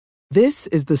This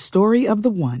is the story of the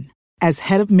one. As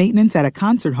head of maintenance at a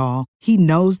concert hall, he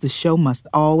knows the show must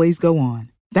always go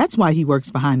on. That's why he works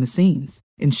behind the scenes,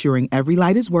 ensuring every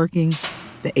light is working,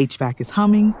 the HVAC is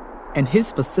humming, and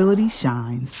his facility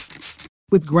shines.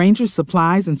 With Grainger's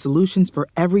supplies and solutions for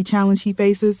every challenge he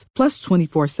faces, plus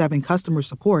 24/7 customer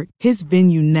support, his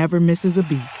venue never misses a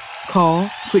beat. Call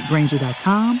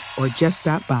quickgrainger.com or just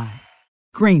stop by.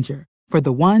 Grainger, for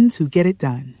the ones who get it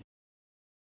done.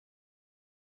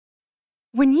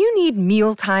 When you need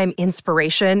mealtime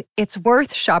inspiration, it's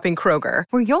worth shopping Kroger,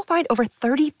 where you'll find over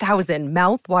 30,000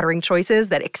 mouth-watering choices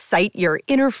that excite your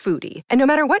inner foodie. And no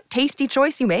matter what tasty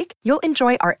choice you make, you'll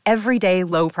enjoy our everyday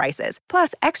low prices,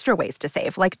 plus extra ways to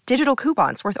save, like digital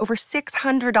coupons worth over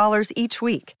 $600 each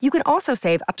week. You can also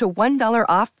save up to $1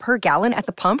 off per gallon at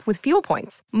the pump with fuel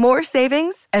points. More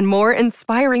savings and more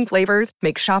inspiring flavors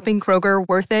make shopping Kroger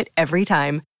worth it every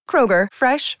time. Kroger,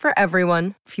 fresh for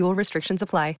everyone. Fuel restrictions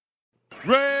apply.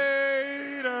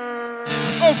 Raider!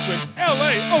 Oakland,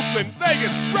 LA, Oakland,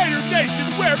 Vegas, Raider Nation,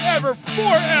 wherever,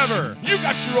 forever! You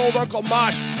got your old Uncle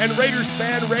Mosh and Raiders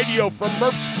Fan Radio from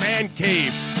Murph's Fan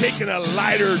Cave, taking a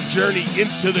lighter journey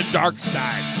into the dark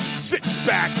side. Sit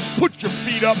back, put your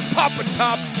feet up, pop a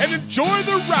top, and enjoy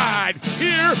the ride.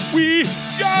 Here we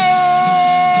go!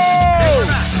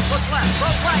 Look left,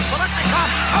 look right, Paletnikov,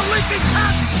 a leaping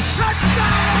pass,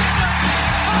 touchdown!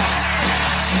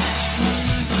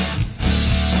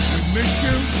 Miss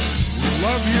you, we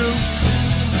love you,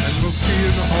 and we'll see you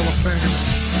in the Hall of Fame.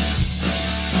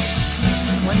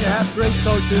 When you have great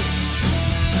coaches,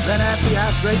 then after you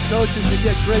have great coaches, you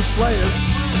get great players,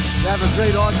 you have a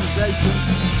great organization,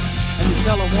 and you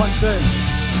tell them one thing,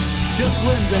 just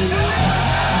win, baby.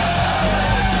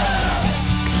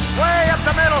 Way up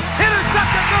the middle,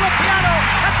 intercepted Filipiano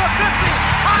at the 50,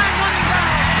 time running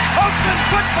down, Oakland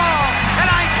football,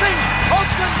 and I think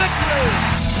Oakland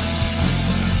victory.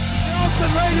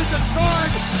 Oakland Raiders have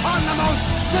scored on the most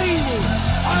zany,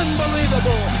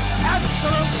 unbelievable,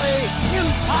 absolutely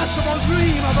impossible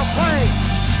dream of a play.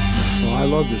 Well, I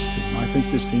love this team. I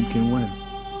think this team can win.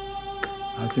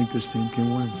 I think this team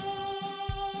can win.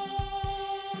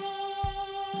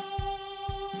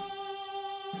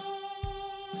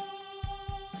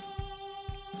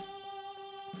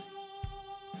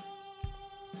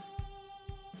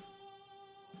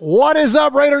 What is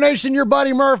up, Raider Nation? Your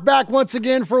buddy Murph back once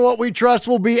again for what we trust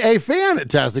will be a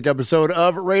fantastic episode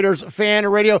of Raiders Fan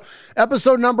Radio.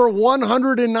 Episode number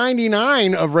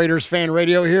 199 of Raiders Fan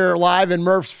Radio here live in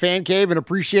Murph's Fan Cave, and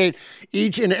appreciate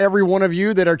each and every one of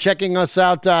you that are checking us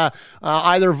out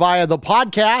either via the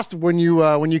podcast when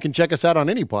you can check us out on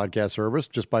any podcast service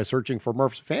just by searching for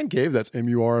Murph's Fan Cave. That's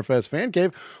MURFS Fan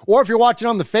Cave. Or if you're watching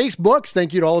on the Facebooks,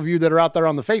 thank you to all of you that are out there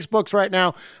on the Facebooks right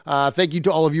now. Thank you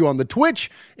to all of you on the Twitch.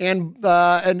 And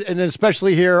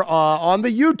especially here on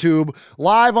the YouTube,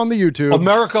 live on the YouTube.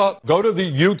 America, go to the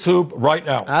YouTube right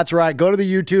now. That's right. Go to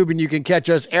the YouTube, and you can catch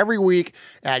us every week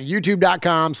at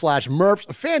youtube.com/Murph's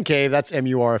Fan Cave. That's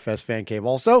MURFS Fan Cave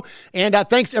also. And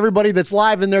thanks to everybody that's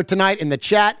live in there tonight in the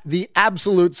chat. The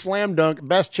absolute slam dunk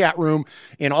best chat room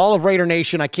in all of Raider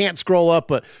Nation. I can't scroll up,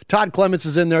 but Todd Clements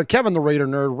is in there. Kevin the Raider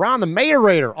Nerd. Ron the Mayor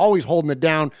Raider, always holding it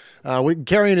down.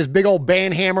 Carrying his big old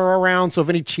band hammer around, so if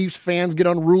any Chiefs fans get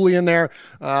unruly in there,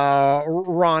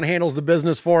 Ron handles the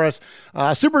business for us.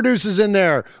 Super Deuce is in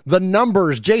there. The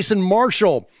Numbers, Jason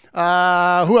Marshall. Who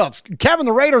else? Kevin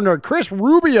the Raider Nerd, Chris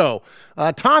Rubio,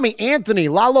 Tommy Anthony,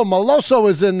 Lalo Maloso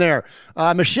is in there.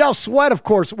 Michelle Sweat, of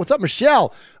course. What's up,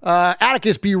 Michelle?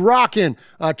 Atticus B. Rockin',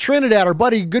 Trinidad, our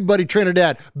good buddy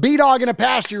Trinidad. B-Dog in a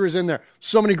Pasture is in there.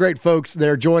 So many great folks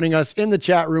there joining us in the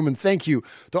chat room, and thank you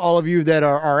to all of you that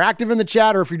are active in the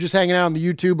chat, or if you're just hanging out on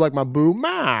the YouTube like my boo,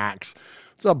 Max.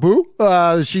 What's up, Boo?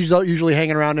 She's usually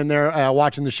hanging around in there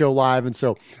watching the show live, and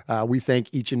so we thank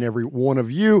each and every one of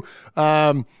you.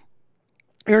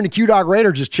 Aaron the Q-Dog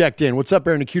Raider just checked in. What's up,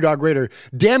 Aaron the Q-Dog Raider?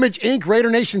 Damage Inc.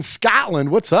 Raider Nation Scotland.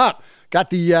 What's up?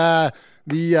 Got the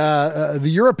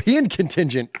European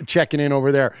contingent checking in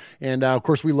over there, and of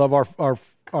course we love our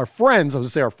friends. I was gonna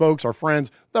say our folks, our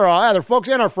friends. They're all other folks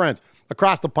and our friends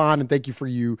across the pond, and thank you for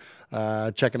you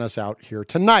checking us out here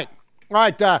tonight. All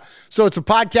right, so it's a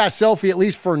podcast selfie, at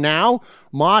least for now.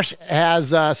 Mosh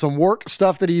has some work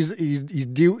stuff that he's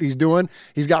doing.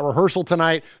 He's got rehearsal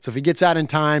tonight, so if he gets out in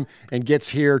time and gets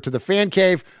here to the fan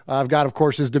cave, I've got, of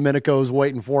course, his Domenico's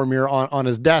waiting for him here on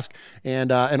his desk,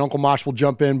 and Uncle Mosh will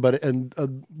jump in. But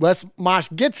unless Mosh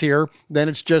gets here, then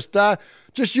it's just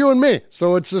you and me.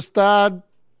 So it's just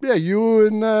you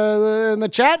in the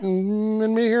chat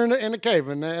and me here in the cave,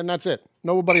 and that's it.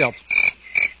 Nobody else.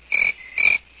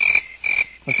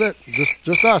 That's it.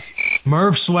 Just us.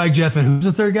 Murph, Swag Jeff, and who's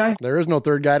the third guy? There is no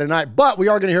third guy tonight, but we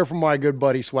are going to hear from my good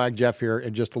buddy Swag Jeff here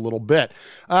in just a little bit.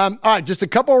 All right, just a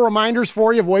couple of reminders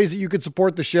for you of ways that you could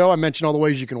support the show. I mentioned all the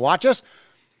ways you can watch us.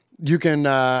 You can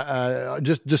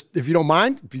just if you don't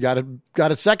mind, if you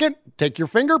got a second, take your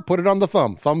finger, put it on the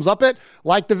thumbs up it,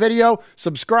 like the video,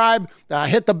 subscribe,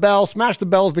 hit the bell, smash the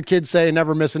bell as the kids say, and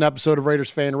never miss an episode of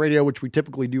Raiders Fan Radio, which we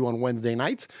typically do on Wednesday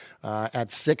nights at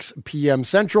 6 p.m.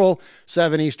 Central,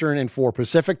 7 Eastern, and 4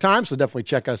 Pacific time. So definitely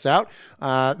check us out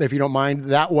if you don't mind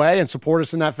that way and support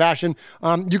us in that fashion.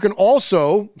 You can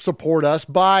also support us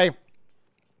by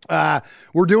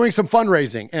we're doing some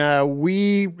fundraising.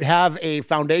 We have a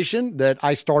foundation that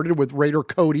I started with Raider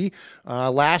Cody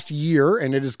last year,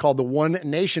 and it is called the One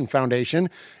Nation Foundation.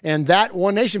 And that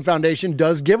One Nation Foundation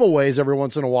does giveaways every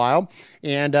once in a while.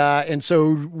 And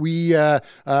so we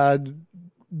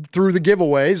through the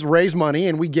giveaways, raise money,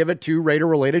 and we give it to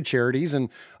Raider-related charities. And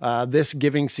this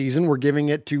giving season, we're giving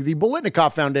it to the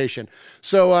Biletnikoff Foundation.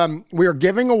 So we are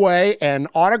giving away an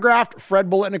autographed Fred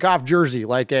Biletnikoff jersey,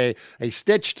 like a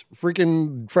stitched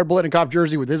freaking Fred Biletnikoff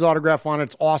jersey with his autograph on it.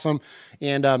 It's awesome.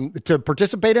 And to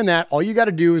participate in that, all you got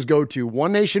to do is go to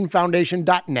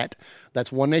onenationfoundation.net.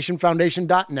 That's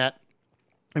onenationfoundation.net.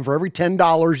 And for every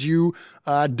 $10 you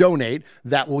donate,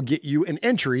 that will get you an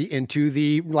entry into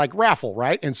the raffle,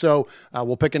 right? And so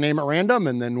we'll pick a name at random,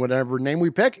 and then whatever name we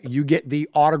pick, you get the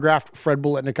autographed Fred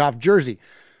Biletnikoff jersey.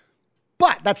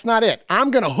 But that's not it. I'm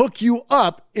going to hook you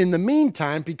up in the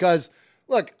meantime because,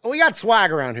 look, we got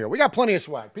swag around here. We got plenty of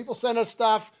swag. People send us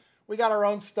stuff. We got our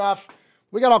own stuff.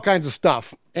 We got all kinds of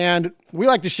stuff. And we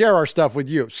like to share our stuff with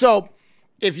you. So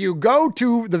if you go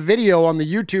to the video on the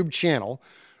YouTube channel,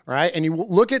 right, and you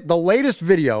look at the latest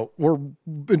video,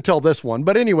 until this one,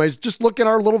 but anyways, just look at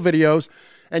our little videos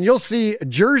and you'll see a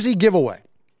jersey giveaway.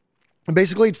 And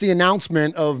basically, it's the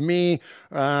announcement of me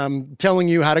telling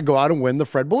you how to go out and win the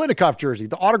Fred Biletnikoff jersey,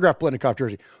 the autographed Biletnikoff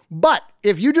jersey. But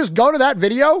if you just go to that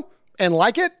video and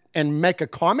like it and make a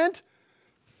comment,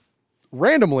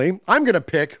 randomly, I'm going to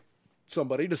pick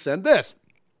somebody to send this.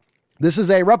 This is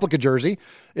a replica jersey.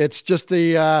 It's just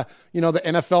the the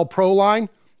NFL Pro line.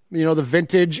 The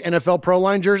vintage NFL Pro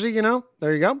Line jersey,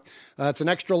 there you go. It's an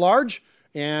extra large.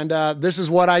 And this is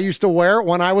what I used to wear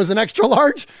when I was an extra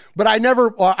large, but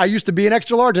I used to be an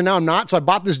extra large and now I'm not. So I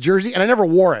bought this jersey and I never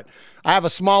wore it. I have a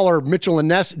smaller Mitchell and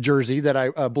Ness jersey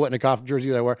Biletnikoff jersey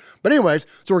that I wear. But anyways,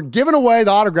 so we're giving away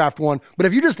the autographed one. But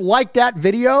if you just like that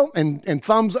video and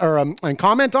thumbs or and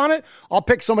comment on it, I'll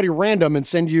pick somebody random and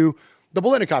send you the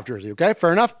Biletnikoff jersey. Okay,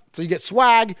 fair enough. So you get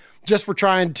swag just for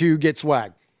trying to get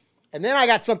swag. And then I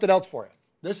got something else for you.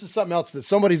 This is something else that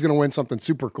somebody's going to win something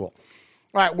super cool.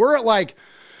 All right, we're at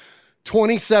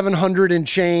 2,700 and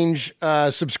change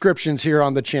subscriptions here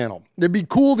on the channel. It'd be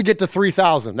cool to get to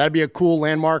 3,000. That'd be a cool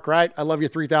landmark, right? I love you,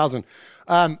 3,000.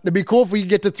 It'd be cool if we could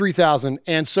get to 3,000.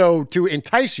 And so to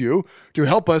entice you, to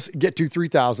help us get to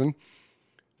 3,000,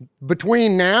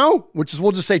 between now, we'll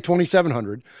just say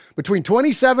 2,700, between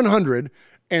 2,700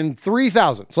 and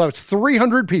 3,000, so that's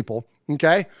 300 people,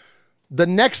 okay? The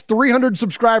next 300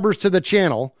 subscribers to the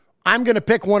channel, I'm going to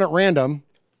pick one at random,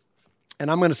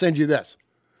 and I'm going to send you this.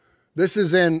 This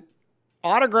is an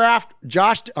autographed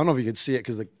Josh. I don't know if you can see it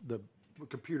because the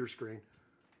computer screen.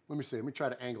 Let me see. Let me try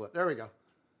to angle it. There we go.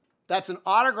 That's an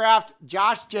autographed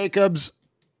Josh Jacobs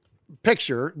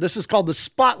picture. This is called the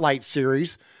Spotlight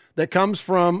series that comes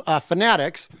from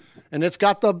Fanatics, and it's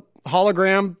got the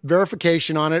hologram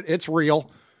verification on it. It's real.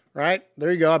 Right?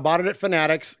 There you go. I bought it at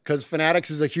Fanatics because Fanatics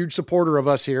is a huge supporter of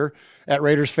us here at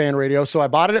Raiders Fan Radio. So I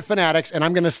bought it at Fanatics and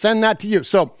I'm going to send that to you.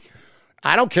 So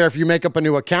I don't care if you make up a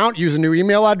new account, use a new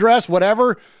email address,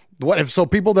 whatever. So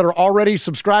people that are already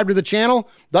subscribed to the channel,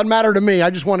 doesn't matter to me. I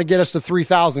just want to get us to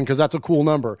 3,000 because that's a cool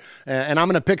number. And I'm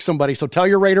going to pick somebody. So tell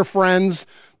your Raider friends,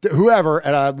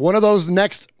 whoever, one of those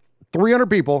next 300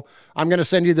 people, I'm going to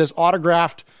send you this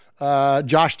autographed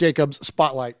Josh Jacobs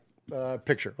Spotlight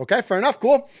picture. Okay, fair enough.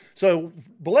 Cool. So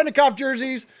Biletnikoff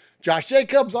jerseys, Josh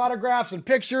Jacobs autographs and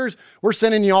pictures. We're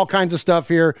sending you all kinds of stuff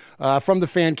here from the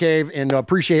Fan Cave, and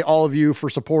appreciate all of you for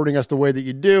supporting us the way that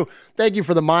you do. Thank you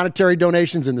for the monetary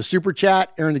donations in the super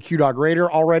chat. Aaron the Q-Dog Raider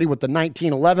already with the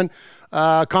 1911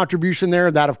 contribution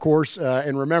there. That, of course,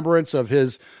 in remembrance of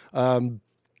his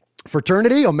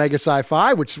fraternity, Omega Psi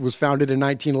Phi, which was founded in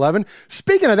 1911.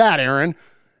 Speaking of that, Aaron,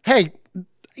 hey,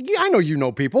 I know you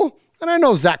know people. And I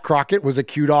know Zach Crockett was a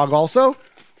Q-Dog also.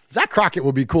 Zach Crockett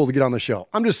would be cool to get on the show.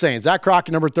 I'm just saying, Zach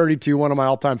Crockett, number 32, one of my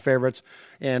all-time favorites.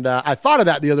 And I thought of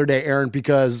that the other day, Aaron,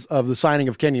 because of the signing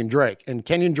of Kenyon Drake. And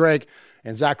Kenyon Drake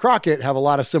and Zach Crockett have a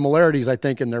lot of similarities, I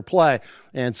think, in their play.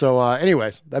 And so,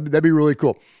 anyways, that'd be really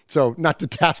cool. So not to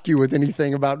task you with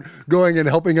anything about going and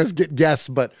helping us get guests,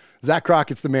 but Zach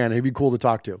Crockett's the man. He'd be cool to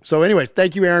talk to. So anyways,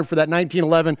 thank you, Aaron, for that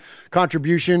 1911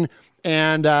 contribution.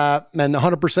 And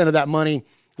 100% of that money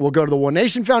will go to the One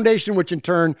Nation Foundation, which in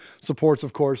turn supports,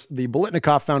 of course, the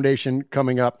Biletnikoff Foundation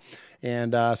coming up.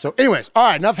 And so anyways, all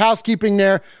right, enough housekeeping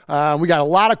there. We got a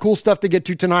lot of cool stuff to get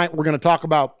to tonight. We're going to talk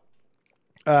about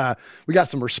we got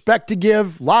some respect to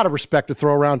give, a lot of respect to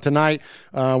throw around tonight.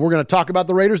 We're going to talk about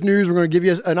the Raiders news. We're going to give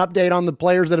you an update on the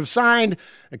players that have signed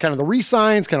and kind of the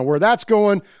re-signs, kind of where that's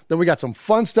going. Then we got some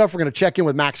fun stuff. We're going to check in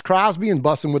with Max Crosby and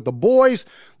busting with the boys.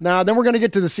 Now, then we're going to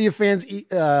get to the Sea of Fans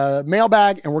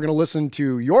mailbag, and we're going to listen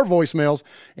to your voicemails,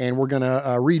 and we're going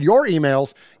to read your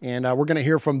emails, and we're going to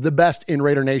hear from the best in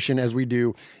Raider Nation as we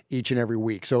do each and every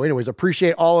week. So anyways,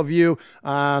 appreciate all of you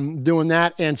doing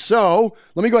that. And so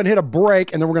let me go ahead and hit a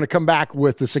break, and then we're going to come back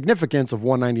with the significance of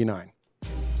 199.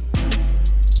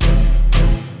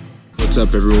 What's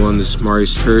up, everyone? This is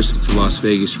Maurice Hurst with the Las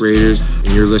Vegas Raiders, and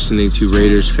you're listening to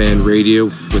Raiders Fan Radio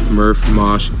with Murph,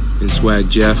 Mosh, and Swag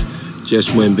Jeff.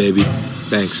 Just win, baby.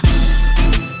 Thanks.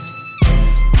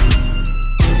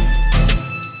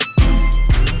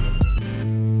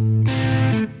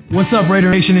 What's up, Raider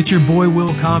Nation? It's your boy,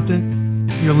 Will Compton.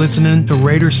 You're listening to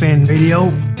Raiders Fan Radio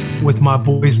with my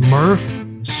boys Murph,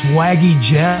 Swaggy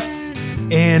Jeff,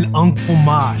 and Uncle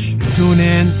Mosh. Tune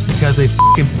in because they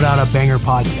fucking put out a banger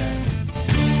podcast.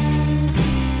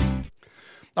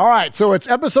 All right, so it's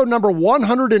episode number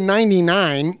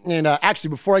 199. And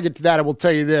actually, before I get to that, I will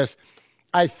tell you this.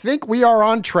 I think we are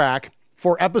on track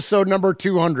for episode number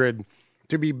 200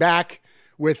 to be back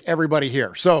with everybody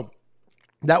here. So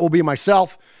that will be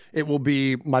myself. It will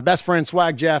be my best friend,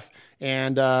 Swag Jeff,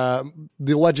 and the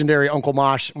legendary Uncle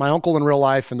Mosh, my uncle in real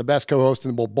life and the best co-host,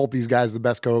 and both these guys, the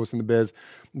best co-hosts in the biz.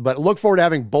 But look forward to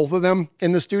having both of them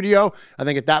in the studio. I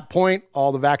think at that point,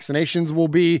 all the vaccinations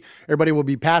everybody will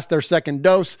be past their second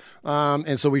dose.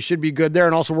 And so we should be good there.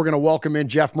 And also we're going to welcome in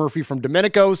Jeff Murphy from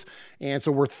Domenico's. And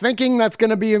so we're thinking that's going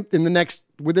to be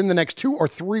within the next 2 or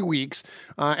 3 weeks.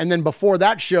 And then before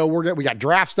that show, we got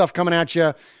draft stuff coming at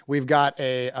you. We've got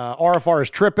a RFR is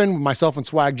tripping with myself and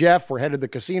Swag Jeff. We're headed to the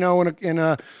casino in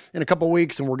a couple of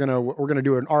weeks, and we're gonna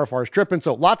do an RFR is tripping.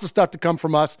 So lots of stuff to come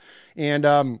from us.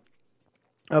 And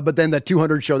but then that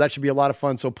 200 show, that should be a lot of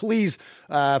fun. So please,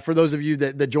 for those of you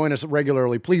that join us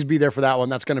regularly, please be there for that one.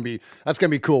 That's gonna be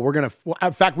cool.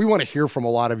 In fact, we want to hear from a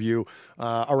lot of you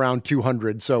around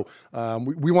 200. So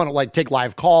we want to take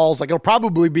live calls. It'll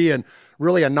probably be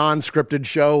really a non-scripted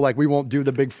show. We won't do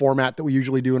the big format that we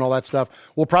usually do and all that stuff.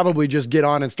 We'll probably just get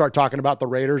on and start talking about the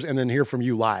Raiders and then hear from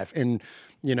you live. And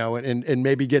and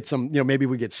maybe get some, maybe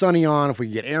we get Sonny on, if we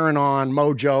get Aaron on,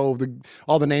 Mojo,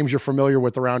 all the names you're familiar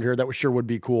with around here, that sure would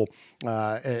be cool.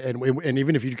 And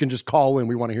even if you can just call in,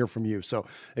 we want to hear from you. So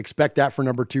expect that for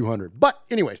number 200. But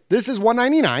anyways, this is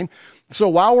 199. So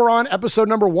while we're on episode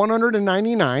number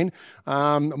 199,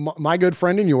 my good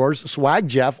friend and yours, Swag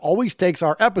Jeff, always takes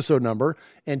our episode number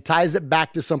and ties it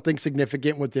back to something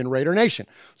significant within Raider Nation.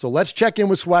 So let's check in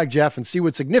with Swag Jeff and see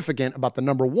what's significant about the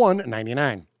number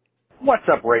 199. What's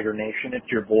up, Raider Nation?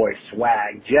 It's your boy,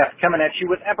 Swag Jeff, coming at you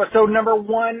with episode number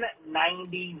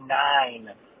 199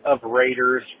 of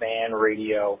Raiders Fan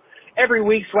Radio. Every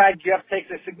week, Swag Jeff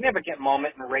takes a significant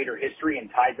moment in Raider history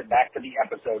and ties it back to the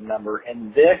episode number.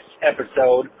 In this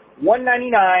episode,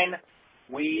 199,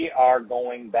 we are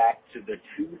going back to the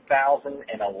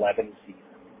 2011 season.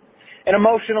 An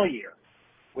emotional year.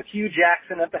 With Hugh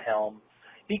Jackson at the helm,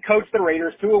 he coached the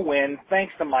Raiders to a win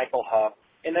thanks to Michael Huff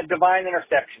in the divine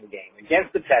interception game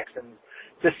against the Texans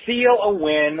to seal a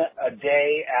win a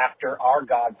day after our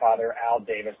godfather, Al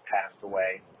Davis, passed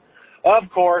away. Of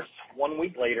course, 1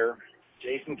 week later,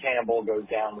 Jason Campbell goes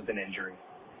down with an injury.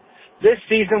 This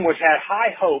season, which had high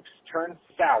hopes, turned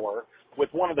sour with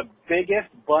one of the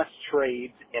biggest bust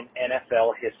trades in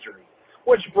NFL history,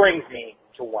 which brings me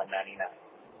to 199.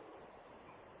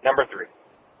 Number 3,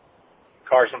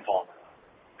 Carson Palmer.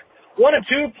 One of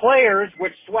two players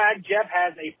which Swag Jeff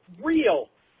has a real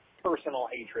personal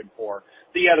hatred for.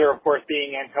 The other, of course,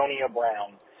 being Antonio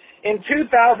Brown. In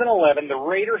 2011, the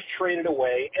Raiders traded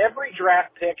away every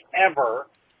draft pick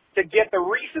ever to get the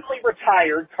recently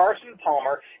retired Carson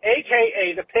Palmer,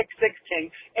 a.k.a. the Pick Six King,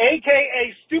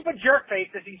 a.k.a. Stupid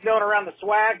Jerkface, as he's known around the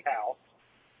Swag House.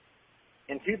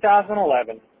 In 2011,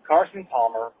 Carson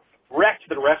Palmer wrecked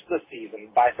the rest of the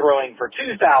season by throwing for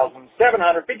 2,753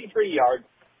 yards,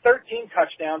 13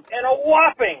 touchdowns, and a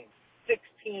whopping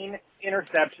 16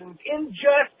 interceptions in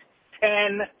just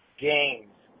 10 games.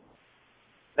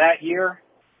 That year,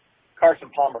 Carson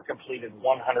Palmer completed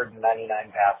 199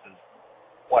 passes.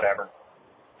 Whatever.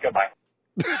 Goodbye.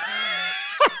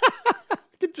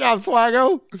 Good job,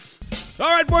 Swaggo. All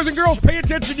right, boys and girls, pay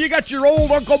attention. You got your old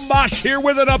Uncle Mosh here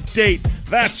with an update.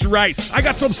 That's right. I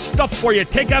got some stuff for you.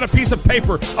 Take out a piece of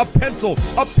paper, a pencil,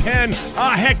 a pen.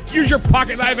 Heck, use your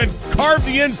pocket knife and carve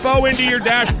the info into your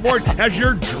dashboard as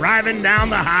you're driving down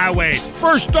the highway.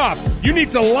 First off, you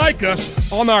need to like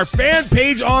us on our fan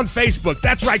page on Facebook.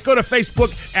 That's right. Go to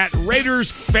Facebook at Raiders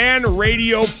Fan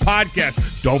Radio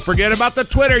Podcast. Don't forget about the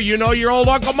Twitter. You know your old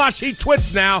Uncle Mosh, he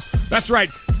twits now. That's right.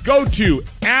 Go to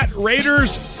at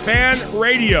Raiders Fan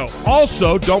Radio.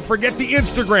 Also, don't forget the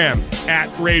Instagram at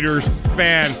Raiders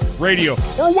Fan Radio.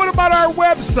 Or what about our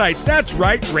website? That's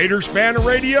right,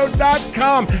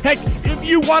 RaidersFanRadio.com. Heck, if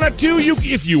you want to,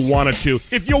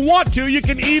 you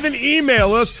can even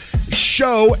email us,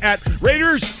 show at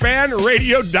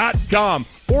RaidersFanRadio.com,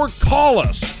 or call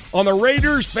us on the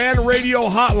Raiders Fan Radio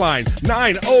hotline,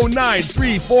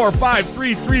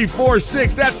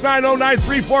 909-345-3346. That's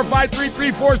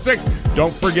 909-345-3346.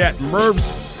 Don't forget Merv's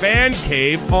Fan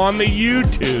Cave on the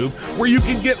YouTube, where you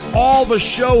can get all the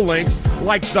show links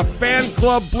like the Fan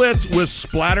Club Blitz with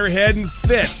Splatterhead and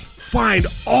Fitz. Find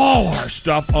all our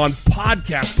stuff on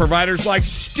podcast providers like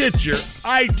Stitcher,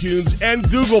 iTunes, and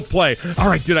Google Play. All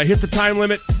right, did I hit the time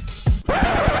limit?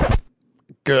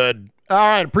 Good. All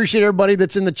right, appreciate everybody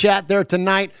that's in the chat there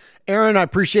tonight. Aaron, I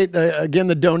appreciate,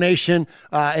 the donation,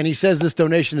 and he says this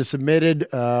donation is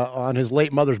submitted on his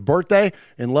late mother's birthday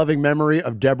in loving memory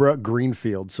of Deborah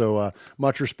Greenfield. So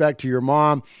much respect to your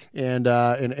mom, and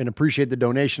appreciate the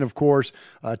donation, of course.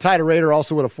 Ty Raider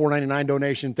also with a $4.99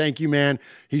 donation. Thank you, man.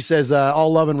 He says,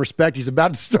 all love and respect. He's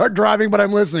about to start driving, but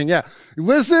I'm listening. Yeah,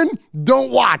 listen,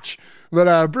 don't watch.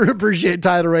 But appreciate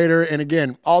Ty Raider, and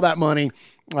again, all that money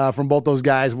from both those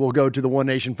guys will go to the One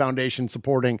Nation Foundation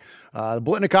supporting the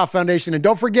Blitnikoff Foundation. And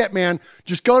don't forget, man,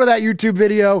 just go to that YouTube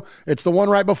video. It's the one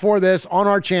right before this on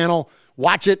our channel.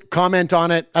 Watch it, comment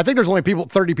on it. I think there's only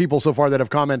 30 people so far that have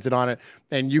commented on it,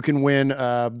 and you can win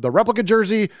the replica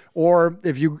jersey, or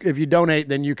if you donate,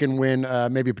 then you can win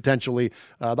maybe potentially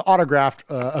the autographed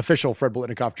official Fred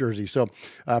Blitnikoff jersey. So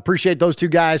appreciate those two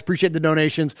guys. Appreciate the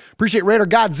donations. Appreciate Raider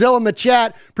Godzilla in the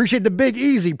chat. Appreciate the Big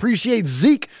Easy. Appreciate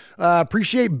Zeke.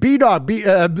 Appreciate B-Dog.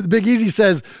 Big Easy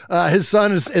says his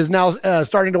son is now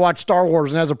starting to watch Star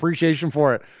Wars and has appreciation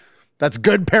for it. That's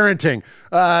good parenting.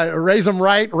 Raise them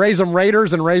right, raise them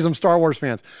Raiders, and raise them Star Wars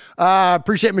fans.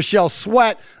 Appreciate Michelle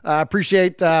Sweat.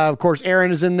 Appreciate, of course,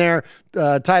 Aaron is in there.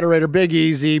 Ty Raider, Big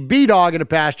Easy, B-Dog in the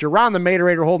pasture. Ron the Mater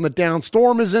Raider holding it down.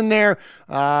 Storm is in there.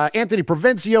 Anthony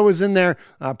Provencio is in there.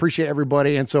 Appreciate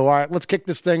everybody. And so, all right, let's kick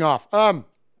this thing off.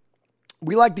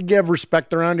 We like to give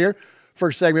respect around here.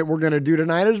 First segment we're going to do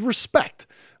tonight is respect.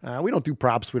 We don't do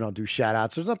props. We don't do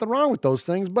shout-outs. There's nothing wrong with those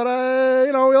things, but,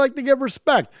 we like to give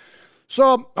respect.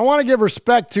 So I want to give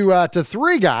respect to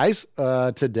three guys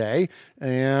today.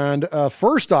 And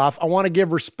first off, I want to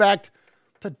give respect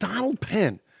to Donald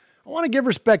Penn. I want to give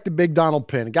respect to Big Donald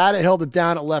Penn, a guy that held it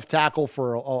down at left tackle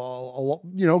for a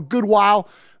good while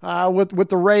with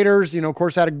the Raiders. Of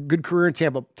course, had a good career in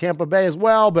Tampa Bay as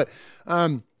well. But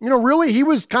really, he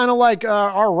was kind of like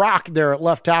our rock there at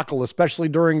left tackle, especially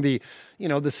during the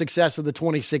success of the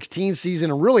 2016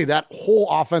 season, and really that whole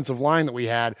offensive line that we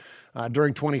had.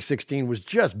 During 2016 was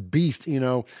just beast,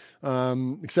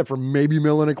 except for maybe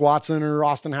Millinick Watson or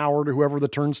Austin Howard or whoever the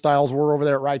turnstiles were over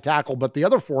there at right tackle. But the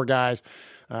other four guys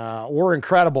were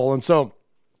incredible. And so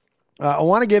I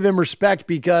want to give him respect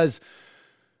because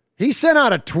he sent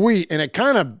out a tweet and it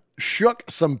kind of shook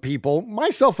some people,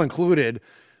 myself included,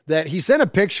 that he sent a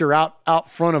picture out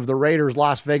front of the Raiders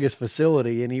Las Vegas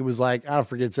facility. And he was like, I don't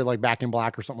forget, it said like Back in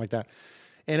Black or something like that.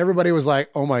 And everybody was like,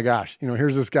 oh my gosh,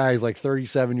 here's this guy, he's like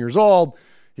 37 years old.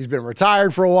 He's been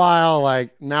retired for a while.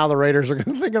 Like, now the Raiders are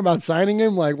thinking about signing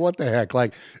him. Like, what the heck?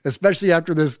 Like, especially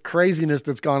after this craziness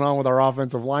that's gone on with our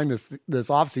offensive line this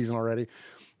offseason already.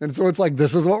 And so it's like,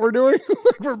 this is what we're doing?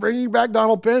 We're bringing back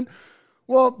Donald Penn?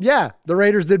 Well, yeah, the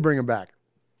Raiders did bring him back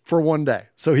for one day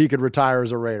so he could retire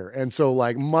as a Raider. And so,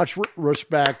 like, much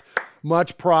respect,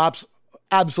 much props,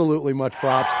 absolutely much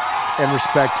props. And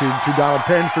respect to Donald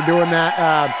Penn for doing that.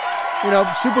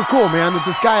 Super cool, man, that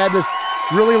this guy had this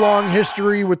really long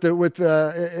history in the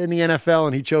NFL,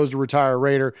 and he chose to retire a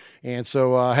Raider. And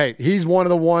so, hey, he's one of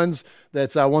the ones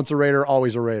that's once a Raider,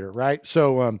 always a Raider, right?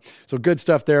 So, so good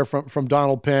stuff there from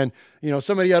Donald Penn.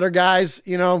 Some of the other guys,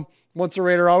 once a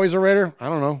Raider, always a Raider. I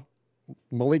don't know.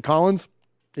 Malik Collins,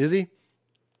 is he?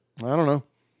 I don't know.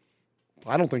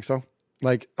 I don't think so.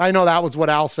 Like, I know that was what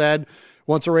Al said.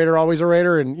 Once a Raider, always a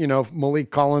Raider. And, you know, if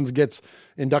Malik Collins gets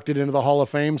inducted into the Hall of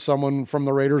Fame, someone from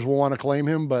the Raiders will want to claim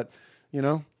him. But, you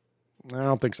know, I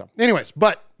don't think so. Anyways,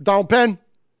 but Donald Penn,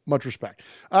 much respect.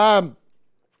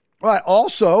 All right,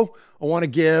 also, I want to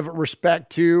give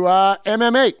respect to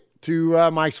MM8,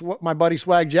 to my buddy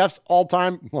Swag Jeff's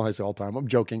all-time, well, I say all-time, I'm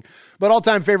joking, but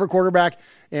all-time favorite quarterback,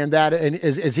 and that, and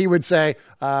as he would say,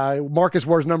 Marcus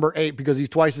wears number 8 because he's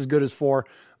twice as good as 4.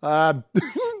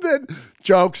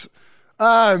 Jokes.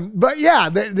 But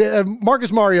yeah,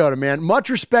 Marcus Mariota, man, much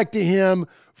respect to him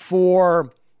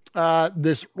for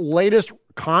this latest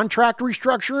contract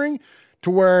restructuring, to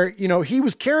where, you know, he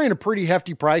was carrying a pretty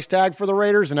hefty price tag for the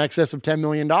Raiders in excess of $10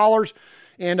 million.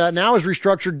 And now is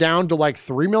restructured down to like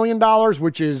 $3 million,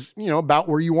 which is, you know, about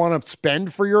where you want to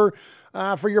spend for your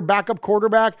backup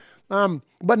quarterback.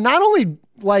 But not only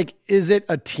like, is it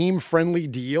a team friendly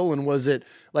deal and was it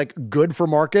like good for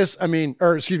Marcus?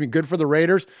 Good for the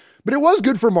Raiders, but it was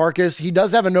good for Marcus. He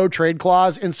does have a no trade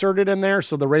clause inserted in there,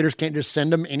 so the Raiders can't just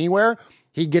send him anywhere.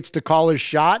 He gets to call his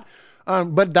shot.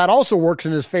 But that also works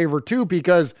in his favor too,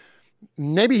 because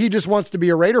maybe he just wants to be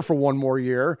a Raider for one more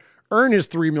year, earn his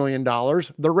 $3 million.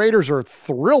 The Raiders are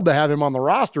thrilled to have him on the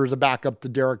roster as a backup to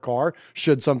Derek Carr,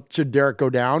 should Derek go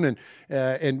down.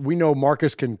 And we know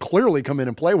Marcus can clearly come in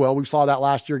and play well. We saw that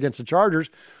last year against the Chargers.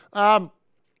 But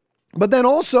then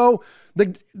also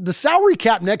the salary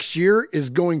cap next year is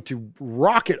going to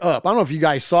rocket up. I don't know if you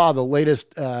guys saw the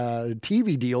latest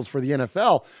TV deals for the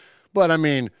NFL, but I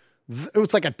mean, it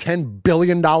was like a $10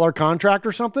 billion contract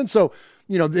or something. So,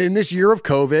 you know, in this year of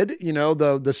COVID, you know,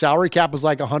 the salary cap is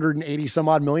like 180 some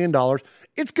odd $1 million.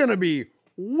 It's going to be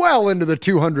well into the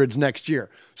 200s next year.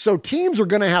 So teams are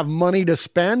going to have money to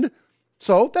spend.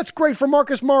 So that's great for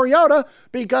Marcus Mariota,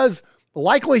 because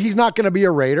likely he's not going to be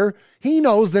a Raider. He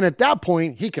knows that at that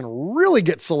point he can really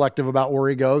get selective about where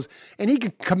he goes, and he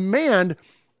can command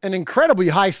an incredibly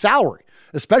high salary,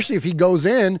 especially if he goes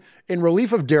in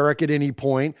relief of Derek at any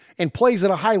point and plays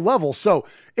at a high level. So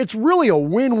it's really a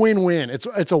win-win-win.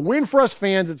 It's a win for us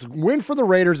fans. It's a win for the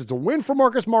Raiders. It's a win for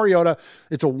Marcus Mariota.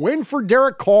 It's a win for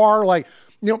Derek Carr. Like,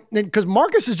 you know, because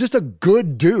Marcus is just a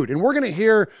good dude. And we're going to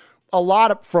hear a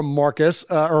lot from Marcus,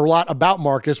 or a lot about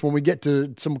Marcus when we get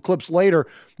to some clips later.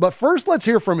 But first, let's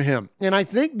hear from him. And I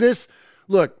think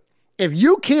look, if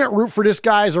you can't root for this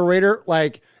guy as a Raider,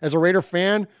 like as a Raider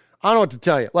fan, I don't know what to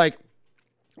tell you. Like,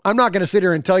 I'm not going to sit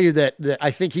here and tell you that I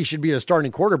think he should be the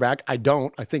starting quarterback. I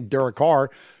don't. I think Derek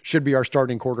Carr should be our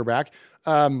starting quarterback.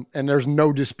 And there's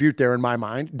no dispute there in my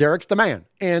mind. Derek's the man.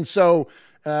 And so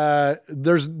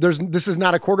this is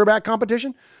not a quarterback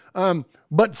competition.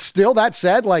 But still, that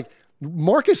said, like,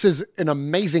 Marcus is an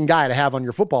amazing guy to have on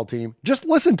your football team. Just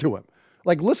listen to him.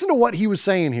 Like, listen to what he was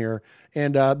saying here.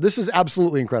 And this is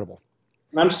absolutely incredible.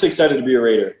 I'm just excited to be a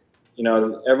Raider. You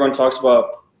know, everyone talks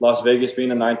about Las Vegas being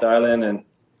the ninth island, and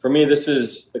for me, this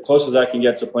is the closest I can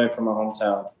get to playing for my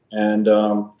hometown. And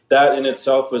that in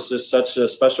itself was just such a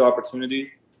special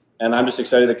opportunity. And I'm just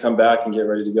excited to come back and get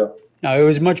ready to go. Now, it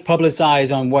was much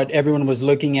publicized on what everyone was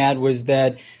looking at was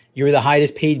that you're the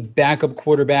highest paid backup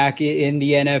quarterback in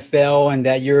the NFL, and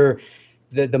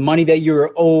that the money that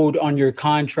you're owed on your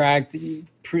contract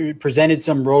presented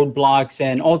some roadblocks,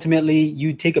 and ultimately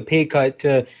you take a pay cut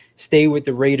to stay with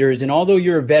the Raiders. And although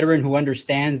you're a veteran who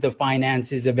understands the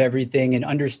finances of everything and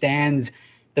understands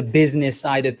the business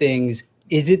side of things,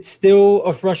 is it still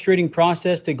a frustrating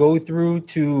process to go through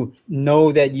to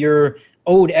know that you're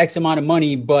owed X amount of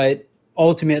money, but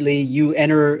ultimately you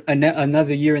enter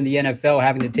another year in the NFL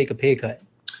having to take a pay cut?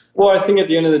 Well, I think at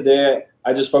the end of the day,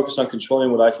 I just focus on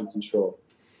controlling what I can control.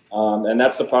 And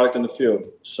that's the product in the field.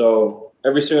 So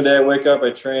every single day I wake up, I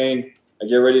train, I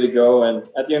get ready to go. And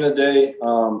at the end of the day,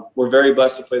 we're very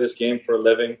blessed to play this game for a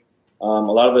living. A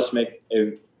lot of us make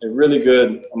a really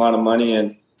good amount of money.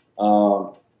 And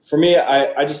for me,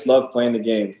 I just love playing the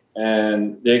game.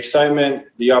 And the excitement,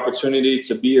 the opportunity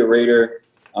to be a Raider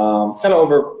kind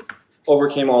of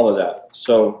overcame all of that.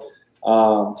 So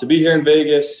to be here in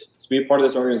Vegas, to be a part of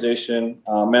this organization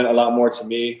meant a lot more to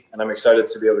me. And I'm excited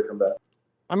to be able to come back.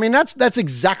 I mean, that's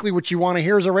exactly what you want to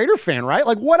hear as a Raider fan, right?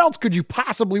 Like, what else could you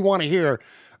possibly want to hear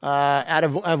out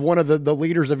of one of the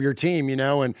leaders of your team, you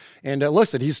know? And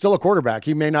listen, he's still a quarterback.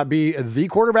 He may not be the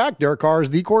quarterback. Derek Carr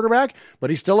is the quarterback, but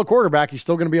he's still a quarterback. He's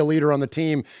still going to be a leader on the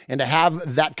team. And to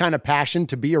have that kind of passion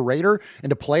to be a Raider and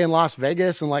to play in Las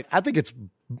Vegas, and like, I think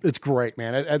it's great,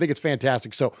 man. I think it's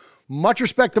fantastic. So much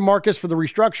respect to Marcus for the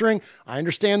restructuring. I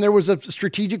understand there was a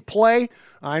strategic play.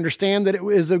 I understand that it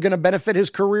was going to benefit his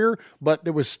career, but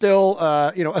there was still,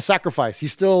 a sacrifice.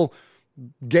 He's still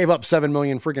gave up $7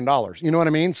 million freaking dollars. You know what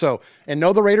I mean? So, and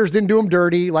no, the Raiders didn't do him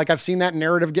dirty. Like I've seen that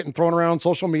narrative getting thrown around on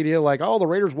social media, like, oh, the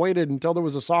Raiders waited until there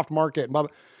was a soft market. Blah,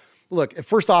 blah. Look,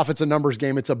 first off, it's a numbers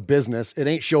game. It's a business. It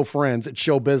ain't show friends. It's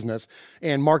show business.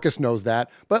 And Marcus knows that.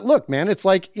 But look, man, it's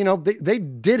like, you know, they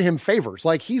did him favors.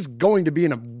 Like he's going to be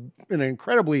in an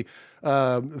incredibly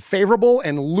favorable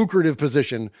and lucrative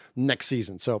position next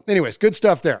season. So anyways, good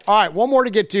stuff there. All right, one more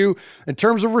to get to in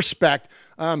terms of respect.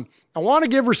 I want to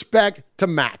give respect to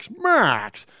Max.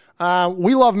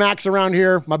 We love Max around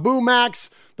here. My boo Max,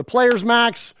 the players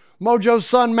Max, Mojo's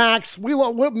son Max.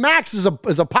 Max is a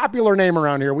popular name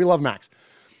around here. We love Max.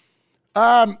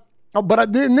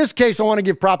 But in this case, I want to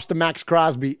give props to Max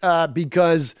Crosby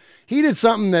because he did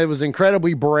something that was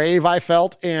incredibly brave, I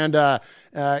felt, and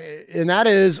that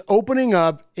is opening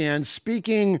up and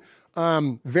speaking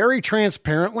very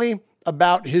transparently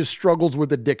about his struggles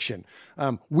with addiction.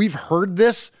 We've heard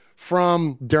this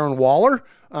from Darren Waller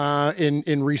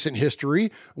in recent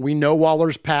history. We know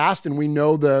Waller's past, and we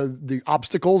know the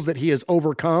obstacles that he has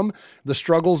overcome, the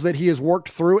struggles that he has worked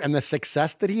through, and the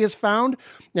success that he has found.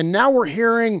 And now we're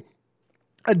hearing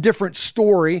a different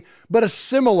story, but a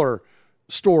similar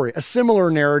story, a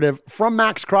similar narrative from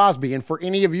Max Crosby. And for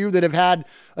any of you that have had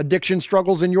addiction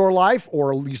struggles in your life,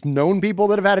 or at least known people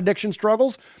that have had addiction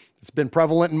struggles, it's been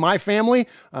prevalent in my family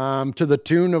to the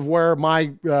tune of where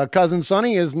my cousin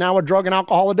Sonny is now a drug and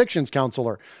alcohol addictions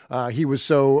counselor. He was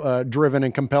so driven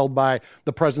and compelled by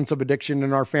the presence of addiction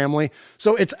in our family.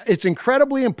 So it's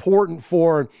incredibly important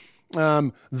for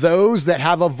those that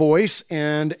have a voice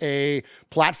and a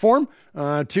platform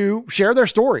to share their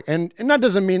story. And that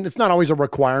doesn't mean it's not always a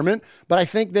requirement, but I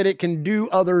think that it can do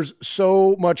others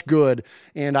so much good.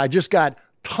 And I just got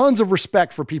tons of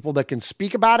respect for people that can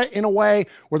speak about it in a way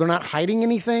where they're not hiding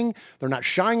anything. They're not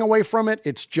shying away from it.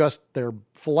 It's just they're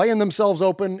filleting themselves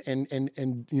open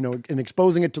and you know, and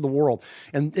exposing it to the world.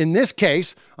 And in this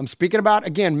case, I'm speaking about,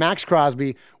 again, Max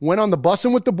Crosby went on the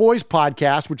Bussin' with the Boys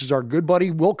podcast, which is our good buddy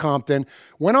Will Compton,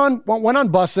 went on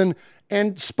Bussin'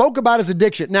 and spoke about his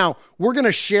addiction. Now, we're going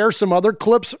to share some other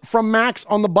clips from Max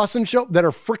on the Bussin' show that are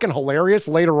freaking hilarious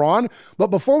later on. But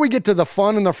before we get to the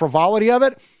fun and the frivolity of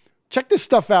it, check this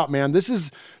stuff out, man. This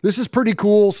is pretty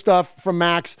cool stuff from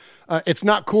Max. It's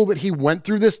not cool that he went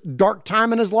through this dark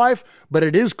time in his life, but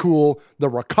it is cool the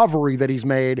recovery that he's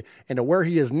made and to where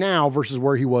he is now versus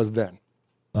where he was then.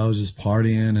 I was just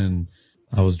partying and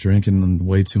I was drinking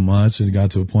way too much. It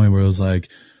got to a point where it was like,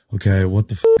 okay, what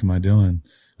the fuck am I doing?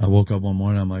 I woke up one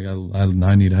morning, I'm like,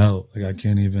 I need help. Like I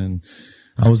can't even,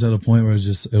 I was at a point where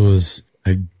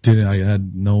I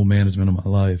had no management of my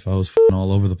life. I was fucking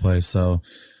all over the place. So,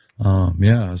 I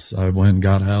went and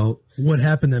got help. What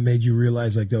happened that made you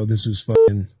realize like, oh, this is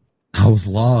fucking... I was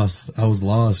lost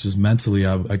just mentally.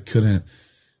 I couldn't,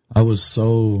 I was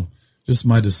so, just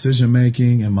my decision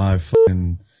making and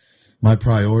my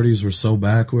priorities were so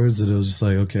backwards that it was just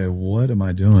like, okay, what am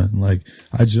I doing? Like,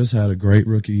 I just had a great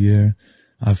rookie year.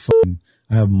 I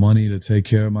have money to take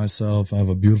care of myself. I have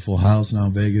a beautiful house now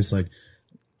in Vegas. Like,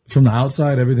 from the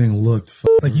outside, everything looked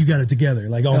like you got it together.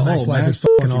 Like, Max life is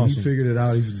fucking awesome. He figured it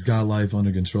out. He's got life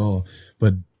under control.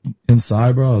 But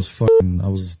inside, bro, I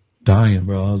was dying,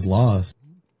 bro. I was lost.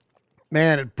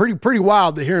 Man, pretty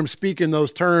wild to hear him speak in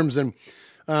those terms. And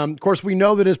of course, we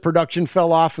know that his production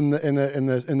fell off in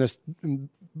this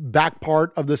back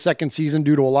part of the second season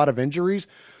due to a lot of injuries.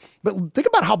 But think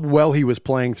about how well he was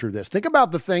playing through this. Think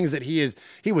about the things that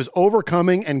he was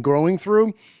overcoming and growing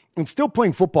through, and still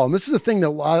playing football. And this is the thing that a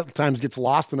lot of times gets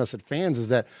lost in us at fans, is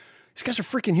that these guys are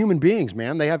freaking human beings,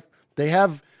 man. They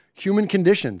have human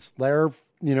conditions. They're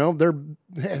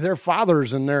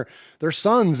fathers and they're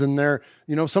sons, and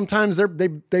sometimes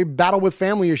they battle with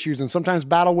family issues and sometimes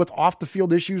battle with off the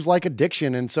field issues like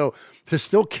addiction. And so to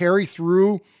still carry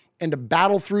through and to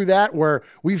battle through that, where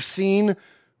we've seen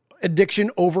addiction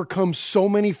overcome so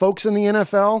many folks in the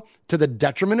NFL to the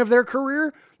detriment of their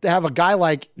career, to have a guy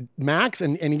like Max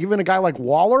and even a guy like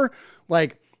Waller,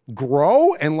 like,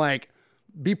 grow and like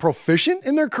be proficient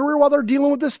in their career while they're dealing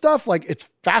with this stuff. Like, it's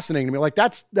fascinating to me. Like,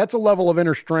 that's a level of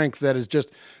inner strength that is just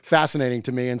fascinating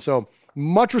to me. And so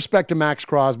much respect to Max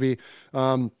Crosby.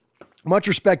 Much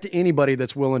respect to anybody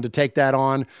that's willing to take that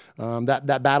on,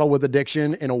 that battle with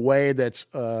addiction in a way that's,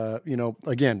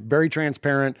 again, very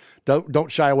transparent.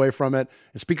 Don't shy away from it,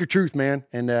 and speak your truth, man.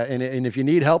 And if you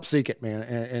need help, seek it, man.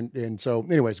 And so,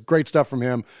 anyways, great stuff from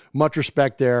him. Much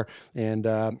respect there. And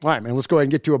all right, man, let's go ahead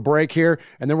and get to a break here,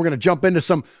 and then we're gonna jump into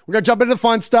the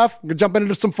fun stuff. We're gonna jump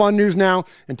into some fun news now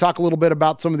and talk a little bit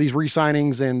about some of these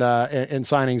re-signings and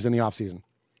signings in the offseason.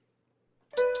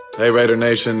 Hey Raider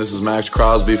Nation, this is Max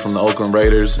Crosby from the Oakland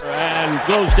Raiders. And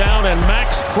goes down, and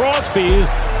Max Crosby,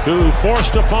 who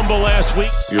forced a fumble last week.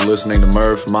 You're listening to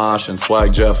Murph, Mosh, and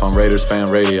Swag Jeff on Raiders Fan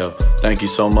Radio. Thank you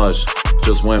so much.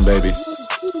 Just win, baby.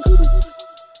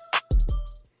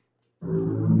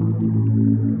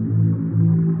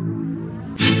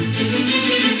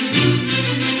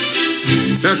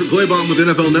 Patrick Claybon with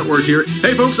NFL Network here.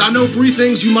 Hey folks, I know 3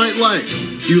 things you might like.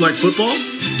 Do you like football?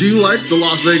 Do you like the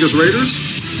Las Vegas Raiders?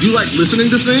 Do you like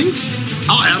listening to things?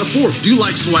 I'll add a 4th. Do you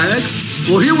like swag?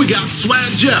 Well, here we got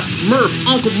Swag Jeff, Murph,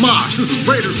 Uncle Mosh. This is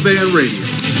Raiders Fan Radio.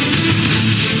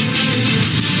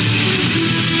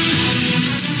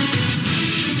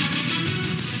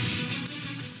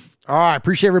 All right,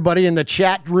 appreciate everybody in the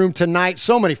chat room tonight.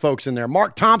 So many folks in there.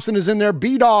 Mark Thompson is in there.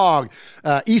 B-Dog.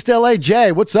 East LA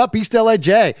J. What's up, East LA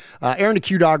J? Aaron the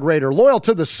Q-Dog Raider. Loyal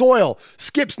to the Soil.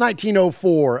 Skips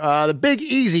 1904. The Big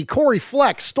Easy. Corey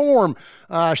Fleck. Storm.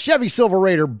 Chevy Silver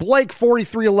Raider. Blake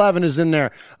 4311 is in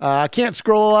there. I can't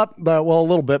scroll up, but well, a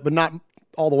little bit, but not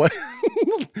all the way.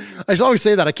 I should always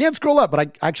say that. I can't scroll up, but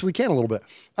I actually can a little bit.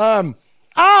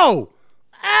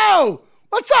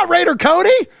 What's up, Raider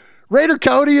Cody? Raider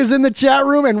Cody is in the chat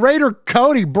room, and Raider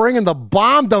Cody bringing the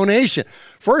bomb donation.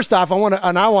 First off, I want to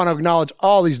acknowledge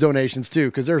all these donations too,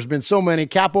 because there's been so many.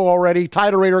 Capo already,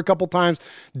 Title Raider a couple times.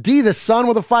 D the Sun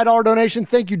with a $5 donation.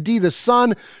 Thank you, D the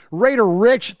Sun. Raider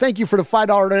Rich, thank you for the $5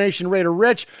 donation, Raider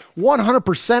Rich.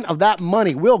 100% of that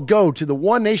money will go to the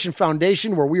One Nation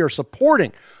Foundation, where we are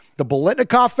supporting the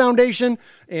Biletnikoff Foundation,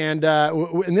 and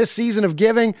in this season of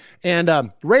giving,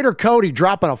 and Raider Cody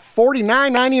dropping a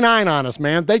 $49.99 on us,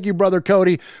 man. Thank you, brother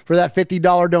Cody, for that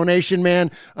 $50 donation, man.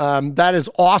 That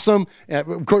is awesome. And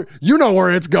of course, you know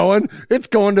where it's going. It's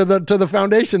going to the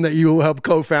foundation that you helped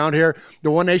co-found here,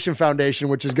 the One Nation Foundation,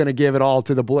 which is going to give it all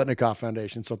to the Biletnikoff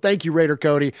Foundation. So thank you, Raider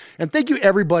Cody, and thank you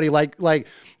everybody. Like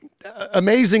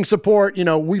amazing support. You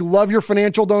know, we love your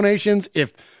financial donations.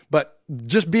 But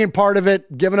just being part of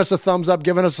it, giving us a thumbs up,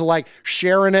 giving us a like,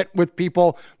 sharing it with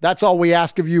people, that's all we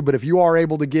ask of you. But if you are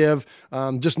able to give,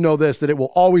 just know this, that it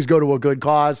will always go to a good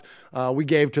cause. We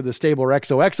gave to the Stabler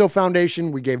XOXO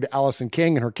Foundation. We gave to Allison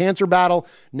King in her cancer battle.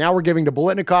 Now we're giving to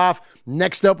Biletnikoff.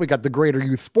 Next up, we got the Greater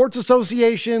Youth Sports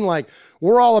Association. Like,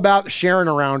 we're all about sharing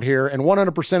around here, and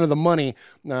 100% of the money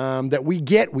that we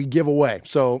get, we give away.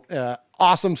 So,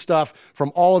 awesome stuff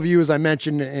from all of you, as I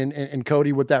mentioned, and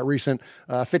Cody with that recent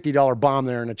 $50 bomb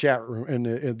there in the chat room,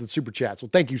 in the super chat. So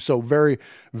thank you so very,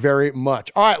 very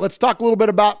much. All right, let's talk a little bit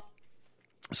about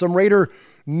some Raider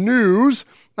news.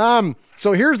 So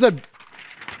here's the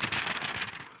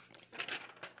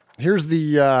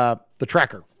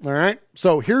tracker. All right.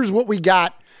 So here's what we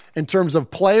got in terms of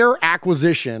player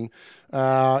acquisition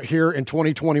here in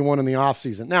 2021 in the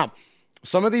offseason. Now,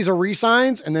 some of these are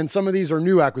re-signs, and then some of these are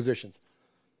new acquisitions.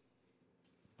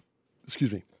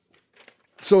 Excuse me.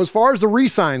 So as far as the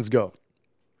re-signs go,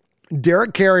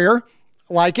 Derek Carrier,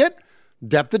 like it.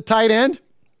 Depth at tight end.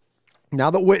 Now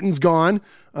that Witten's gone,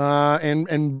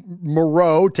 and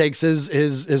Moreau takes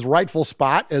his rightful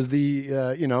spot as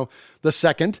the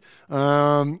second.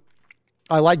 I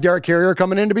like Derek Carrier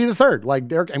coming in to be the third. Like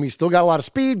Derek, I mean, he's still got a lot of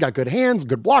speed, got good hands,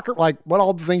 good blocker, like what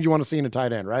all the things you want to see in a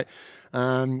tight end, right?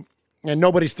 And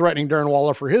nobody's threatening Darren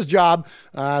Waller for his job.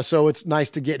 So it's nice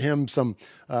to get him some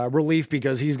relief,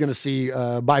 because he's going to see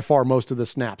by far most of the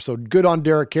snaps. So good on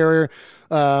Derek Carrier.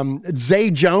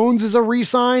 Zay Jones is a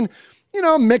re-sign. You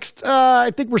know, mixed,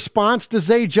 I think, response to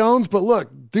Zay Jones. But look,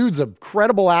 dude's a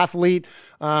credible athlete.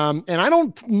 And I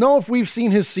don't know if we've seen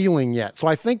his ceiling yet. So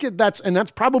I think that's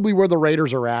probably where the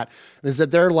Raiders are at, is that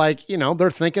they're like,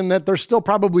 they're thinking that there's still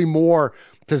probably more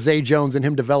to Zay Jones and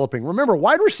him developing. Remember,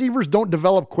 wide receivers don't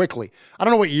develop quickly. I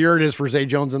don't know what year it is for Zay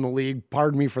Jones in the league.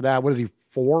 Pardon me for that. What is he,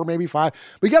 4, maybe 5?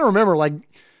 But you got to remember, like,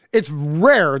 it's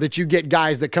rare that you get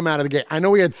guys that come out of the gate. I know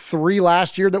we had 3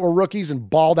 last year that were rookies and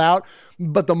balled out,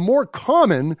 but the more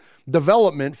common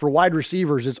development for wide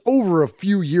receivers is over a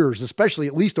few years, especially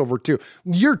at least over 2.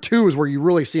 Year 2 is where you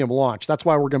really see them launch. That's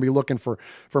why we're going to be looking for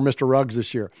Mr. Ruggs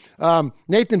this year.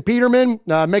 Nathan Peterman,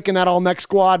 making that all-next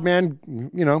squad, man,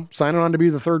 signing on to be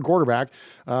the third quarterback,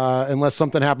 unless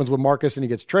something happens with Marcus and he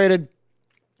gets traded.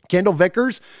 Kendall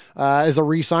Vickers is a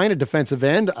re-sign, a defensive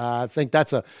end. I think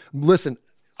that's listen,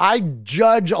 I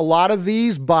judge a lot of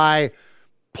these by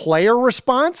player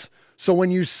response. So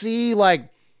when you see like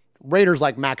Raiders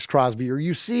like Max Crosby, or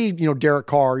you see, Derek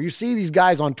Carr, or you see these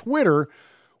guys on Twitter,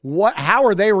 how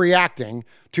are they reacting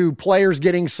to players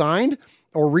getting signed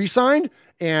or re-signed?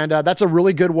 And that's a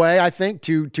really good way, I think,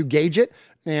 to gauge it.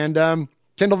 And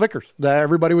Kendall Vickers,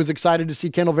 everybody was excited to see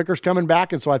Kendall Vickers coming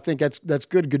back. And so I think that's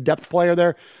good depth player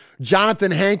there.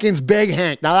 Jonathan Hankins, Big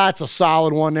Hank. Now that's a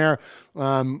solid one there.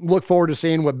 Look forward to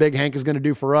seeing what Big Hank is going to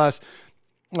do for us.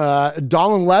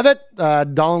 Dolan Levitt,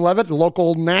 the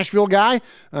local Nashville guy.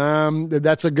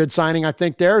 That's a good signing, I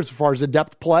think, there as far as the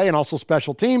depth play and also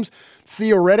special teams.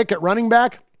 Theo Riddick at running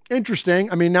back.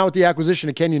 Interesting. I mean, now with the acquisition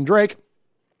of Kenyon Drake,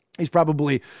 he's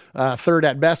probably third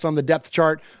at best on the depth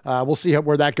chart. We'll see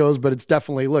where that goes, but it's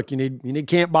definitely, look, you need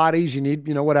camp bodies, you need,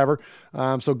 whatever.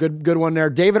 So good one there.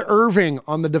 David Irving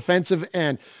on the defensive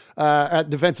end, or at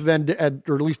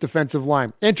least defensive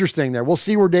line. Interesting there. We'll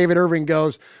see where David Irving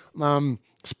goes.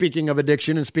 Speaking of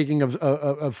addiction and speaking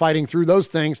of fighting through those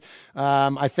things,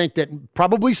 I think that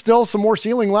probably still some more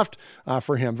ceiling left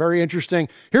for him. Very interesting.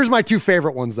 Here's my two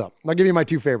favorite ones, though. I'll give you my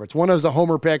two favorites. One is a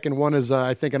homer pick, and one is,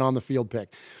 I think, an on-the-field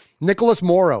pick. Nicholas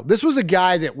Morrow. This was a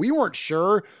guy that we weren't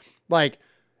sure, like,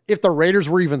 if the Raiders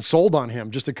were even sold on him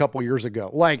just a couple years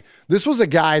ago. Like, this was a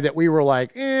guy that we were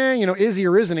like, is he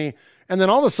or isn't he? And then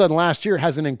all of a sudden last year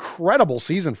has an incredible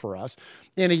season for us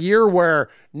in a year where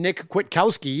Nick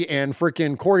Kwiatkowski and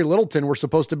freaking Corey Littleton were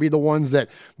supposed to be the ones that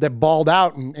balled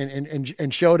out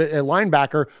and showed a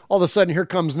linebacker. All of a sudden here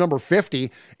comes number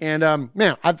 50. And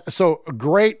so a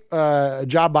great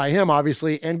job by him,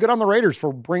 obviously, and good on the Raiders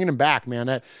for bringing him back,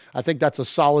 man. I think that's a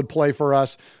solid play for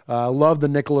us. Love the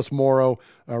Nicholas Morrow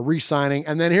re-signing.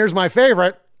 And then here's my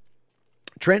favorite,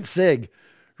 Trent Sieg,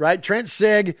 right? Trent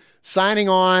Sieg signing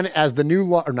on as the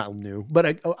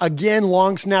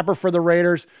long snapper for the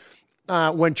Raiders.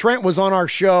 When Trent was on our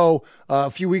show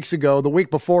a few weeks ago, the week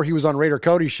before he was on Raider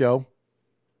Cody's show.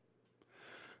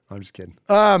 I'm just kidding.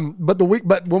 But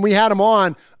when we had him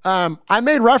on, I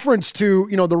made reference to,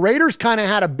 the Raiders kind of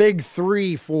had a big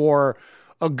three for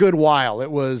a good while. It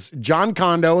was John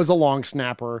Kondo as a long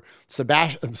snapper,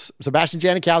 Sebastian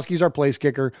Janikowski is our place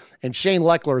kicker, and Shane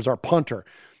Leckler is our punter.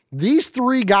 These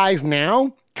three guys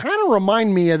now kind of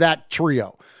remind me of that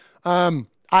trio.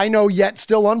 I know yet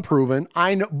still unproven.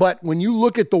 But when you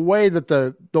look at the way that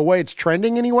the way it's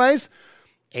trending anyways,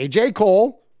 AJ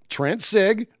Cole, Trent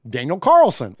Sieg, Daniel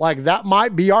Carlson, like that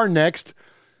might be our next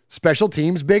special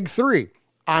teams big three.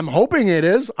 I'm hoping it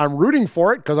is. I'm rooting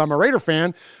for it because I'm a Raider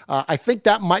fan. I think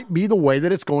that might be the way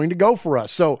that it's going to go for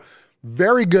us. So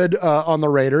very good on the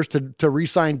Raiders to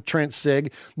re-sign Trent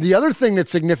Sieg. The other thing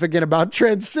that's significant about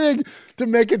Trent Sieg, to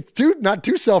make it not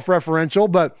too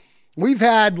self-referential, but we've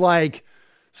had like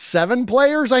 7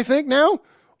 players, I think now,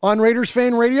 on Raiders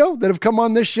Fan Radio that have come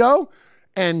on this show,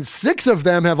 and 6 of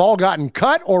them have all gotten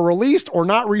cut or released or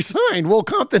not re-signed, Will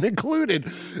Compton included.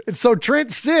 And so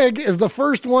Trent Sieg is the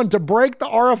first one to break the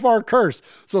RFR curse.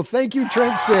 So thank you,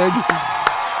 Trent Sieg,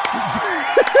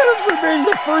 for being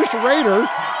the first Raider,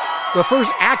 the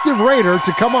first active Raider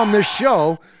to come on this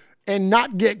show and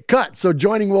not get cut. So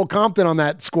joining Will Compton on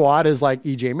that squad is like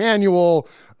EJ Manuel,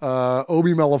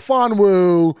 Obi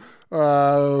Melifonwu, I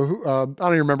don't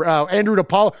even remember, Andrew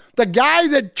DePaulo. The guy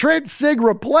that Trent Sieg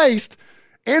replaced,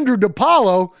 Andrew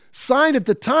DePaulo, signed at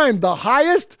the time the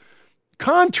highest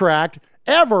contract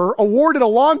ever awarded a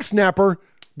long snapper,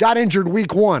 got injured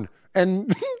week 1.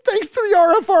 And thanks to the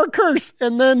RFR curse.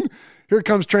 And then here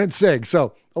comes Trent Sieg.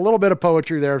 So a little bit of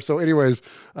poetry there. So anyways,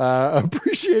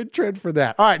 appreciate Trent for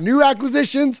that. All right, new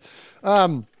acquisitions.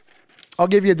 I'll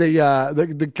give you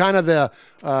the kind of the,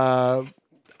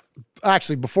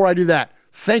 actually, before I do that,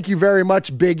 thank you very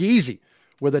much, Big Easy,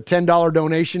 with a $10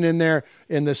 donation in there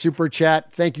in the super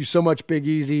chat. Thank you so much, Big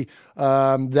Easy.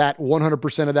 That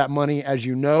 100% of that money, as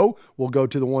you know, will go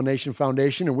to the One Nation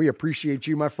Foundation, and we appreciate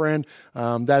you, my friend.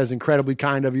 That is incredibly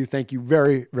kind of you. Thank you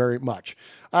very, very much.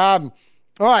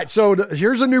 All right, so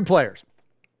here's the new players.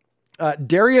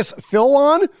 Darius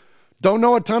Philon. Don't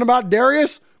know a ton about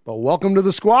Darius, but welcome to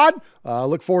the squad.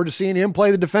 Look forward to seeing him play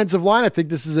the defensive line. I think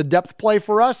this is a depth play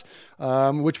for us,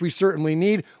 which we certainly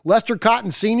need. Lester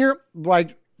Cotton Sr.,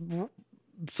 like,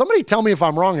 somebody tell me if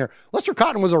I'm wrong here. Lester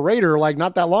Cotton was a Raider like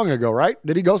not that long ago, right?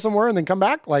 Did he go somewhere and then come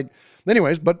back? Like,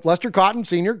 anyways, but Lester Cotton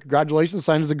Sr., congratulations,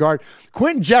 signed as a guard.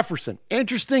 Quentin Jefferson,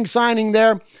 interesting signing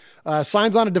there.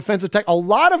 Signs on a defensive tech. A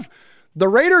lot of the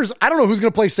Raiders, I don't know who's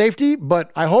going to play safety,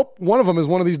 but I hope one of them is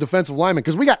one of these defensive linemen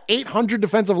because we got 800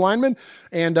 defensive linemen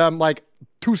and like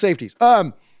 2 safeties.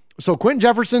 So Quentin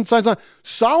Jefferson signs on.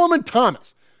 Solomon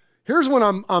Thomas. Here's what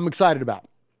I'm excited about,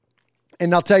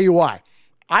 and I'll tell you why.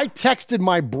 I texted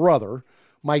my brother,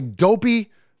 my dopey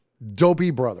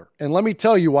brother, and let me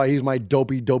tell you why he's my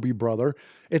dopey brother.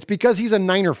 It's because he's a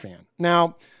Niner fan.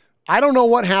 Now, I don't know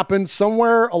what happened.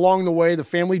 Somewhere along the way, the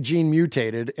family gene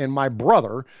mutated, and my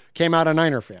brother came out a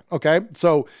Niner fan. Okay,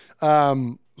 so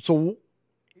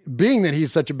being that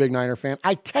he's such a big Niner fan,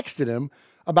 I texted him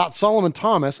about Solomon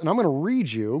Thomas, and I'm going to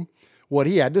read you what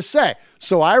he had to say.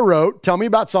 So I wrote, tell me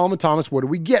about Solomon Thomas. What do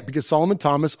we get? Because Solomon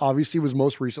Thomas obviously was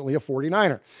most recently a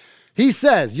 49er. He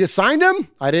says, you signed him?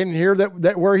 I didn't hear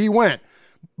that where he went.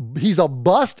 He's a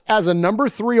bust as a number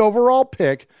 3 overall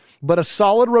pick, but a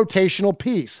solid rotational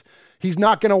piece. He's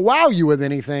not going to wow you with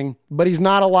anything, but he's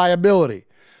not a liability.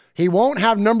 He won't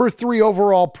have number 3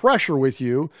 overall pressure with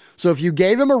you. So if you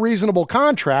gave him a reasonable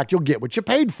contract, you'll get what you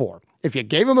paid for. If you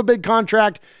gave him a big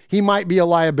contract, he might be a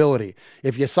liability.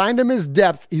 If you signed him as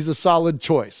depth, he's a solid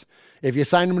choice. If you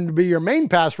signed him to be your main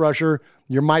pass rusher,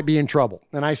 you might be in trouble.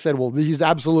 And I said, well, he's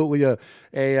absolutely a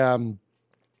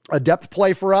depth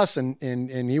play for us.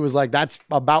 And he was like, that's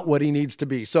about what he needs to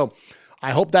be. So I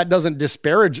hope that doesn't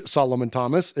disparage Solomon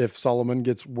Thomas. If Solomon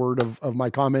gets word of my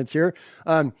comments here,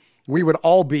 we would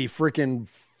all be freaking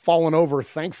falling over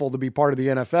thankful to be part of the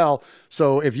NFL.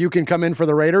 So if you can come in for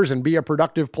the Raiders and be a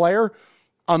productive player,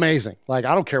 amazing. Like,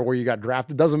 I don't care where you got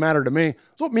drafted. It doesn't matter to me.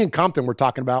 That's what me and Compton were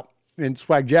talking about in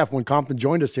Swag Jeff when Compton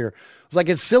joined us here. It was like,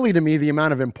 it's silly to me the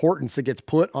amount of importance that gets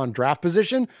put on draft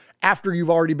position after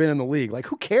you've already been in the league. Like,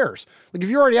 who cares? Like,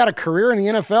 if you already had a career in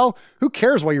the NFL, who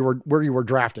cares where you were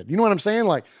drafted? You know what I'm saying?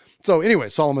 Like, so anyway,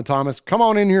 Solomon Thomas, come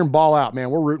on in here and ball out, man.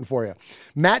 We're rooting for you.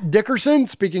 Matt Dickerson,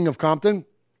 speaking of Compton's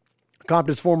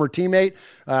former teammate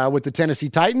with the Tennessee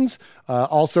Titans,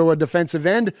 also a defensive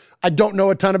end. I don't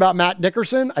know a ton about Matt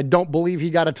Dickerson. I don't believe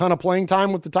he got a ton of playing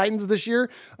time with the Titans this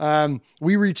year.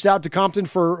 We reached out to Compton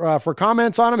for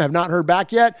comments on him. Have not heard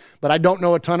back yet, but I don't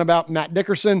know a ton about Matt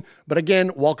Dickerson. But again,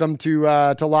 welcome to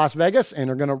Las Vegas, and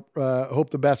are going to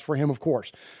hope the best for him, of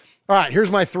course. All right,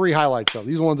 here's my 3 highlights, though.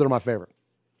 These are the ones that are my favorite.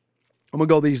 I'm going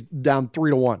to go these down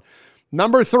 3-1.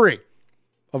 Number 3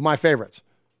 of my favorites,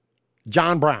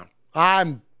 John Brown.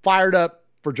 I'm fired up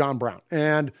for John Brown.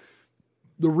 And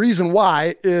the reason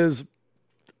why is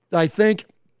I think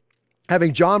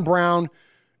having John Brown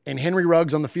and Henry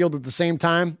Ruggs on the field at the same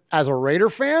time as a Raider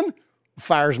fan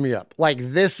fires me up.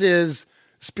 Like, this is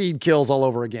speed kills all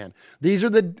over again.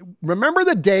 Remember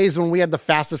the days when we had the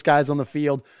fastest guys on the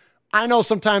field? I know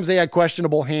sometimes they had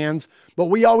questionable hands, but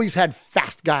we always had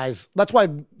fast guys. That's why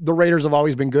the Raiders have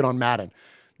always been good on Madden.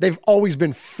 They've always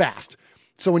been fast.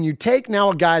 So when you take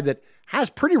now a guy that has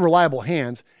pretty reliable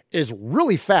hands, is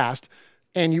really fast,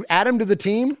 and you add him to the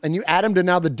team, and you add him to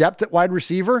now the depth at wide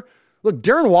receiver. Look,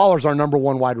 Darren Waller's our number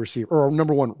 1 wide receiver, or our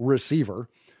number 1 receiver.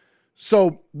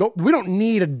 So we don't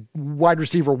need a wide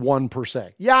receiver 1 per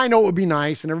se. Yeah, I know it would be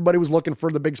nice, and everybody was looking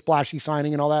for the big splashy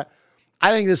signing and all that.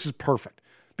 I think this is perfect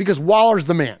because Waller's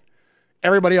the man.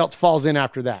 Everybody else falls in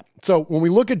after that. So when we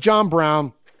look at John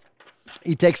Brown,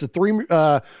 he takes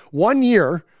a 1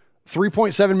 year,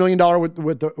 $3.7 million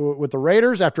with the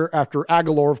Raiders after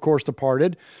Aguilar, of course,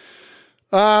 departed.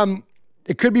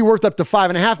 It could be worth up to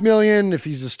 $5.5 million if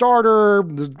he's a starter.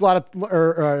 There's a lot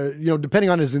of, depending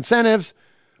on his incentives.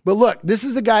 But look, this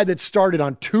is a guy that started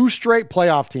on 2 straight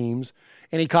playoff teams,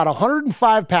 and he caught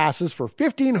 105 passes for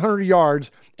 1,500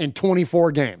 yards in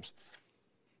 24 games.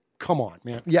 Come on,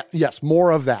 man. Yeah, yes,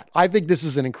 more of that. I think this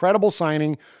is an incredible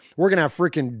signing. We're going to have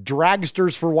freaking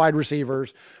dragsters for wide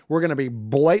receivers. We're going to be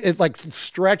it's like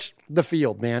stretch the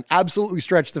field, man. Absolutely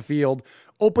stretch the field.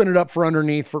 Open it up for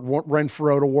underneath for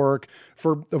Renfrow to work,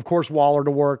 for, of course, Waller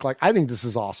to work. Like, I think this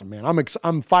is awesome, man.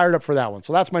 I'm fired up for that one.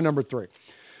 So that's my number 3.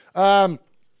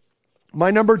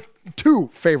 My number 2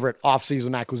 favorite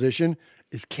offseason acquisition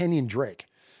is Kenyon Drake.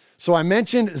 So I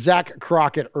mentioned Zach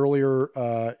Crockett earlier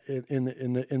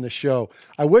in the show.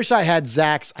 I wish I had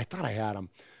Zach's. I thought I had him.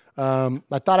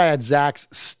 I thought I had Zach's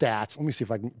stats. Let me see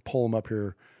if I can pull them up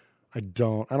here. I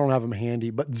don't have them handy.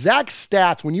 But Zach's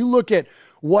stats, when you look at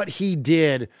what he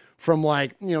did from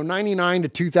 99 to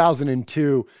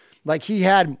 2002, like he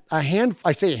had a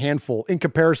handful in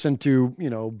comparison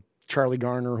to, Charlie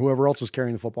Garner or whoever else was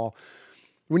carrying the football.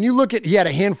 When you look at, he had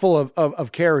a handful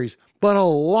of carries, but a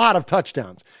lot of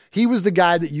touchdowns. He was the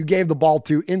guy that you gave the ball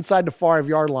to inside the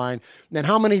 5-yard line. And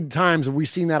how many times have we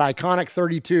seen that iconic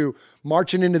 32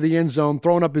 marching into the end zone,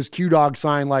 throwing up his Q-Dog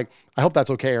sign? Like, I hope that's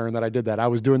okay, Aaron, that I did that. I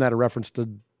was doing that in reference to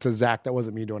Zach. That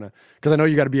wasn't me doing it, because I know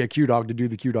you got to be a Q-Dog to do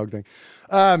the Q-Dog thing.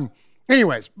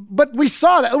 Anyways, but we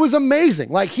saw that. It was amazing.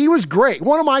 Like, he was great.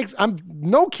 I'm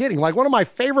no kidding, like one of my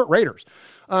favorite Raiders.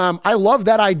 I love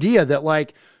that idea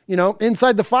that,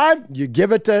 inside the 5, you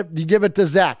give it to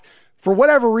Zach. For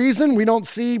whatever reason, we don't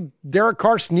see Derek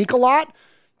Carr sneak a lot.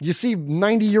 You see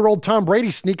 90-year-old Tom Brady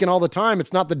sneaking all the time.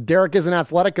 It's not that Derek isn't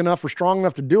athletic enough or strong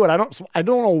enough to do it. I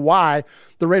don't know why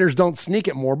the Raiders don't sneak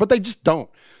it more, but they just don't.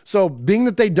 So being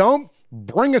that they don't,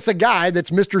 bring us a guy that's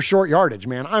Mr. Short Yardage,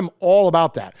 man. I'm all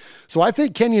about that. So I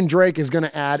think Kenyon Drake is going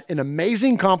to add an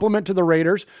amazing complement to the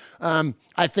Raiders.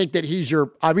 I think that he's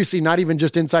obviously not even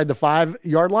just inside the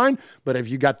 5-yard line, but if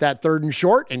you got that 3rd and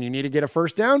short and you need to get a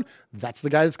first down, that's the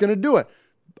guy that's going to do it.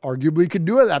 Arguably could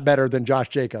do it that better than Josh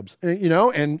Jacobs,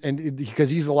 and because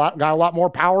he's got a lot more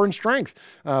power and strength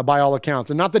by all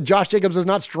accounts. And not that Josh Jacobs is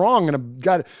not strong and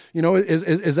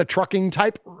is a trucking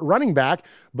type running back,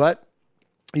 but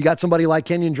you got somebody like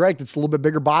Kenyon Drake that's a little bit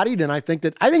bigger bodied. And I think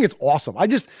it's awesome.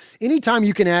 Anytime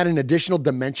you can add an additional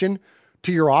dimension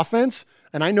to your offense,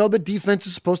 and I know that defense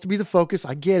is supposed to be the focus,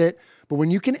 I get it, but when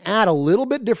you can add a little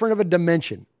bit different of a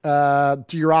dimension to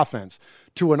your offense,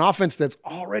 to an offense that's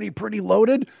already pretty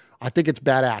loaded, I think it's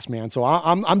badass, man. So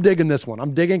I'm digging this one.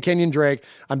 I'm digging Kenyon Drake.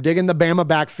 I'm digging the Bama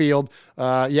backfield.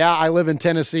 Yeah, I live in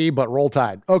Tennessee, but roll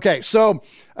Tide. Okay, so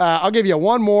I'll give you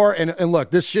one more. And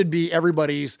look, this should be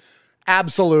everybody's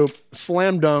absolute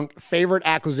slam dunk favorite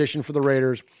acquisition for the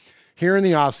Raiders here in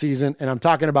the offseason. And I'm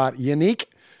talking about Yannick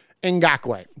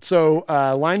Ngakoue. So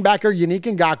linebacker Yannick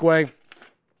Ngakoue,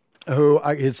 who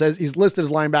it says he's listed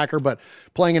as linebacker, but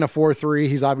playing in a 4-3,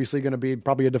 he's obviously going to be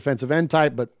probably a defensive end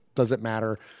type, but doesn't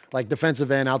matter. Like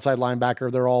defensive end, outside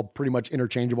linebacker, they're all pretty much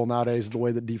interchangeable nowadays, the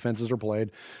way that defenses are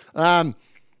played.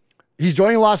 He's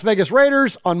joining Las Vegas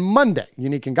Raiders on Monday.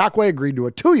 Yannick Ngakoue agreed to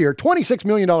a 2-year, $26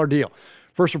 million deal.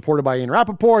 First reported by Ian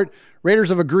Rappaport, Raiders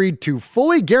have agreed to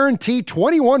fully guarantee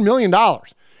 $21 million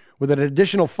with an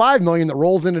additional $5 million that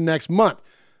rolls into next month.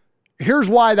 Here's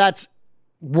why that's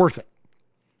worth it.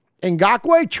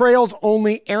 Ngakoue trails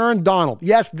only Aaron Donald.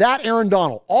 Yes, that Aaron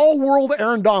Donald, all-world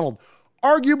Aaron Donald,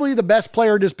 arguably the best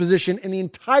player at his position in the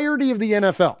entirety of the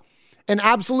NFL. An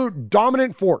absolute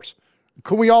dominant force.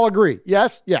 Can we all agree?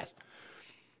 Yes? Yes.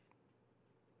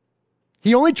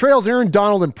 He only trails Aaron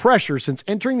Donald in pressure since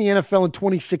entering the NFL in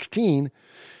 2016,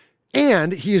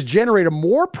 and he has generated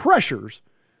more pressures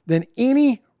than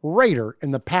any Raider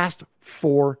in the past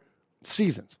 4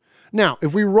 seasons. Now,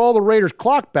 if we roll the Raiders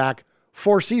clock back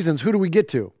 4 seasons, who do we get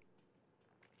to?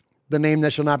 The name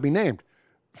that shall not be named.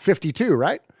 52,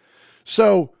 right?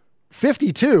 So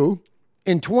 52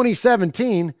 in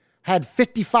 2017 had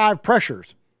 55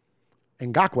 pressures.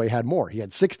 Ngakoue had more. He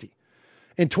had 60.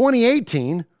 In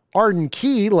 2018, Arden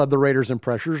Key led the Raiders in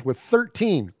pressures with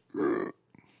 13.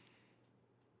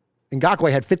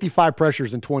 Ngakoue had 55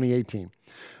 pressures in 2018.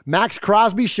 Max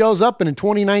Crosby shows up and in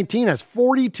 2019 has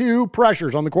 42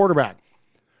 pressures on the quarterback.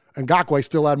 Ngakoue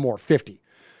still had more, 50.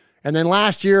 And then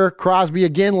last year, Crosby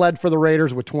again led for the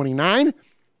Raiders with 29.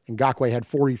 Ngakoue had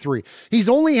 43. He's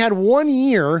only had 1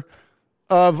 year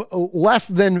of less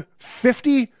than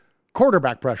 50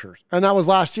 quarterback pressures, and that was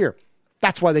last year.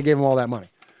 That's why they gave him all that money.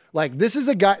 Like, this is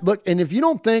a guy, look, and if you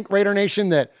don't think, Raider Nation,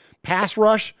 that pass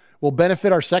rush will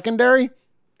benefit our secondary,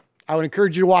 I would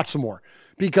encourage you to watch some more.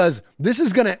 Because this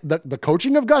is going to, the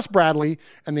coaching of Gus Bradley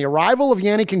and the arrival of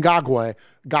Yannick Ngakoue,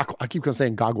 I keep on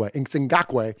saying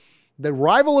Ngakoue, the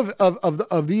arrival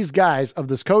of these guys, of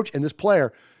this coach and this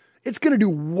player, it's going to do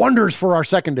wonders for our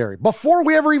secondary before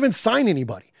we ever even sign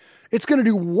anybody. It's going to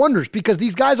do wonders because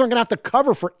these guys aren't going to have to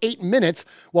cover for 8 minutes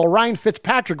while Ryan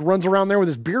Fitzpatrick runs around there with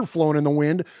his beard flowing in the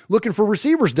wind looking for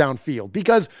receivers downfield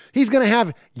because he's going to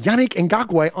have Yannick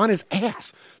Ngakoue on his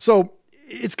ass. So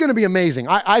it's going to be amazing.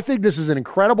 I think this is an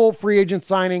incredible free agent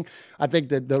signing. I think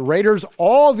that the Raiders,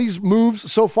 all these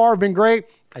moves so far have been great.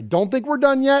 I don't think we're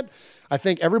done yet. I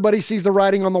think everybody sees the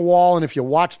writing on the wall. And if you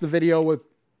watch the video with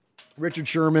Richard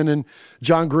Sherman and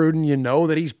John Gruden, you know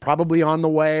that he's probably on the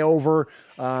way over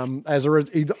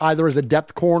either as a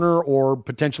depth corner or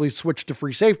potentially switch to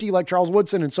free safety like Charles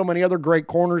Woodson and so many other great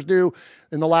corners do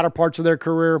in the latter parts of their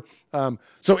career.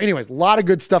 So anyways, a lot of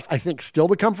good stuff I think still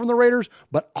to come from the Raiders,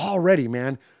 but already,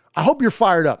 man, I hope you're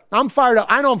fired up. I'm fired up.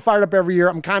 I know I'm fired up every year.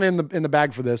 I'm kind of in the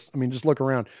bag for this. I mean, just look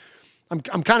around.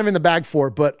 I'm kind of in the bag for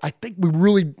it, but I think we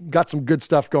really got some good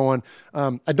stuff going.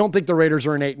 I don't think the Raiders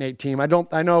are an 8-8 team.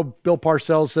 I know Bill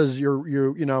Parcells says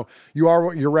you are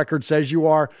what your record says you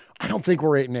are. I don't think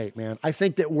we're 8-8, man. I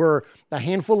think that we're a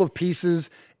handful of pieces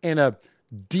and a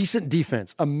decent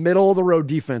defense, a middle of the road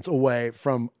defense away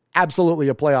from absolutely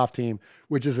a playoff team,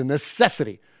 which is a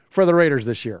necessity for the Raiders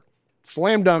this year.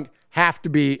 Slam dunk, have to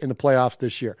be in the playoffs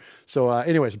this year. So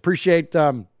anyways, appreciate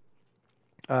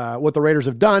what the Raiders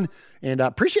have done. And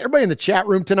appreciate everybody in the chat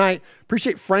room tonight.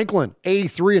 Appreciate Franklin,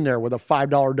 83 in there with a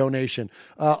 $5 donation.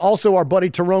 Also, our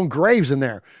buddy Tyrone Graves in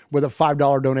there with a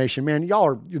 $5 donation. Man,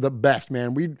 you're the best,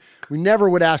 man. We never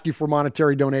would ask you for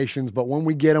monetary donations, but when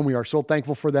we get them, we are so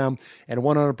thankful for them. And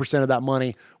 100% of that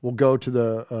money will go to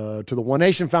the One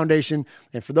Nation Foundation.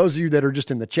 And for those of you that are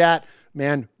just in the chat,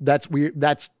 man, that's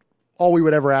all we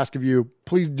would ever ask of you.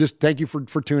 Please just thank you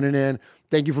for tuning in.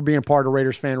 Thank you for being a part of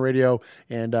Raiders Fan Radio.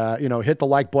 And, hit the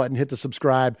like button, hit the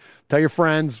subscribe. Tell your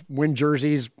friends, win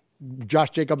jerseys,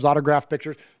 Josh Jacobs autograph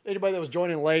pictures. Anybody that was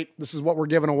joining late, this is what we're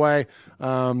giving away.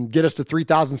 Get us to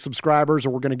 3,000 subscribers,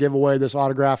 or we're going to give away this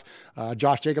autograph,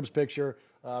 Josh Jacobs picture.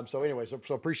 So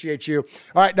appreciate you.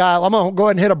 All right, I'm going to go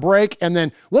ahead and hit a break, and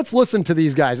then let's listen to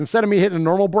these guys. Instead of me hitting a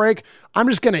normal break, I'm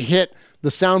just going to hit the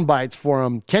sound bites for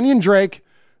them. Kenyon Drake,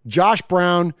 Josh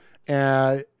Brown,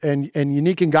 and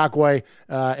Yannick Ngakoue,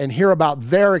 and hear about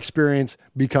their experience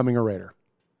becoming a Raider.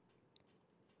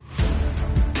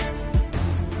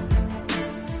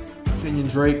 Kenyon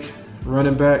Drake,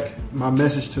 running back. My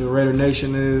message to the Raider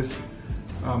Nation is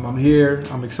I'm here.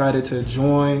 I'm excited to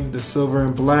join the Silver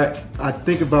and Black. I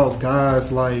think about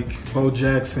guys like Bo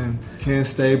Jackson, Ken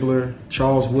Stabler,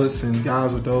 Charles Woodson,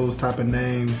 guys with those type of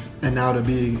names, and now to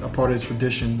be a part of this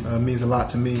tradition means a lot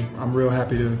to me. I'm real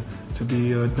happy to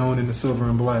be known in the Silver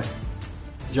and Black.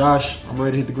 Josh, I'm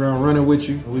ready to hit the ground running with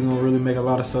you. We're going to really make a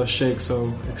lot of stuff shake,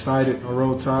 so excited,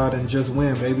 roll tide, and just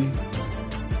win, baby.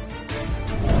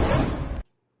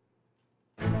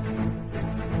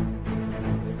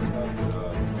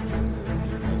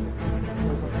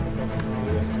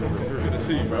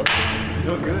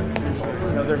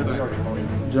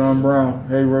 John Brown,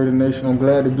 hey Raider Nation, I'm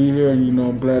glad to be here.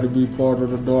 I'm glad to be part of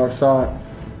the dark side.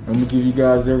 I'm gonna give you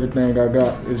guys everything I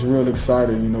got. It's real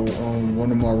exciting.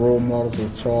 One of my role models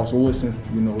was Charles Woodson.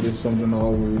 This is something I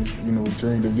always,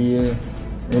 dream to be in.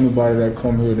 Anybody that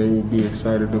come here, they will be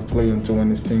excited to play and join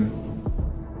this team.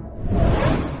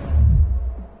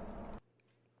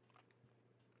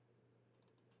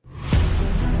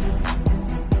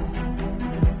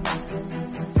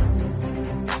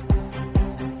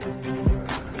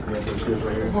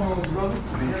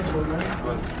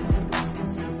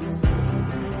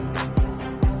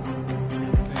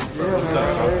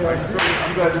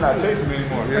 I'm glad you're not chasing me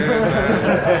anymore.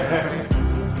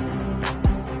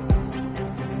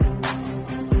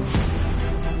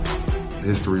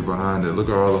 History behind it. Look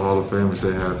at all the Hall of Famers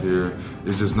they have here.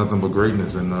 It's just nothing but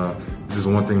greatness, and just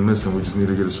one thing missing. We just need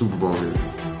to get a Super Bowl here.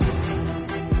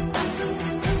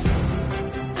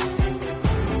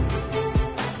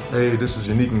 Hey, this is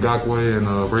Yannick Ngakoue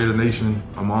and Raider Nation.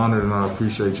 I'm honored and I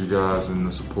appreciate you guys and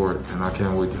the support, and I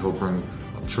can't wait to help bring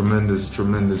tremendous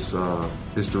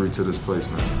history to this place,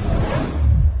 man.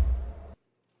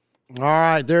 All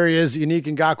right, there he is, Yannick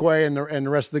Ngakoue and the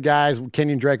rest of the guys,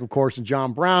 Kenyon Drake, of course, and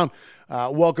John Brown.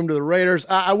 Welcome to the Raiders.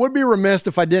 I would be remiss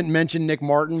if I didn't mention Nick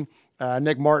Martin.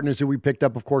 Nick Martin is who we picked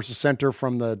up, of course, the center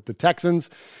from the Texans.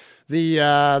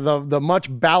 The much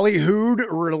ballyhooed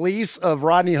release of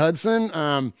Rodney Hudson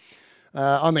on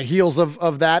the heels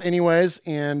of that, anyways.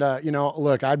 And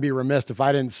look, I'd be remiss if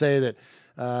I didn't say that.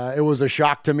 It was a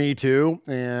shock to me too,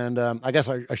 and I guess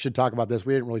I should talk about this.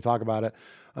 We didn't really talk about it.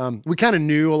 We kind of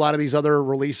knew a lot of these other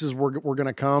releases were going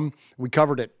to come. We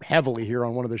covered it heavily here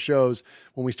on one of the shows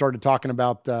when we started talking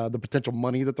about the potential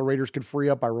money that the Raiders could free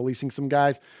up by releasing some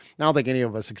guys. I don't think any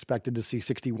of us expected to see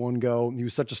 61 go. He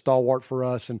was such a stalwart for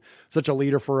us and such a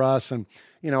leader for us. And,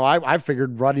 I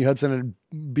figured Rodney Hudson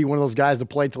would be one of those guys to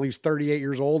play till he's 38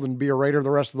 years old and be a Raider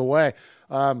the rest of the way.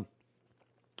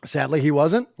 Sadly, he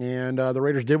wasn't, and the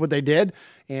Raiders did what they did.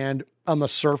 And on the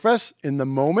surface, in the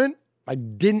moment, I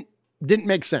didn't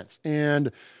make sense.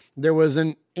 And there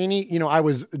wasn't any, I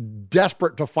was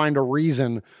desperate to find a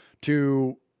reason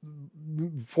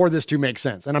for this to make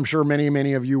sense. And I'm sure many,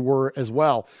 many of you were as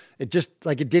well. It just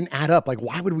it didn't add up.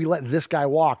 Why would we let this guy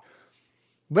walk?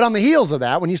 But on the heels of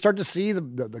that, when you start to see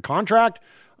the contract,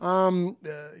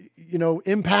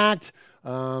 impact,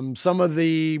 some of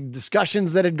the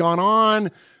discussions that had gone on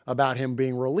about him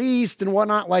being released and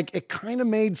whatnot, it kind of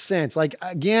made sense.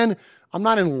 Again, I'm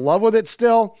not in love with it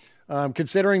still,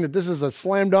 considering that this is a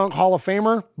slam dunk Hall of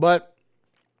Famer, but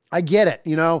I get it.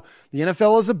 The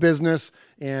NFL is a business,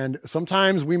 and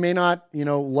sometimes we may not,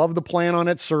 love the plan on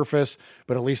its surface,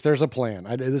 but at least there's a plan.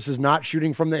 This is not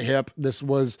shooting from the hip. This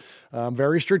was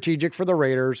very strategic for the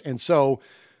Raiders. And so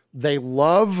they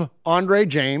love Andre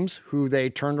James, who they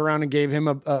turned around and gave him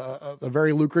a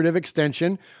very lucrative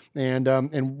extension. And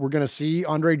we're going to see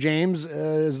Andre James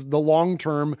as the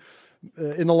long-term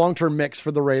in the long-term mix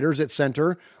for the Raiders at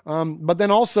center. But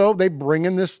then also they bring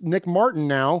in this Nick Martin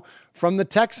now from the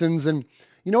Texans, and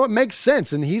it makes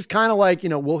sense. And he's kind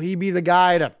of will he be the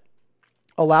guy to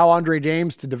allow Andre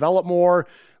James to develop more,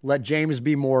 let James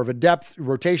be more of a depth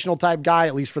rotational type guy,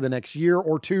 at least for the next year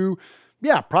or two?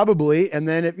 Yeah, probably. And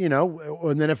then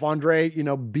if Andre,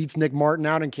 beats Nick Martin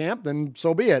out in camp, then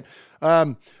so be it.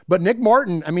 But Nick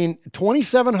Martin,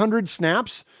 2,700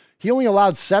 snaps. He only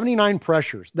allowed 79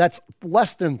 pressures. That's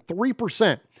less than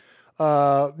 3%.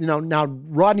 Now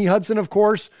Rodney Hudson, of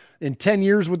course, in 10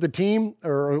 years with the team,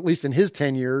 or at least in his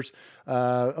 10 years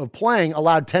of playing,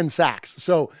 allowed 10 sacks.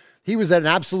 So he was at an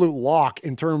absolute lock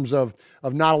in terms of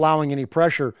not allowing any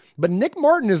pressure. But Nick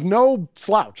Martin is no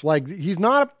slouch. Like, he's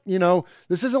not,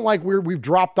 this isn't like we've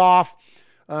dropped off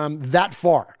that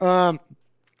far.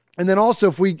 And then also,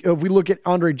 if we look at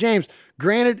Andre James,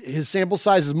 granted, his sample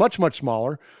size is much, much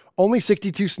smaller, only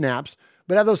 62 snaps.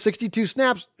 But out of those 62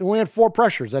 snaps, he only had 4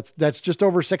 pressures. That's just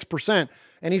over 6%,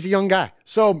 and he's a young guy.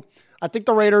 So I think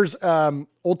the Raiders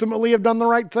ultimately have done the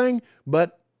right thing,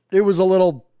 but it was a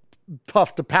little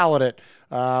tough to palate it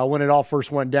when it all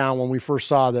first went down, when we first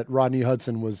saw that Rodney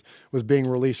Hudson was being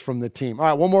released from the team.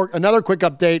 All right, another quick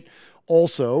update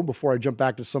also before I jump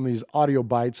back to some of these audio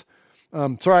bites.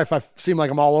 Sorry if I seem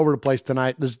like I'm all over the place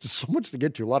tonight. There's just so much to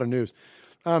get to, a lot of news.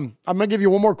 I'm going to give you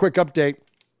one more quick update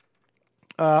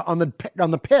on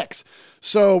the picks.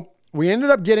 So we ended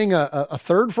up getting a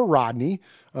third for Rodney.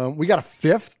 We got a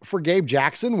fifth for Gabe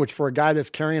Jackson, which for a guy that's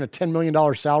carrying a $10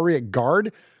 million salary at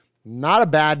guard, not a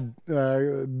bad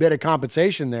bit of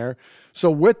compensation there.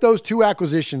 So with those 2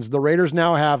 acquisitions, the Raiders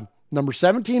now have number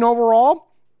 17 overall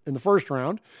in the first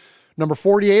round, number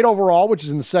 48 overall, which is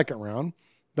in the second round.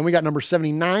 Then we got number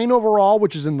 79 overall,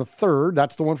 which is in the third.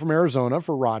 That's the one from Arizona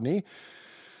for Rodney.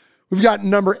 We've got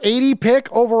number 80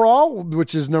 pick overall,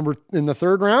 which is in the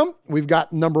third round. We've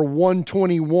got number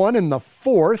 121 in the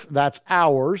fourth. That's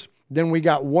ours. Then we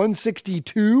got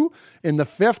 162 in the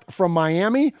fifth from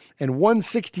Miami and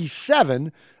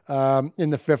 167 in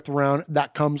the fifth round.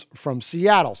 That comes from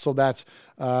Seattle. So that's,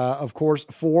 of course,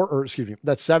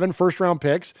 that's 7 first-round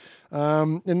picks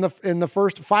in the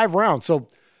first 5 rounds. So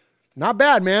not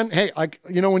bad, man. Hey,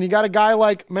 when you got a guy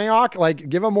like Mayock,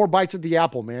 give him more bites at the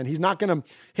apple, man. He's not going to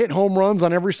hit home runs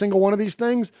on every single one of these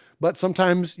things, but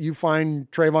sometimes you find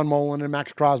Trayvon Mullen and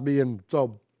Max Crosby, and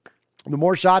so the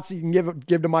more shots you can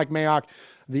give to Mike Mayock,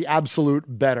 the absolute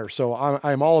better. So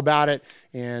I'm all about it,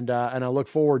 and I look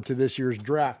forward to this year's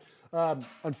draft.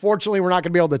 Unfortunately, we're not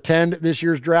going to be able to attend this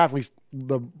year's draft. At least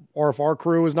the RFR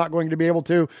crew is not going to be able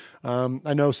to.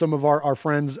 I know some of our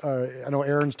friends, I know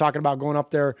Aaron's talking about going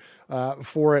up there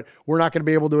for it. We're not going to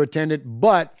be able to attend it,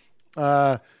 but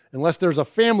unless there's a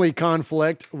family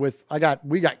conflict with,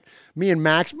 we got me and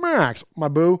Max, my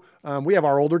boo. We have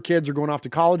our older kids are going off to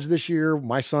college this year.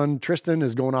 My son, Tristan,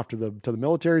 is going off to the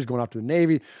military. He's going off to the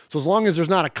Navy. So as long as there's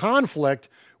not a conflict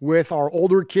with our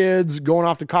older kids going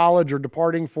off to college or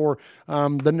departing for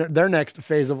their next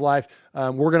phase of life,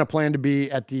 we're going to plan to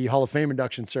be at the Hall of Fame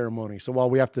induction ceremony. So while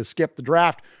we have to skip the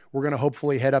draft, we're going to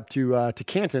hopefully head up to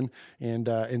Canton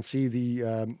and see the,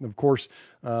 of course,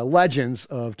 legends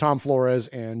of Tom Flores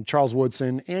and Charles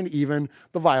Woodson and even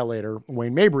the Violator,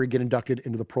 Wayne Mabry, get inducted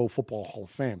into the Pro Football Hall of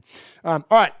Fame. All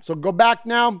right, so go back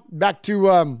to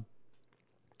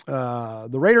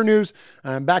the Raider news,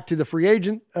 back to the free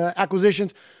agent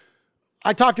acquisitions.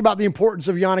 I talked about the importance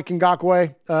of Yannick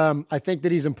Ngakoue. I think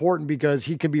that he's important because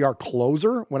he can be our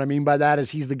closer. What I mean by that is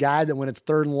he's the guy that when it's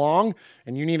third and long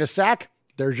and you need a sack,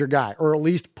 there's your guy, or at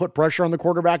least put pressure on the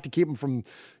quarterback to keep him from,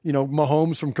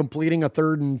 Mahomes from completing a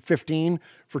 3rd and 15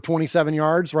 for 27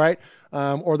 yards, right?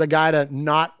 Or the guy to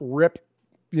not rip,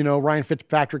 Ryan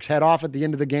Fitzpatrick's head off at the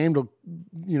end of the game to,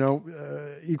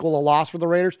 equal a loss for the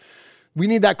Raiders. We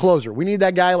need that closer. We need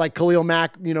that guy like Khalil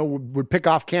Mack, would pick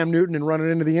off Cam Newton and run it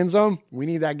into the end zone. We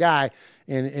need that guy,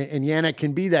 and Yannick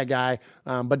can be that guy.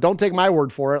 But don't take my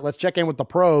word for it. Let's check in with the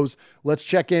pros. Let's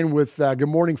check in with Good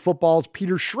Morning Football's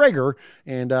Peter Schrager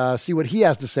and see what he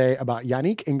has to say about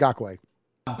Yannick Ngakoue.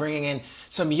 Bringing in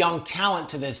some young talent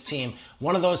to this team.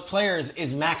 One of those players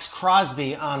is Max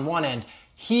Crosby on one end.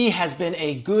 He has been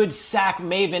a good sack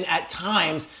maven at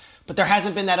times, but there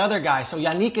hasn't been that other guy. So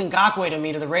Yannick Ngakoue to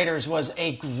me, to the Raiders, was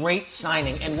a great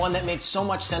signing and one that made so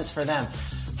much sense for them.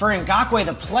 For Ngakoue,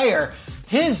 the player,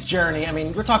 his journey,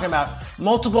 we're talking about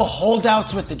multiple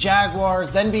holdouts with the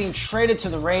Jaguars, then being traded to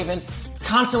the Ravens,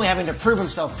 constantly having to prove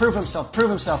himself.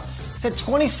 He's had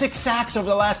 26 sacks over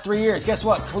the last 3 years. Guess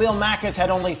what? Khalil Mack has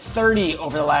had only 30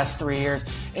 over the last 3 years.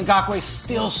 Ngakoue's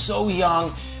still so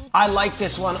young. I like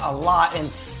this one a lot.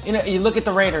 And, you look at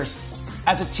the Raiders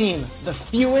as a team, the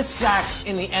fewest sacks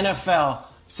in the NFL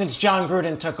since John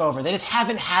Gruden took over. They just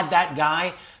haven't had that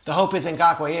guy. The hope is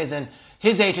Ngakoue is, and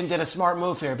his agent did a smart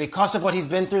move here. Because of what he's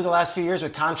been through the last few years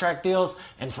with contract deals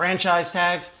and franchise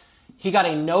tags, he got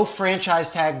a no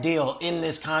franchise tag deal in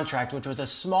this contract, which was a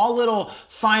small little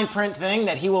fine print thing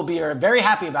that he will be very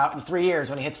happy about in 3 years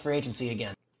when he hits free agency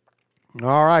again.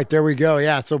 All right, there we go.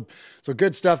 Yeah, so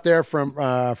good stuff there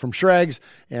from Schrags,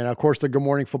 and of course the Good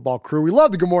Morning Football crew. We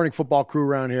love the Good Morning Football crew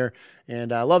around here,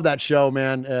 and I love that show,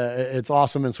 man. It's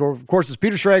awesome. And so of course it's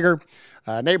Peter Schrager,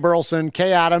 Nate Burleson,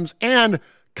 Kay Adams, and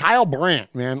Kyle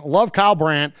Brandt, man. Love Kyle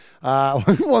Brandt. One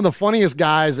of the funniest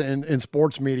guys in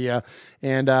sports media.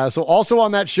 And so also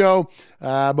on that show,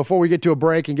 before we get to a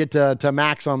break and get to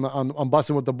Max on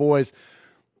Bussin' with the Boys.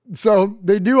 So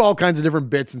they do all kinds of different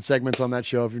bits and segments on that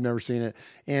show if you've never seen it.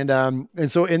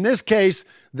 And so in this case,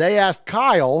 they asked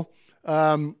Kyle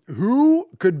who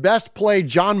could best play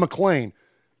John McClane.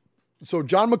 So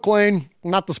John McClane,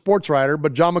 not the sports writer,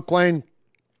 but John McClane,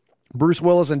 Bruce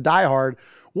Willis, and Die Hard.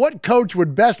 What coach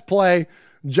would best play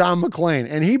John McClane?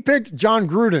 And he picked John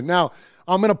Gruden. Now,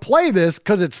 I'm going to play this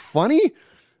because it's funny,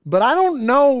 but I don't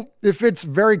know if it's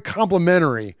very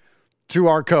complimentary to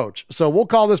our coach. So we'll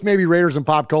call this maybe Raiders and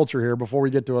Pop Culture here before we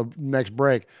get to a next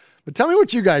break. But tell me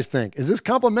what you guys think. Is this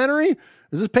complimentary?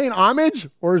 Is this paying homage?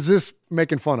 Or is this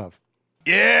making fun of?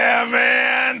 Yeah,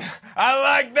 man. I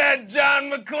like that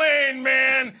John McClane,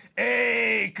 man.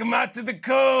 Hey, come out to the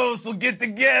coast. We'll get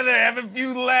together, have a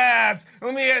few laughs.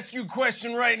 Let me ask you a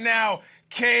question right now.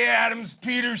 Kay Adams,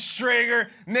 Peter Schrager,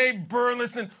 Nate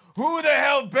Burleson. Who the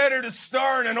hell better to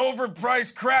star in an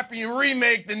overpriced, crappy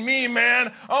remake than me,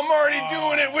 man? I'm already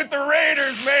doing it with the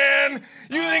Raiders, man.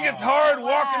 You think it's hard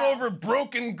walking over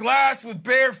broken glass with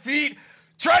bare feet?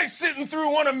 Try sitting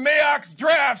through one of Mayock's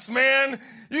drafts, man.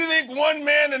 You think one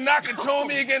man in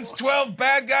Nakatomi against 12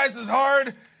 bad guys is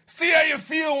hard? See how you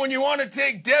feel when you want to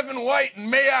take Devin White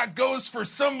and Mayock goes for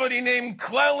somebody named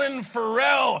Clelin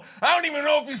Ferrell. I don't even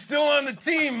know if he's still on the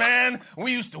team, man.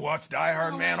 We used to watch Die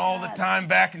Hard, man, all the time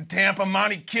back in Tampa.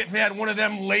 Monty Kiffin had one of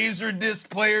them laser disc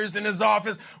players in his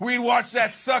office. We'd watch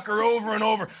that sucker over and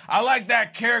over. I like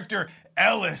that character,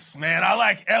 Ellis, man. I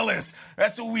like Ellis.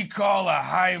 That's what we call a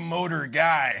high motor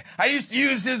guy. I used to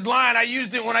use his line. I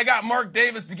used it when I got Mark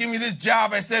Davis to give me this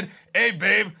job. I said, hey,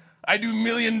 babe, I do $1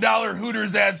 million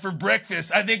Hooters ads for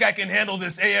breakfast. I think I can handle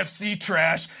this AFC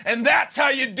trash. And that's how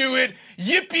you do it.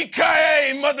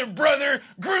 Yippee-ki-yay, mother brother.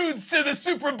 Grude's to the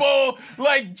Super Bowl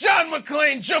like John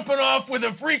McClane jumping off with a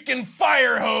freaking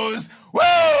fire hose.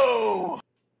 Whoa!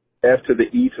 F to the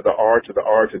E to the R to the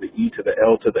R to the E to the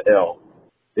L to the L.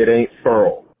 It ain't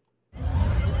furl.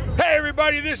 Hey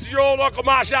everybody, this is your old Uncle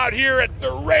Mosh out here at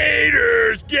the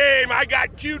Raiders game. I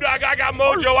got Q-Dog, I got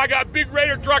Mojo, I got Big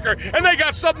Raider Trucker, and they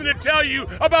got something to tell you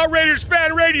about Raiders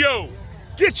Fan Radio.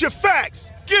 Get your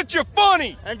facts, get your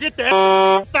funny, and get the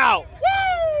out.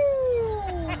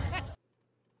 Woo!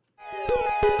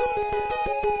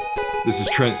 This is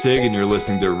Trent Sig, and you're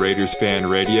listening to Raiders Fan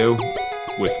Radio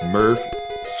with Murph,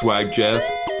 Swag Jeff,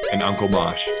 and Uncle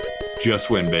Mosh. Just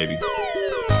win, baby.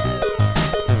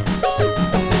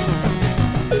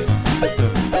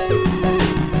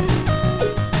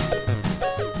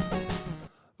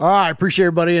 All right, appreciate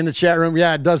everybody in the chat room.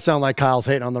 Yeah, it does sound like Kyle's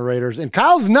hating on the Raiders, and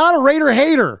Kyle's not a Raider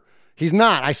hater. He's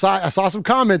not. I saw some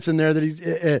comments in there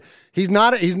that he's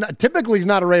not. Typically, he's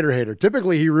not a Raider hater.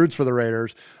 Typically, he roots for the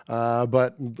Raiders.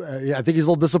 But yeah, I think he's a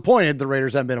little disappointed the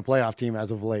Raiders haven't been a playoff team as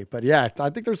of late. But yeah,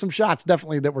 I think there's some shots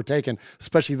definitely that were taken,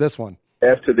 especially this one.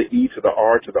 F to the E to the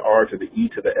R to the R to the E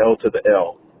to the L to the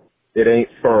L. It ain't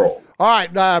furl. All right.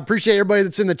 Appreciate everybody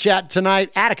that's in the chat tonight.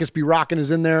 Atticus B. Rockin'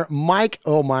 is in there. Mike.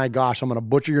 Oh, my gosh. I'm going to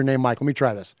butcher your name, Mike. Let me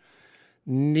try this.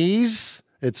 Nies.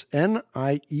 It's Nieszczur.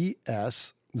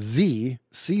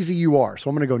 So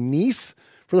I'm going to go Nies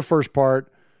for the first part.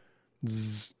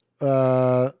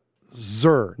 Neezer.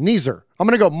 I'm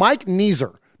going to go Mike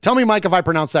Neezer. Tell me, Mike, if I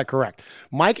pronounce that correct.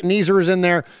 Mike Neezer is in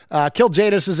there. Kill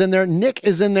Jadis is in there. Nick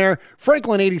is in there.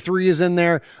 Franklin83 is in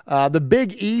there. The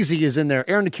Big Easy is in there.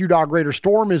 Aaron the Q-Dog Raider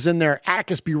Storm is in there.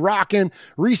 Atticus B. Rockin'.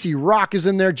 Reese Rock is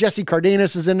in there. Jesse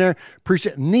Cardenas is in there.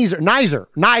 Appreciate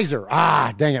Nizer.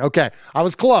 Ah, dang it. Okay. I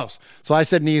was close. So I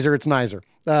said Neezer. It's Nizer.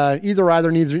 Neither,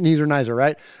 Nizer,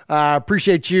 right?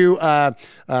 Appreciate you,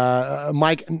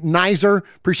 Mike Nizer.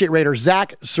 Appreciate Raider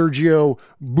Zach. Sergio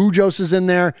Bujos is in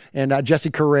there, and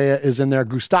Jesse Correa is in there.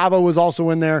 Gustavo is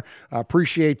also in there.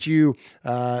 Appreciate you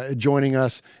joining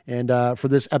us and for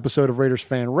this episode of Raiders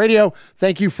Fan Radio.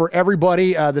 Thank you for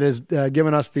everybody that has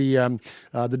given us the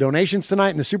donations tonight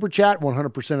in the super chat.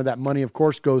 100% of that money, of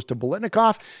course, goes to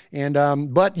Biletnikoff,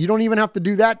 and but you don't even have to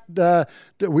do that.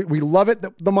 We love it,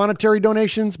 the monetary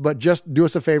donations, but just do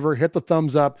us a favor, hit the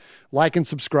thumbs up, like and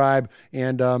subscribe,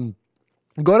 and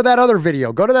go to that other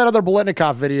video. Go to that other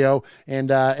Biletnikoff video and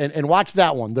watch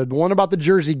that one, the one about the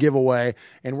jersey giveaway.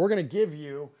 And we're going to give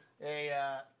you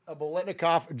a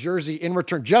Biletnikoff jersey in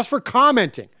return just for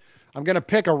commenting. I'm going to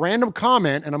pick a random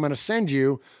comment and I'm going to send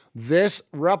you this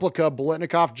replica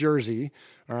Biletnikoff jersey.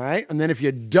 All right. And then if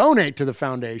you donate to the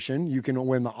foundation, you can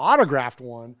win the autographed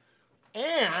one.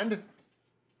 And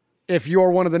if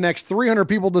you're one of the next 300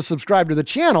 people to subscribe to the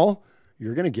channel,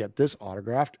 you're going to get this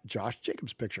autographed Josh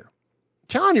Jacobs picture. I'm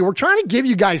telling you, we're trying to give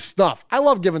you guys stuff. I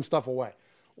love giving stuff away.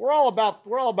 We're all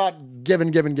about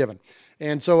giving.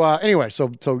 And so anyway, so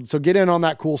get in on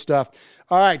that cool stuff.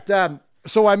 All right.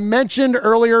 So I mentioned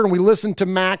earlier, and we listened to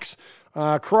Max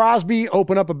Crosby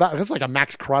open up about, it's like a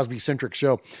Max Crosby centric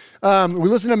show. We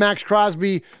listened to Max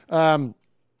Crosby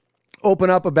open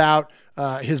up about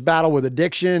his battle with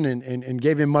addiction and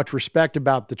gave him much respect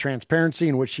about the transparency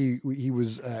in which he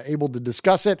was able to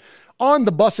discuss it on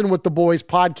the Bussin' with the Boys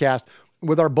podcast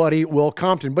with our buddy Will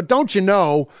Compton. But don't you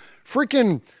know,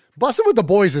 freaking Bussin' with the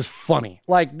Boys is funny.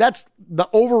 Like, that's the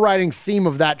overriding theme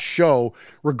of that show,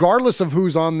 regardless of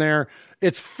who's on there.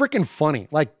 It's freaking funny.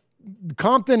 Like,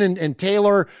 Compton and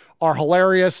Taylor are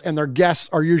hilarious, and their guests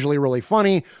are usually really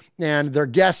funny, and their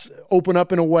guests open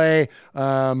up in a way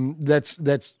that's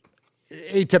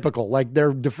atypical. Like,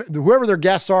 whoever their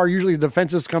guests are, usually the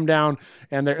defenses come down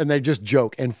and they just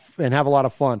joke and have a lot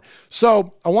of fun.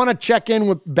 So I want to check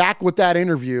in back with that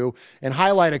interview and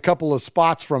highlight a couple of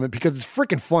spots from it because it's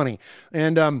freaking funny.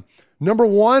 And number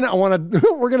one,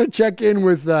 we're going to check in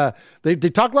with, they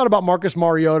talk a lot about Marcus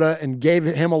Mariota and gave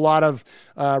him a lot of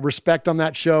respect on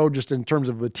that show, just in terms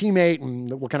of a teammate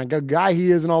and what kind of guy he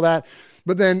is and all that.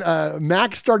 But then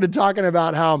Max started talking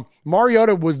about how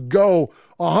Mariota would go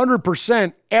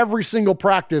 100% every single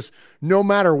practice, no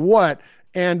matter what.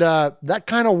 And that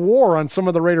kind of wore on some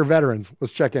of the Raider veterans.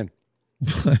 Let's check in.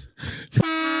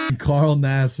 Carl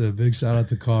Nassib, big shout out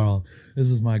to Carl. This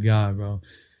is my guy, bro.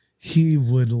 He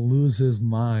would lose his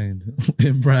mind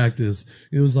in practice.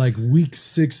 It was like week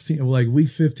 16, like week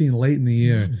 15, late in the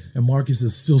year, and Marcus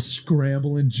is still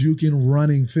scrambling, juking,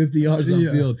 running 50 yards on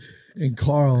field. And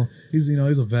Carl, he's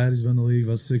a vet. He's been in the league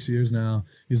about 6 years now.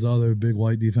 He's the other big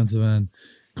white defensive end.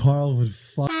 Carl would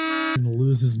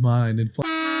lose his mind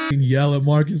and yell at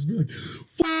Marcus, be like,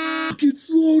 "Fucking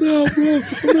slow down, bro!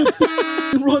 I'm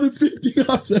not running 50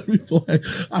 yards every play."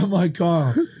 I'm like,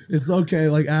 Carl, it's okay.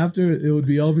 Like, after it would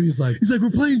be over, he's like, "We're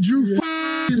playing Drew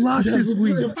Lock this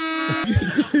week."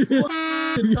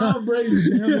 Tom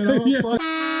Brady, damn it!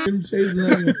 I'm chasing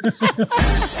him.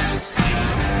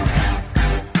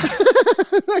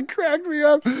 That cracked me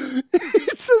up. He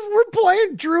says, "We're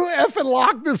playing Drew effing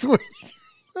Lock this week."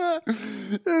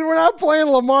 We're not playing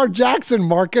Lamar Jackson,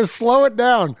 Marcus. Slow it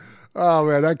down. Oh,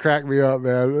 man, that cracked me up,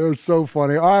 man. It was so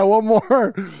funny. All right, one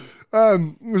more.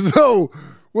 So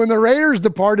when the Raiders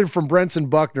departed from Brenson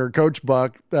Buckner, Coach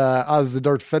Buck, as the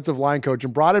defensive line coach,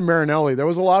 and brought in Marinelli, there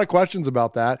was a lot of questions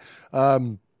about that.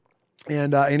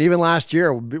 And even last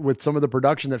year, with some of the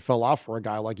production that fell off for a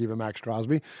guy like even Max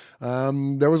Crosby,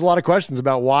 there was a lot of questions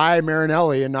about why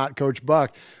Marinelli and not Coach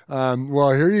Buck.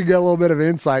 Well, here you get a little bit of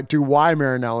insight to why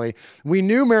Marinelli. We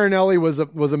knew Marinelli was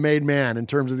a made man in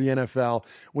terms of the NFL.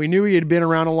 We knew he had been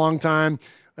around a long time.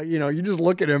 You just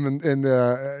look at him and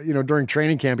during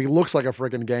training camp, he looks like a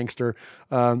freaking gangster.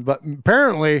 But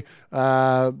apparently,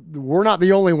 we're not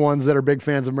the only ones that are big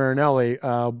fans of Marinelli.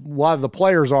 A lot of the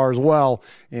players are as well.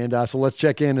 And so let's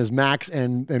check in as Max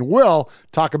and Will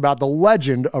talk about the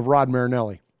legend of Rod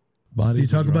Marinelli. You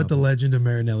talk about the legend of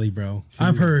Marinelli, bro.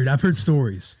 I've heard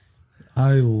stories.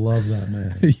 I love that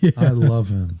man. Yeah. I love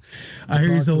him. I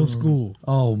hear he's old school.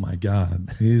 Oh my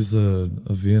God. He's a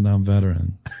Vietnam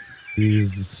veteran.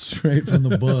 He's straight from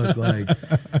the book. Like,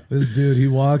 this dude, he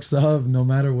walks up, no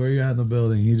matter where you're at in the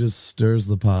building, he just stirs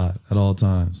the pot at all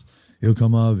times. He'll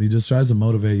come up, he just tries to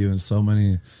motivate you in so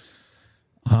many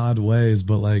odd ways,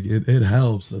 but like it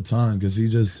helps a ton because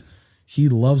he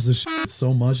loves the shit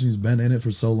so much and he's been in it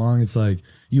for so long. It's like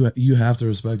you have to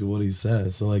respect what he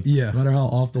says. So like, no matter how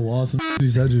off the wall some he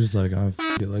said, you're just like, oh,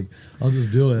 f it. Like, I'll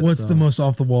just do it. What's the most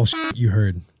off the wall shit you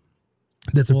heard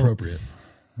that's appropriate?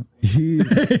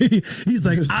 He's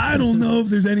like, I don't know if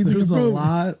there's anything. There's a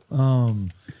lot,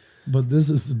 but this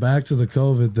is back to the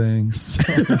COVID thing. So,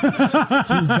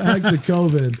 just back to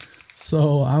COVID.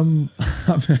 So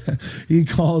he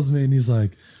calls me and he's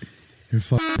like, "You're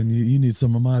fucking. You need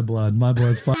some of my blood. My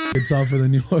blood's fucking tougher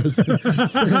than yours."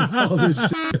 Saying all this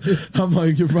shit. I'm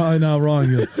like, "You're probably not wrong."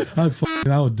 He goes,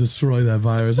 I would destroy that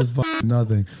virus. It's fucking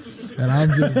nothing. And I'm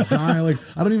just dying. Like,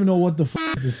 I don't even know what the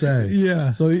fuck to say.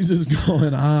 Yeah. So he's just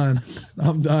going on.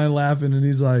 I'm dying laughing. And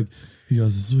he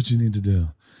goes, "This is what you need to do."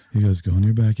 He goes, "Go in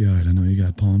your backyard. I know you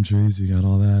got palm trees. You got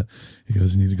all that." He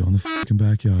goes, "You need to go in the fucking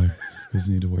backyard. He goes,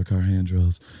 "You need to work our hand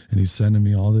drills." And he's sending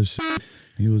me all this shit.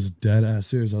 He was dead ass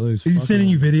serious. Is he sending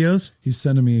you videos? He's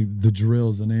sending me the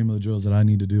drills, the name of the drills that I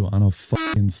need to do on a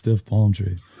fucking stiff palm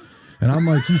tree. And I'm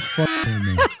like, he's fucking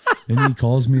me. And he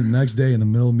calls me the next day in the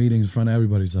middle of meetings in front of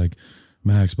everybody. He's like,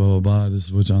 Max, blah, blah, blah. This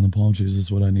is what's on the palm trees. This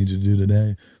is what I need you to do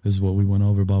today. This is what we went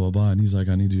over, blah, blah, blah. And he's like,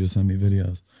 I need you to send me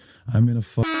videos. I'm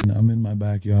in my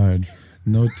backyard,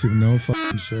 no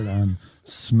fucking shirt on,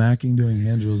 smacking, doing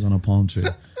hand drills on a palm tree.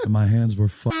 And my hands were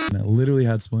fucking, I literally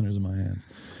had splinters in my hands.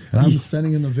 And I'm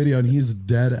sending him the video, and he's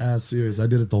dead ass serious. I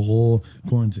did it the whole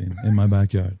quarantine in my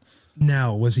backyard.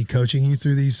 Now, was he coaching you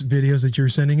through these videos that you were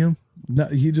sending him? No,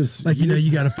 he just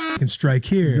you got to fucking strike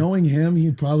here. Knowing him,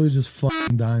 he'd probably just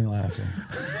fucking dying laughing,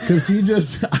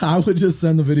 because I would just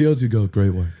send the videos. You go,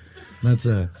 great work. That's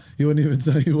it. He wouldn't even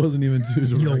tell. He wasn't even too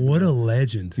direct. Yo, what a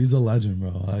legend! He's a legend,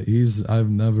 bro. I've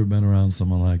never been around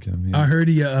someone like him. I heard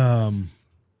I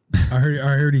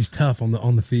heard he's tough on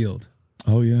the field.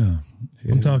 Oh yeah.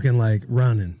 I'm talking like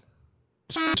running,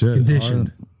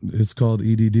 conditioned. It's called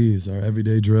EDDs, our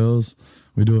everyday drills.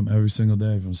 We do them every single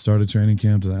day from start of training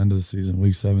camp to the end of the season.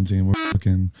 Week 17, we're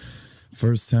fucking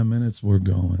first 10 minutes, we're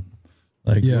going.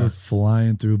 We're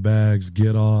flying through bags,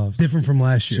 get off. Different from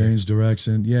last year. Change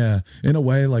direction. Yeah. In a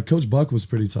way, like Coach Buck was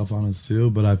pretty tough on us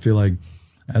too, but I feel like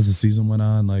as the season went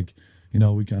on,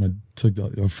 we kind of took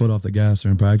our foot off the gas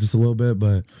in practice a little bit,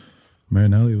 but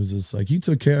Marinelli was just like, he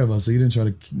took care of us. So he didn't try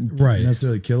to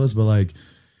necessarily kill us, but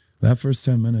that first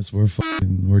 10 minutes, we're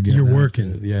getting. You're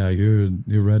working. Yeah,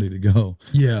 you're ready to go.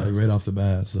 Yeah, right off the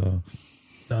bat. So,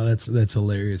 that's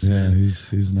hilarious. Yeah, man.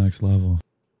 he's next level.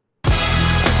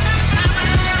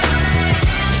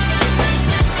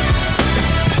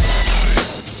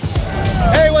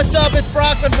 Hey, what's up? It's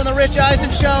Brockman from the Rich Eisen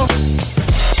Show,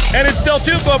 and it's Del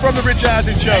Tufo from the Rich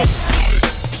Eisen Show.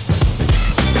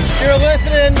 You're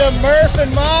listening to Murph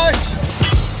and Mosh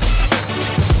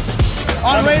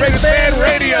on Raiders Fan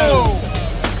Radio.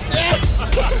 Yes.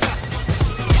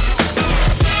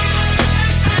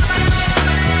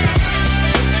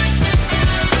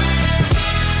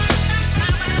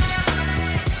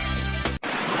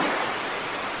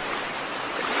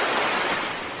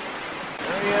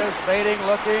 There he is, fading,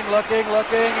 looking.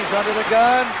 He's under the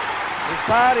gun. He's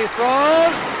tied. He's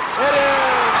thrown. It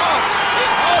is.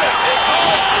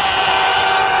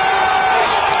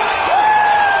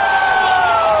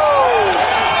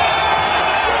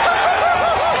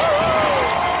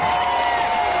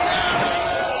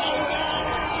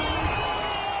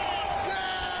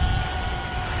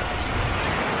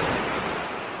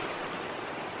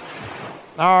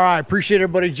 All right. Appreciate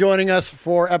everybody joining us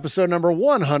for episode number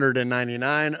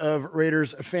 199 of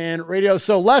Raiders Fan Radio.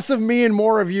 So less of me and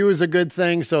more of you is a good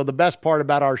thing. So the best part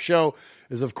about our show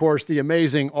is, of course, the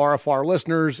amazing RFR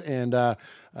listeners and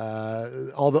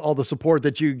all the support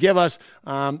that you give us,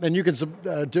 and you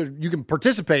can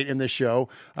participate in this show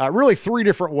really 3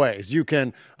 different ways. You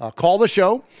can call the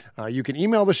show, you can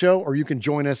email the show, or you can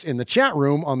join us in the chat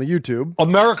room on the YouTube.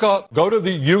 America, go to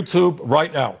the YouTube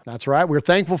right now. That's right. We're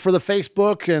thankful for the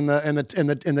Facebook and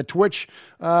the Twitch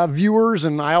viewers,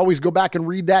 and I always go back and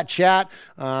read that chat,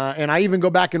 and I even go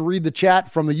back and read the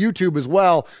chat from the YouTube as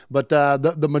well. But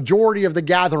the majority of the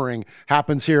gathering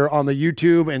happens here on the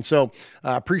YouTube, and so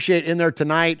appreciate in there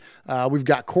tonight. We've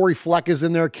got Corey Fleck is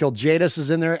in there, Kiljadis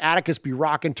is in there, Atticus B.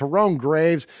 Rockin, Tyrone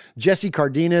Graves, Jesse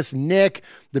Cardenas, Nick,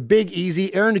 the Big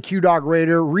Easy, Aaron the Q-Dog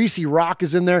Raider, Reese Rock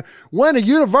is in there, When the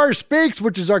Universe Speaks,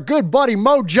 which is our good buddy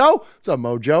Mojo. What's up,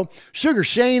 Mojo? Sugar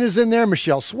Shane is in there,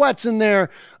 Michelle Sweat's in there,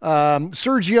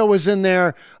 Sergio is in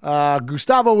there,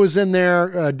 Gustavo is in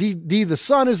there, D the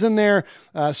Sun is in there.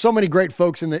 So many great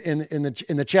folks in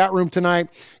the chat room tonight,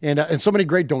 and so many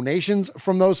great donations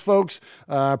from those folks.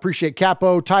 Appreciate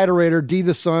Capo, Tider Raider, D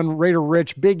the Sun, Raider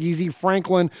Rich, Big Easy,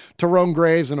 Franklin, Tyrone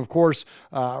Graves, and of course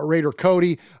Raider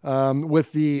Cody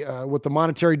with the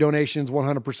monetary donations.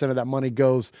 100% of that money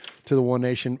goes to the One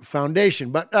Nation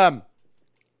Foundation. But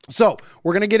so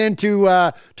we're going to get into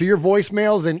to your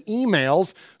voicemails and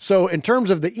emails. So in terms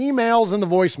of the emails and the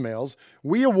voicemails,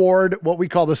 we award what we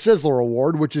call the Sizzler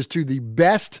Award, which is to the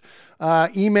best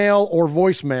email or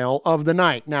voicemail of the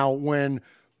night. Now, when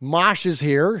Mosh is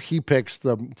here, he picks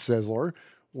the Sizzler.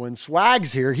 When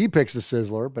Swag's here, he picks the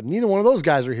Sizzler, but neither one of those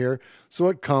guys are here, so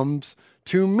it comes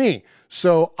to me.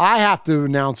 So I have to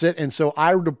announce it, and so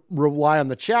I rely on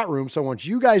the chat room. So I want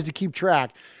you guys to keep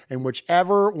track, and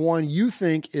whichever one you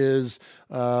think is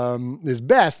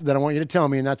best, then I want you to tell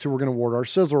me, and that's who we're going to award our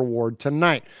Sizzler Award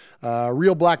tonight.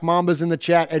 Real Black Mamba's in the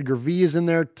chat. Edgar V is in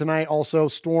there tonight also.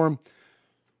 Storm.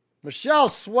 Michelle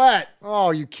Sweat.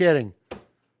 Oh, you kidding.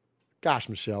 Gosh,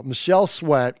 Michelle. Michelle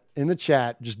Sweat in the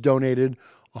chat just donated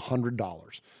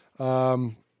 $100.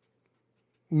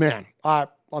 Man,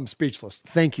 I'm speechless.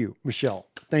 Thank you, Michelle.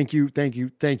 Thank you.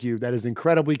 That is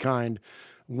incredibly kind.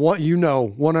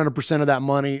 100% of that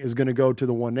money is going to go to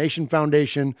the One Nation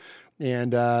Foundation.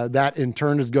 And that in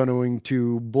turn is going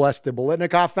to bless the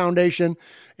Biletnikoff Foundation,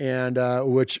 and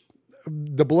which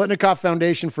the Biletnikoff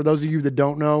Foundation, for those of you that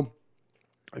don't know,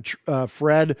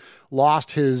 Fred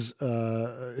lost his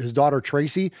daughter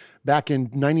Tracy back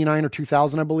in 99 or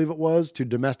 2000, I believe it was, to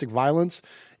domestic violence.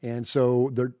 And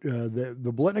so the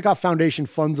Biletnikoff Foundation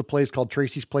funds a place called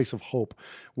Tracy's Place of Hope,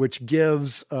 which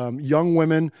gives young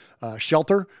women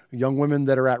shelter, young women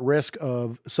that are at risk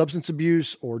of substance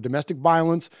abuse or domestic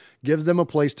violence, gives them a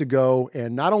place to go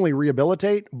and not only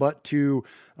rehabilitate, but to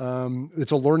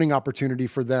it's a learning opportunity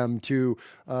for them to,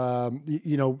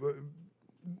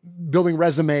 building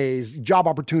resumes, job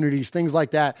opportunities, things like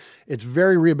that. It's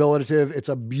very rehabilitative. It's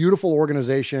a beautiful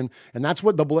organization. And that's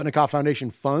what the Biletnikoff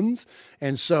Foundation funds.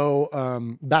 And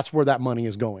so that's where that money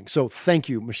is going. So thank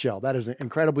you, Michelle. That is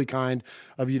incredibly kind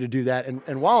of you to do that.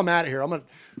 And while I'm at it here, I'm going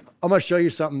to show you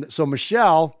something. So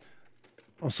Michelle,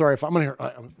 I'm sorry if I'm going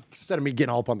to, instead of me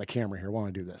getting all up on the camera here, why don't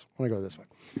I do this? I want to go this way.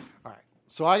 All right.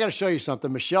 So I got to show you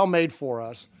something Michelle made for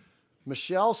us.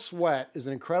 Michelle Sweat is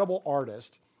an incredible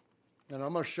artist. And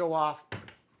I'm going to show off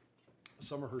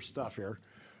some of her stuff here.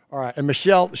 All right. And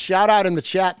Michelle, shout out in the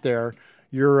chat there,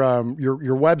 your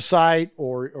website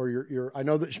or your, I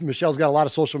know that Michelle's got a lot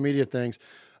of social media things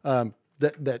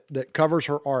that covers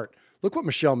her art. Look what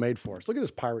Michelle made for us. Look at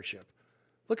this pirate ship.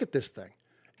 Look at this thing.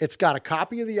 It's got a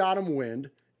copy of the Autumn Wind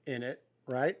in it,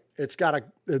 right? It's got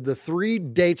the 3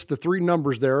 dates, the 3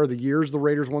 numbers there are the years the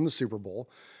Raiders won the Super Bowl.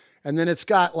 And then it's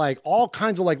got like all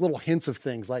kinds of like little hints of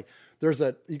things. Like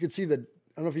you can see I don't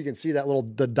know if you can see that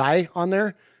the die on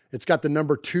there. It's got the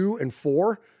number 2 and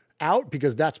 4 out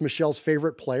because that's Michelle's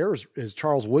favorite player is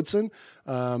Charles Woodson.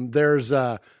 There's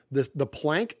the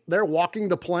plank there. Walking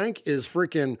the plank is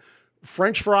freaking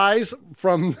French fries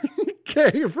from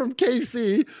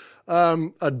KC,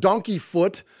 a donkey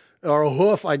foot or a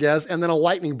hoof, I guess, and then a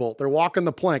lightning bolt. They're walking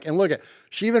the plank. And look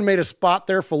she even made a spot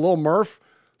there for Lil Murph.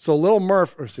 So Lil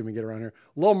Murph, let's see if we can get around here.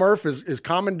 Lil Murph is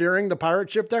commandeering the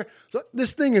pirate ship there. So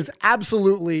this thing is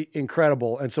absolutely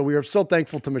incredible. And so we are so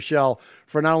thankful to Michelle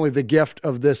for not only the gift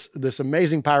of this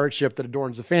amazing pirate ship that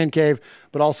adorns the fan cave,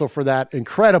 but also for that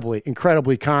incredibly,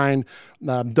 incredibly kind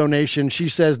donation. She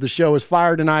says the show is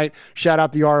fire tonight. Shout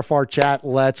out the RFR chat.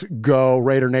 Let's go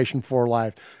Raider Nation for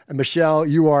life. And Michelle,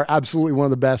 you are absolutely one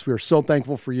of the best. We are so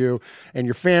thankful for you and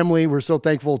your family. We're so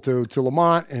thankful to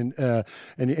Lamont and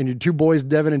your 2 boys,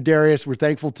 Devin and Darius. We're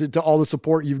thankful to all the support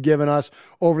you've given us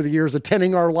over the years,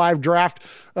 attending our live draft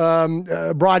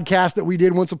broadcast that we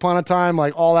did once upon a time,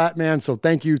 like all that, man. So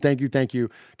thank you.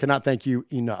 Cannot thank you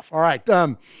enough. All right.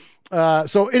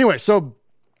 So anyway,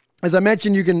 as I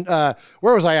mentioned, you can,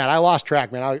 where was I at? I lost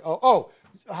track, man.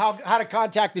 How to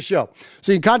contact the show.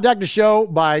 So you can contact the show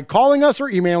by calling us or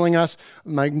emailing us.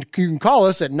 You can call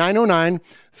us at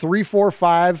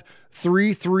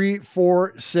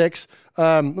 909-345-3346.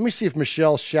 Let me see if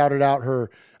Michelle shouted out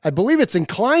I believe it's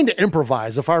Inclined to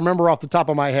Improvise, if I remember off the top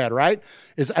of my head, right?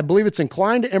 I believe it's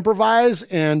Inclined to Improvise,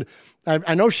 and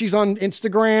I know she's on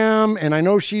Instagram, and I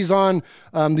know she's on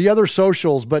the other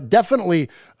socials, but definitely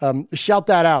shout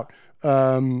that out,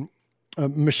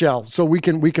 Michelle, so we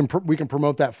can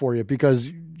promote that for you because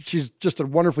she's just a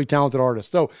wonderfully talented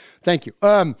artist. So thank you.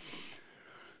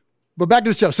 But back to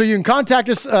the show. So you can contact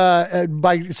us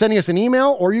by sending us an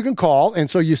email or you can call.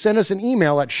 And so you send us an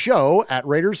email at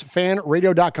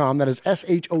show@RaidersFanRadio.com. That is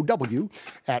SHOW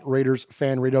at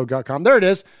RaidersFanRadio.com. There it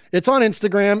is. It's on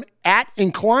Instagram at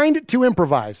Inclined to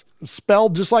Improvise,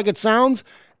 spelled just like it sounds,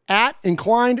 at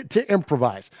Inclined to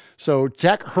Improvise. So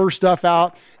check her stuff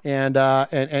out and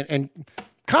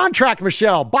contract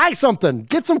Michelle, buy something,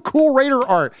 get some cool Raider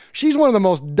art. She's one of the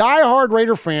most diehard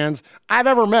Raider fans I've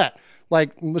ever met.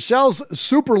 Like, Michelle's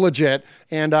super legit,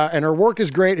 and her work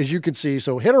is great, as you can see.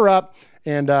 So hit her up,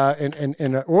 and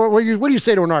what do you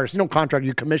say to an artist? You don't contract,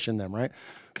 you commission them, right?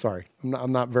 Sorry,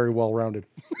 I'm not very well rounded.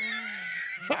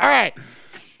 All right,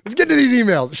 let's get to these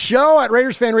emails.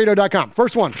 Show@RaidersFanRadio.com.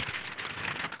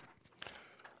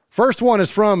 First one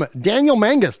is from Daniel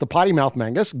Mangus, the potty mouth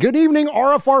Mangus. Good evening,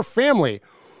 RFR family.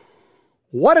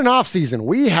 What an offseason.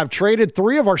 We have traded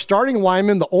 3 of our starting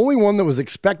linemen. The only one that was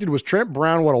expected was Trent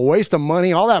Brown. What a waste of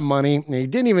money, all that money. And he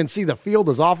didn't even see the field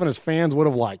as often as fans would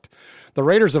have liked. The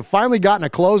Raiders have finally gotten a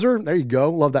closer. There you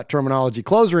go. Love that terminology.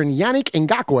 Closer in Yannick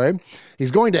Ngakoue.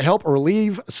 He's going to help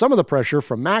relieve some of the pressure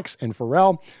from Max and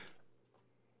Pharrell.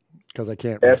 Because I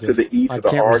can't resist. F to the E to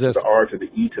the R to the R to the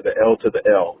E to the L to the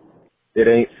L. It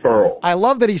ain't furl. I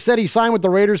love that he said he signed with the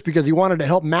Raiders because he wanted to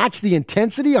help match the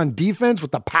intensity on defense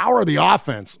with the power of the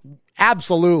offense.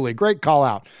 Absolutely. Great call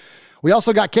out. We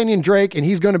also got Kenyon Drake, and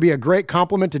he's going to be a great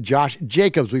compliment to Josh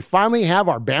Jacobs. We finally have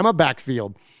our Bama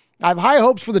backfield. I have high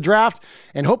hopes for the draft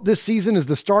and hope this season is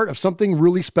the start of something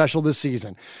really special this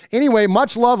season. Anyway,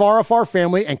 much love, RFR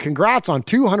family, and congrats on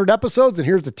 200 episodes, and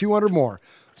here's the 200 more.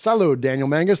 Salud, Daniel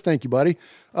Mangus. Thank you, buddy.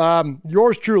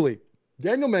 Yours truly,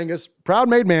 Daniel Mangus, proud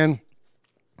made man,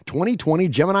 2020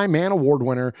 Gemini Man Award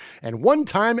winner, and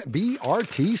one-time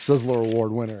BRT Sizzler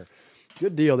Award winner.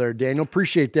 Good deal there, Daniel.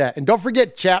 Appreciate that. And don't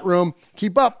forget, chat room,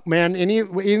 keep up, man. Any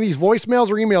of these voicemails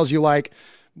or emails you like,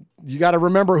 you got to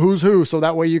remember who's who, so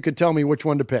that way you can tell me which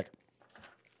one to pick.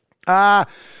 All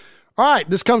right,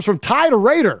 this comes from Ty the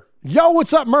Raider. Yo,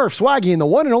 what's up, Murph, Swaggy, and the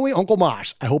one and only Uncle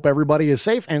Mosh. I hope everybody is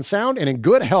safe and sound and in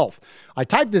good health. I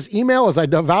typed this email as I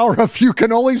devour a few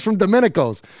cannolis from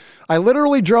Domenico's. I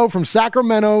literally drove from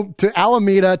Sacramento to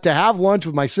Alameda to have lunch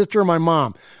with my sister and my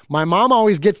mom. My mom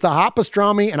always gets the hot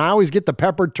pastrami, and I always get the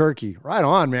peppered turkey. Right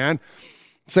on, man.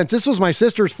 Since this was my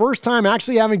sister's first time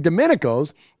actually having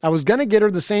Domenico's, I was going to get her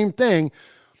the same thing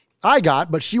I got,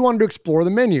 but she wanted to explore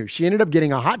the menu. She ended up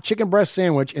getting a hot chicken breast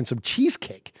sandwich and some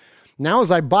cheesecake. Now,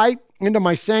 as I bite into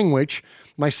my sandwich,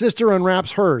 my sister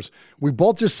unwraps hers. We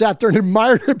both just sat there and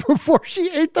admired it before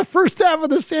she ate the first half of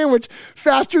the sandwich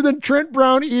faster than Trent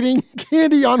Brown eating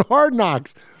candy on Hard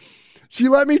Knocks. She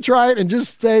let me try it and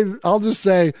I'll just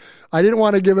say, I didn't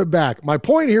want to give it back. My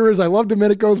point here is I love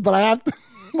Domenico's, but I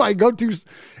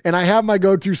have my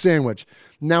go-to sandwich.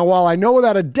 Now, while I know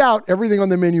without a doubt everything on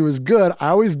the menu is good, I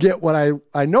always get what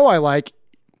I know I like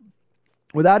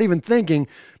without even thinking,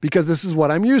 because this is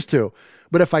what I'm used to.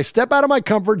 But if I step out of my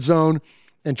comfort zone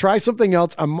and try something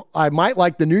else, I might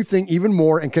like the new thing even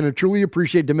more and can truly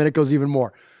appreciate Domenico's even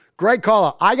more. Great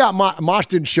call. I got Mosh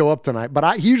didn't show up tonight,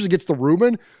 but he usually gets the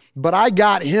Reuben, but I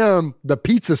got him the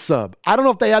pizza sub. I don't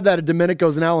know if they had that at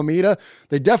Domenico's in Alameda.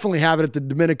 They definitely have it at the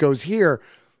Domenico's here.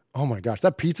 Oh my gosh,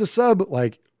 that pizza sub,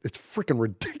 like, it's freaking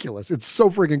ridiculous. It's so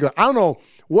freaking good. I don't know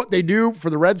what they do for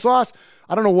the red sauce.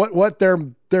 I don't know what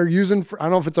they're using for. I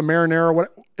don't know if it's a marinara or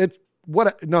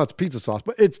what. No, it's pizza sauce,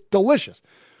 but it's delicious.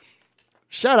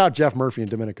 Shout out Jeff Murphy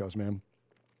and Domenico's, man.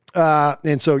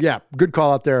 And so, yeah, good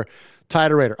call out there, Ty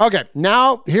the Raider. Okay,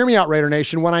 now hear me out, Raider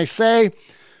Nation. When I say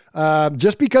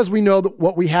just because we know that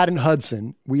what we had in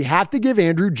Hudson, we have to give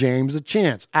Andrew James a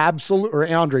chance. Absolutely, or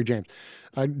Andre James.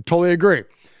 I totally agree.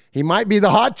 He might be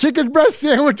the hot chicken breast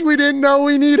sandwich we didn't know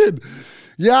we needed.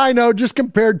 Yeah, I know, just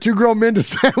compared two grown men to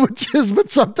sandwiches, but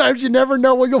sometimes you never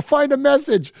know when you'll find a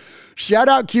message. Shout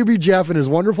out QB Jeff and his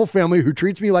wonderful family who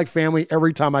treats me like family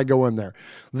every time I go in there.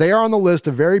 They are on the list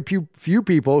of very few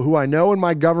people who I know in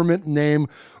my government name,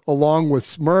 along with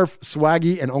Smurf,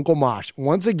 Swaggy, and Uncle Mosh.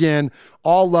 Once again,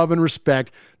 all love and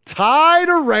respect. Ty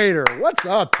the Raider. What's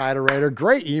up, Ty the Raider?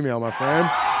 Great email, my friend.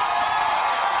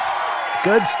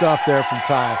 Good stuff there from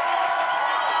Ty.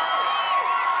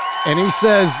 And he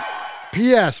says,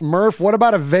 P.S. Murph, what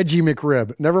about a veggie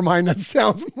McRib? Never mind, that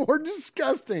sounds more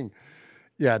disgusting.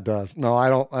 Yeah, it does. No, I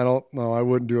don't know. I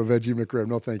wouldn't do a veggie McRib.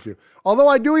 No, thank you. Although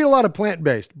I do eat a lot of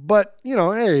plant-based, but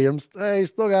hey, I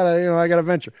still gotta, I gotta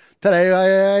venture.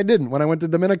 Today I didn't. When I went to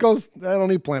Domenico's, I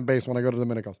don't eat plant-based when I go to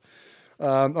Domenico's.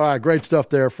 All right, great stuff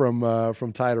there from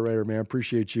Ty the Raider, man.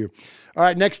 Appreciate you. All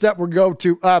right, next up we'll go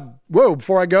to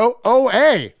before I go,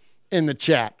 OA in the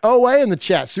chat. OA in the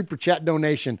chat, super chat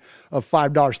donation of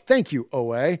 $5. Thank you,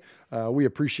 OA. We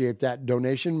appreciate that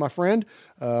donation, my friend.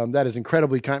 That is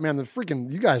incredibly kind. Man,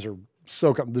 you guys are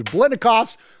so kind. The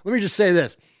Blendikoffs, let me just say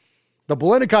this. The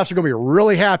Blendikoffs are going to be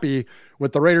really happy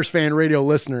with the Raiders Fan Radio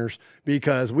listeners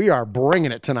because we are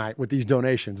bringing it tonight with these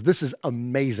donations. This is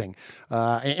amazing.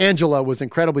 Angela was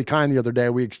incredibly kind the other day.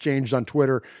 We exchanged on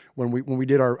Twitter when we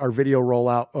did our video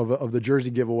rollout of the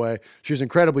jersey giveaway. She was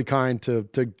incredibly kind to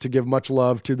give much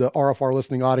love to the RFR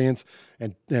listening audience.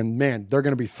 And man, they're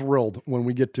going to be thrilled when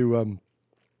we get to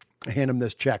hand them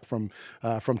this check from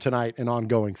tonight and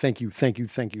ongoing. Thank you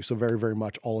so very, very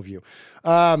much, all of you.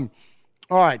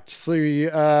 All right, so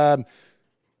all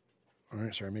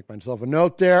right, sorry, make myself a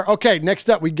note there. Okay, next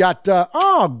up we got,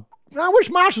 I wish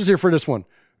Mosh was here for this one.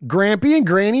 Grampy and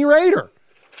Granny Raider,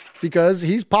 because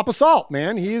he's Papa Salt,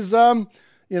 man. He's,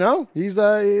 he's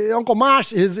Uncle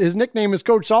Mosh. His nickname is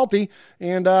Coach Salty,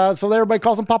 and so everybody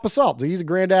calls him Papa Salt. He's a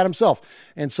granddad himself.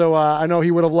 And so I know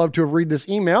he would have loved to have read this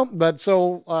email, but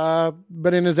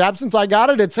in his absence, I got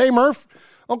it. It's, hey, Murph,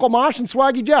 Uncle Mosh, and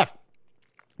Swaggy Jeff.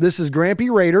 This is Grampy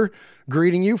Raider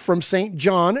greeting you from St.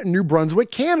 John, New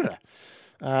Brunswick, Canada.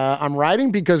 I'm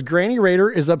writing because Granny Raider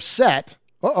is upset.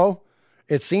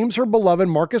 It seems her beloved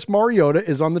Marcus Mariota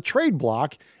is on the trade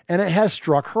block, and it has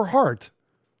struck her heart.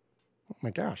 Oh,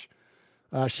 my gosh.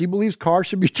 She believes Carr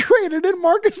should be traded and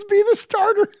Marcus be the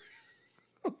starter.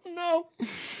 Oh, no.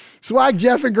 Swag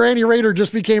Jeff and Granny Raider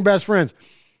just became best friends.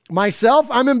 Myself,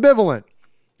 I'm ambivalent.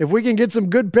 If we can get some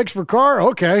good picks for Carr,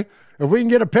 okay. If we can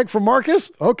get a pick for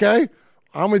Marcus, okay.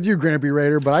 I'm with you, Grampy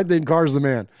Raider, but I think Carr's the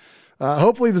man.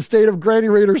 Hopefully the state of Granny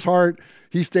Raider's heart,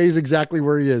 he stays exactly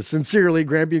where he is. Sincerely,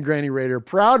 Grampy and Granny Raider,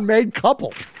 proud made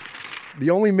couple. The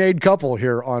only made couple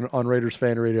here on Raiders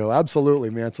Fan Radio. Absolutely,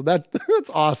 man. So that's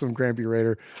awesome, Grampy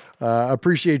Raider.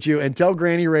 Appreciate you. And tell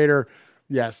Granny Raider,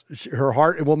 yes, her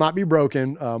heart will not be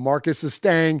broken. Marcus is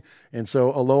staying, and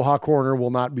so Aloha Corner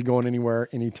will not be going anywhere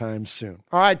anytime soon.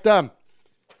 All right,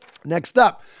 next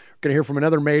up, we're going to hear from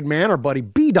another made man, our buddy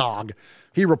B-Dog.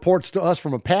 He reports to us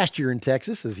from a pasture in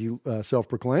Texas, as he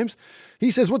self-proclaims.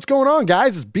 He says, what's going on,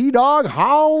 guys? It's B-Dog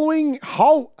howling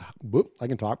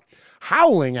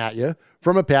at you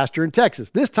from a pasture in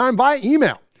Texas, this time via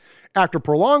email. After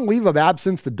prolonged leave of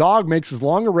absence, the dog makes his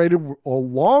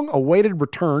long-awaited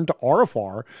return to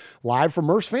RFR live from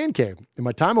Murph's Fan Cave. In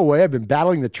my time away, I've been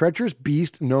battling the treacherous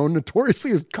beast known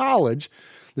notoriously as college,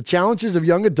 the challenges of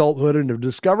young adulthood, and have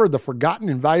discovered the forgotten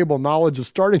and valuable knowledge of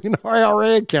starting an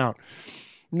IRA account.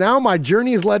 Now my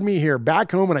journey has led me here,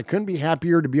 back home, and I couldn't be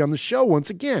happier to be on the show once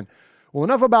again. Well,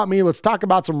 enough about me. Let's talk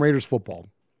about some Raiders football.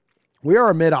 We are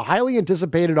amid a highly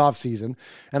anticipated offseason,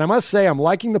 and I must say I'm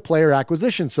liking the player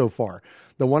acquisition so far.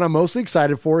 The one I'm mostly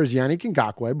excited for is Yannick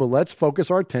Ngakoue, but let's focus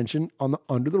our attention on the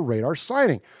under-the-radar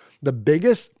signing. The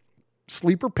biggest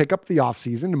sleeper pickup of the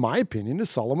offseason, in my opinion, is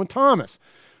Solomon Thomas.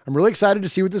 I'm really excited to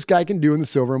see what this guy can do in the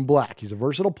silver and black. He's a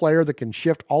versatile player that can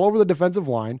shift all over the defensive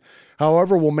line.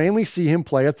 However, we'll mainly see him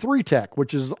play a 3-tech,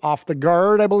 which is off the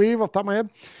guard, I believe, off the top of my head.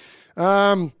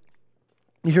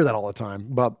 You hear that all the time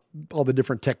about all the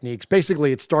different techniques.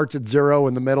 Basically, it starts at 0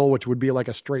 in the middle, which would be like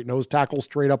a straight nose tackle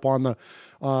straight up on the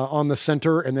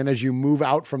center. And then as you move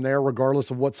out from there,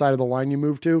 regardless of what side of the line you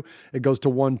move to, it goes to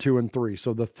 1, 2, and 3.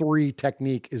 So the 3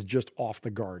 technique is just off the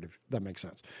guard, if that makes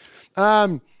sense.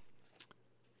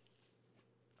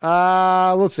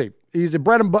 Let's see. He's a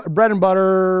bread and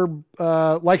butter,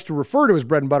 likes to refer to his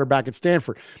bread and butter back at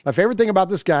Stanford. My favorite thing about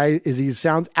this guy is he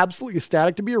sounds absolutely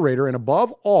ecstatic to be a Raider. And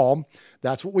above all,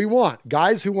 that's what we want.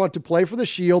 Guys who want to play for the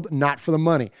shield, not for the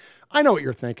money. I know what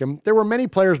you're thinking. There were many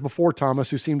players before Thomas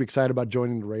who seemed excited about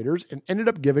joining the Raiders and ended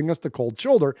up giving us the cold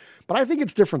shoulder. But I think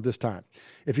it's different this time.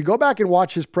 If you go back and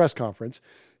watch his press conference,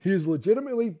 he is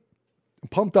legitimately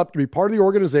pumped up to be part of the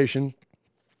organization.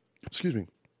 Excuse me.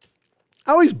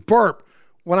 I always burp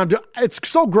when I'm doing, it's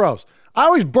so gross. I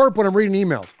always burp when I'm reading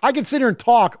emails. I can sit here and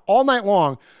talk all night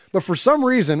long, but for some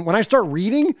reason, when I start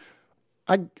reading,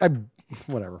 I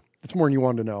whatever. It's more than you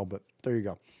wanted to know, but there you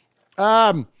go.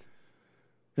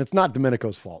 It's not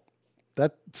Domenico's fault.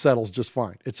 That settles just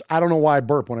fine. I don't know why I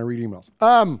burp when I read emails.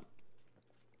 I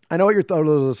know what you're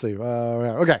let's see.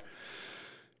 Okay.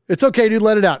 It's okay, dude.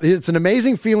 Let it out. It's an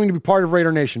amazing feeling to be part of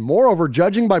Raider Nation. Moreover,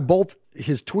 judging by both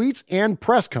his tweets and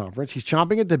press conference, he's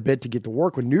chomping at the bit to get to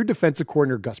work with new defensive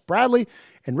coordinator Gus Bradley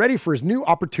and ready for his new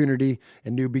opportunity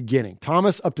and new beginning.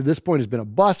 Thomas, up to this point, has been a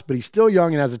bust, but he's still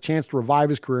young and has a chance to revive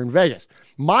his career in Vegas.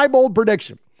 My bold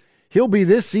prediction, he'll be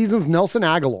this season's Nelson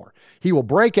Aguilar. He will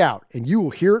break out, and you will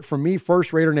hear it from me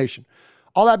first, Raider Nation.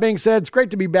 All that being said, it's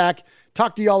great to be back.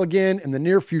 Talk to y'all again in the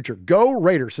near future. Go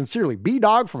Raiders. Sincerely,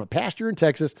 B-Dog from a pasture in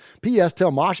Texas. P.S.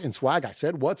 Tell Mosh and Swag I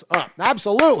said what's up.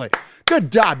 Absolutely. Good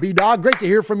job, B-Dog. Great to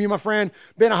hear from you, my friend.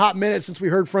 Been a hot minute since we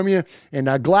heard from you,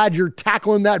 and glad you're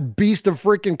tackling that beast of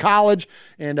freaking college.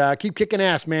 And keep kicking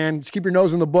ass, man. Just keep your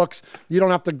nose in the books. You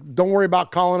don't have to. Don't worry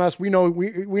about calling us. We know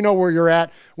where you're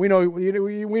at. We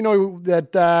know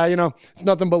that it's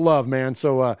nothing but love, man.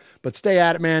 So, but stay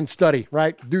at it, man. Study,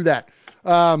 right? Do that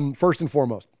first and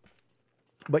foremost.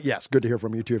 But yes, good to hear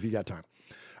from you too if you got time.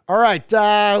 All right,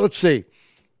 let's see.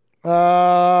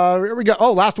 Here we go.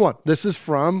 Oh, last one. This is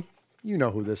from, you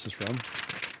know who this is from.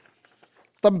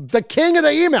 The king of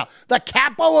the email, the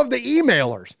capo of the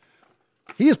emailers.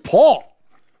 He is Paul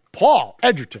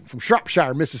Edgerton from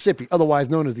Shropshire, Mississippi, otherwise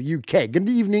known as the UK. Good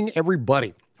evening,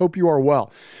 everybody. Hope you are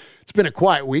well. It's been a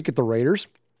quiet week at the Raiders.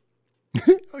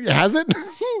 Has it?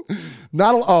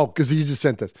 Because he just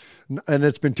sent this. And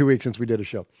it's been 2 weeks since we did a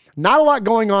show. Not a lot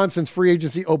going on since free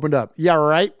agency opened up. Yeah,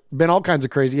 right? Been all kinds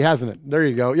of crazy, hasn't it? There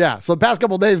you go. Yeah. So the past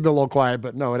couple of days have been a little quiet,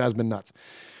 but no, it has been nuts.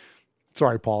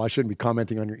 Sorry, Paul. I shouldn't be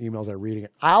commenting on your emails or reading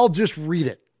it. I'll just read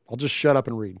it. I'll just shut up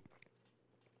and read.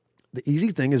 The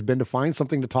easy thing has been to find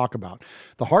something to talk about.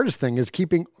 The hardest thing is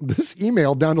keeping this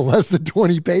email down to less than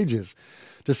 20 pages.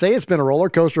 To say it's been a roller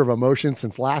coaster of emotions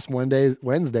since last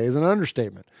Wednesday is an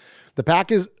understatement. The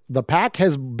pack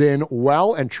has been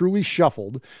well and truly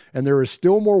shuffled, and there is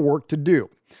still more work to do.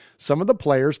 Some of the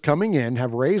players coming in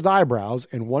have raised eyebrows,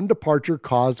 and one departure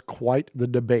caused quite the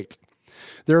debate.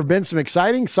 There have been some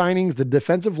exciting signings. The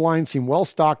defensive line seemed well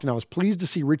stocked, and I was pleased to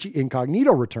see Richie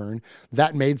Incognito return.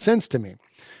 That made sense to me.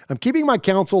 I'm keeping my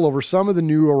counsel over some of the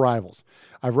new arrivals.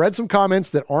 I've read some comments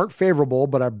that aren't favorable,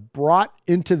 but I brought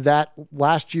into that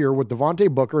last year with Devontae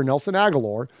Booker and Nelson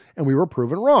Aguilar, and we were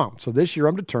proven wrong. So this year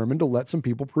I'm determined to let some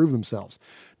people prove themselves.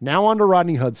 Now on to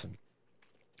Rodney Hudson.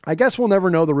 I guess we'll never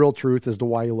know the real truth as to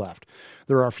why he left.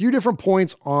 There are a few different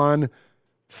points on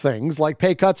things like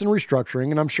pay cuts and restructuring,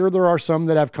 and I'm sure there are some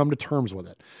that have come to terms with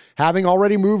it. Having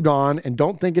already moved on and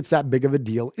don't think it's that big of a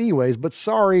deal anyways, but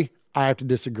sorry, I have to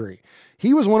disagree.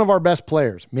 He was one of our best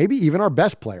players, maybe even our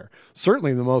best player,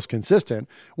 certainly the most consistent,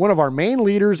 one of our main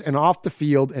leaders and off the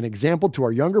field, an example to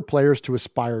our younger players to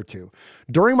aspire to.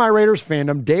 During my Raiders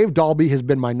fandom, Dave Dalby has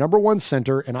been my number one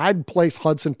center, and I'd place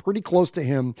Hudson pretty close to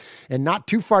him and not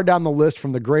too far down the list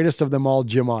from the greatest of them all,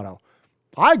 Jim Otto.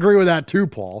 I agree with that too,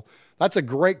 Paul. That's a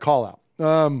great call out.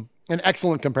 And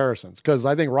excellent comparisons, because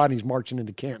I think Rodney's marching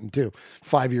into Canton too,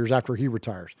 5 years after he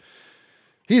retires.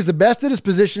 He's the best at his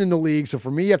position in the league, so for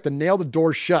me, you have to nail the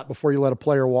door shut before you let a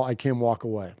player like him walk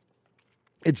away.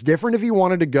 It's different if he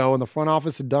wanted to go and the front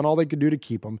office had done all they could do to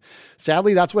keep him.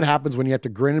 Sadly, that's what happens when you have to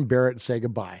grin and bear it and say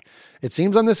goodbye. It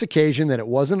seems on this occasion that it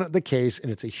wasn't the case,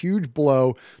 and it's a huge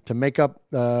blow to make up.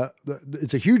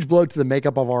 It's a huge blow to the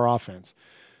makeup of our offense.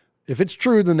 If it's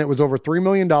true, then it was over $3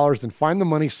 million. Then find the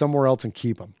money somewhere else and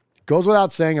keep him. Goes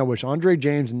without saying, I wish Andre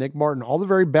James and Nick Martin all the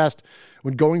very best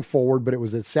when going forward, but it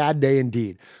was a sad day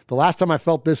indeed. The last time I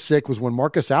felt this sick was when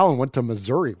Marcus Allen went to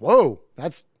Missouri. Whoa,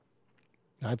 that's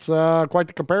quite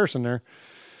the comparison there.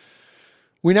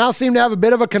 We now seem to have a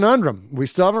bit of a conundrum. We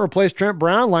still haven't replaced Trent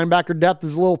Brown. Linebacker depth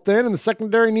is a little thin, and the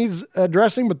secondary needs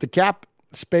addressing, but the cap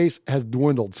space has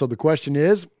dwindled. So the question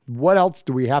is, what else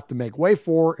do we have to make way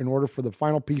for in order for the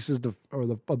final pieces of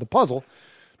the puzzle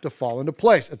to fall into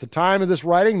place? At the time of this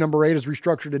writing, number 8 has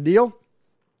restructured a deal,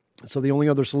 so the only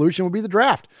other solution would be the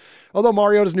draft. Although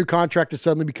Mariota's new contract has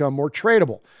suddenly become more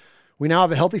tradable. We now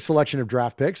have a healthy selection of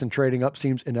draft picks, and trading up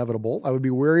seems inevitable. I would be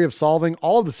wary of solving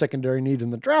all of the secondary needs in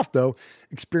the draft, though.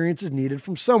 Experience is needed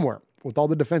from somewhere. With all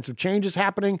the defensive changes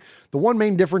happening, the one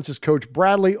main difference is Coach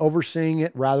Bradley overseeing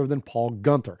it rather than Paul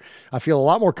Gunther. I feel a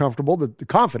lot more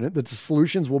confident that the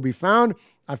solutions will be found.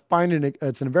 I find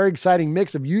it's a very exciting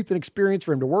mix of youth and experience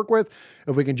for him to work with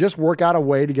if we can just work out a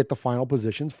way to get the final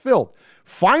positions filled.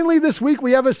 Finally, this week,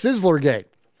 we have a Sizzler Gate.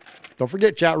 Don't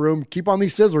forget, chat room, keep on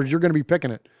these Sizzlers. You're going to be picking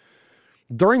it.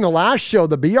 During the last show,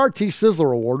 the BRT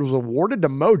Sizzler Award was awarded to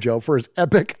Mojo for his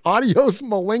epic Adios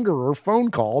Malingerer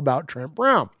phone call about Trent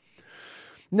Brown.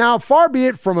 Now, far be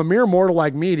it from a mere mortal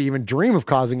like me to even dream of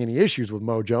causing any issues with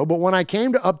Mojo, but when I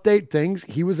came to update things,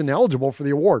 he was ineligible for the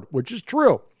award, which is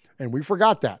true, and we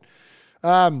forgot that.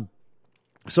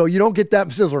 So you don't get that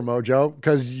Sizzler, Mojo,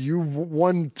 because you've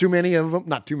won too many of them.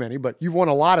 Not too many, but you've won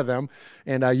a lot of them,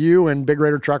 and you and Big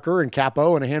Raider Trucker and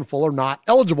Capo and a handful are not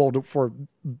eligible for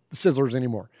Sizzlers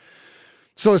anymore.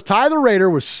 So as Ty the Raider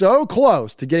was so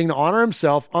close to getting to honor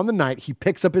himself on the night, he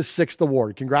picks up his 6th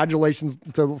award. Congratulations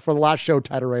for the last show,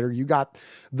 Ty the Raider. You got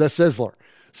the Sizzler.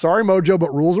 Sorry, Mojo,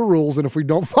 but rules are rules, and if we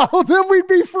don't follow them, we'd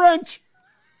be French.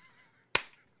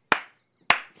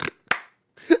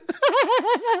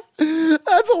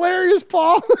 That's hilarious,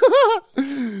 Paul.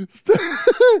 To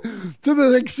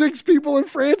the 6 people in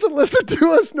France that listen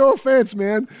to us, no offense,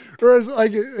 man. Or it's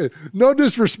like, no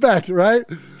disrespect, right?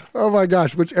 Oh my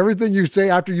gosh, which everything you say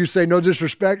after you say no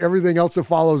disrespect, everything else that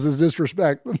follows is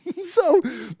disrespect. So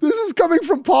this is coming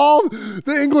from Paul,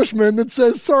 the Englishman, that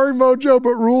says, sorry, Mojo,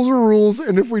 but rules are rules,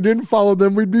 and if we didn't follow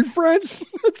them, we'd be French.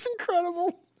 That's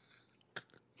incredible.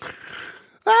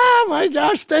 Oh my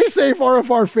gosh, stay safe,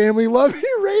 RFR family. Love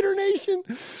you, Raider Nation.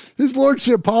 His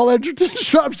Lordship, Paul Edgerton,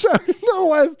 Shropshire. No,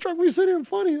 why it struck me so damn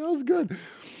funny. That was good.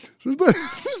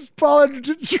 This is Paul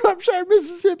Edgerton, Shropshire,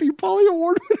 Mississippi, Paulie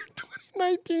Award winner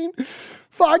 2019.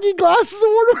 Foggy Glasses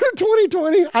Award winner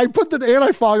 2020. I put the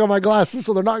anti-fog on my glasses,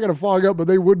 so they're not going to fog up, but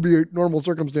they would be normal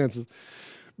circumstances.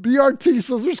 BRT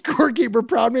Scissors Scorekeeper,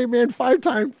 proud name man,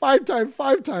 5-time,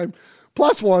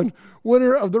 +1.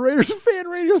 Winner of the Raiders Fan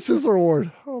Radio Sizzler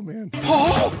Award. Oh, man.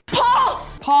 Paul.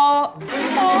 Paul,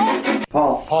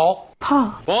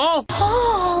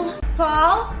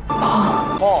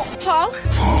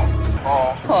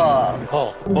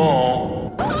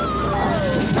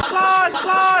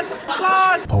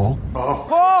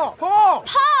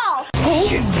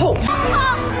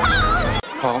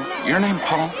 your name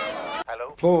Paul?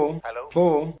 Paul.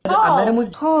 I met him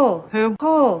with Paul. Who?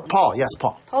 Paul, yes,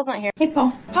 Paul. Paul's not here. Hey,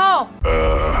 Paul.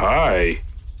 Hi.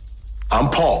 I'm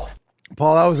Paul.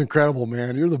 Paul, that was incredible,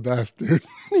 man. You're the best, dude.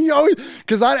 You always,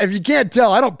 because if you can't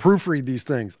tell, I don't proofread these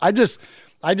things. I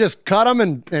I just cut them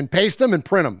and paste them and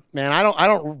print them. Man, I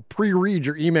don't pre-read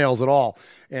your emails at all.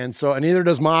 And neither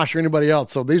does Mosh or anybody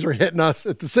else. So these are hitting us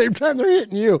at the same time they're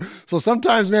hitting you. So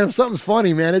sometimes, man, if something's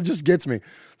funny, man, it just gets me.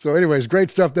 So anyways, great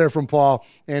stuff there from Paul.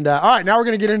 And all right, now we're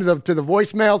going to get into the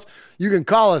voicemails. You can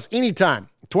call us anytime,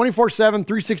 24/7,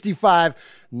 365,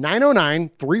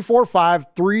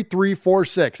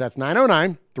 909-345-3346. That's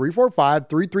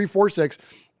 909-345-3346.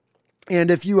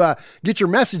 And if you get your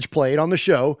message played on the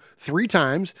show 3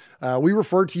 times, we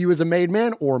refer to you as a made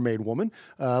man or made woman,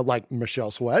 like Michelle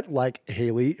Sweat, like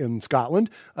Haley in Scotland.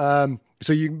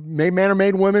 So you made man or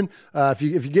made woman, if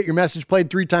you get your message played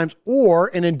 3 times,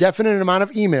 or an indefinite amount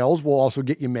of emails will also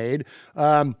get you made.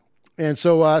 So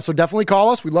definitely call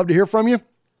us. We'd love to hear from you.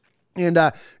 And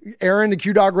Aaron, the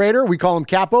Q-Dog Raider, we call him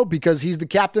Capo because he's the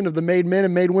captain of the Made Men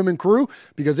and Made Women crew,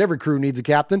 because every crew needs a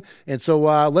captain. And so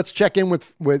let's check in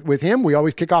with him. We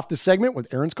always kick off this segment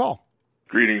with Aaron's call.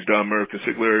 Greetings, Don Murphy,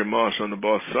 Sick Larry Moss. I'm the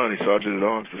boss, Sonny, Sergeant at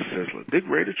Arms, the Sizzler, Big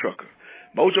Raider Trucker,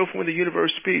 Mojo from When the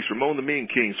Universe Speaks, Ramon the Mean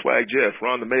King, Swag Jeff,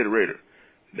 Ron the Mater Raider.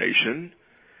 Nation,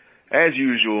 as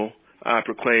usual, I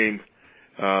proclaim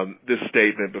this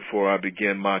statement before I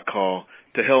begin my call.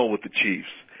 To hell with the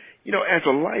Chiefs. You know, as a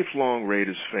lifelong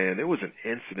Raiders fan, there was an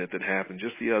incident that happened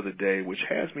just the other day which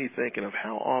has me thinking of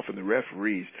how often the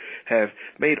referees have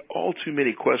made all too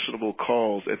many questionable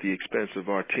calls at the expense of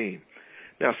our team.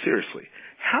 Now, seriously,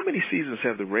 how many seasons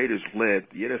have the Raiders led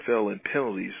the NFL in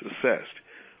penalties assessed,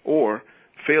 or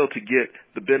failed to get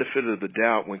the benefit of the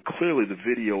doubt when clearly the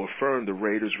video affirmed the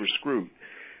Raiders were screwed?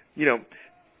 You know,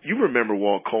 you remember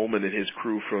Walt Coleman and his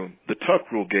crew from the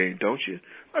Tuck Rule game, don't you?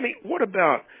 I mean, what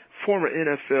about former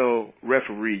NFL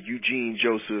referee Eugene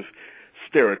Joseph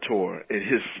Steratore and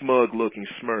his smug-looking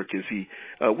smirk as he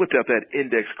whipped out that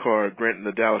index card granting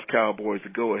the Dallas Cowboys the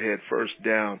go-ahead first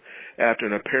down after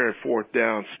an apparent 4th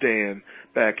down stand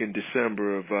back in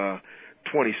December of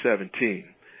 2017.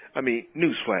 I mean,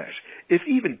 newsflash, if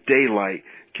even daylight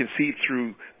can see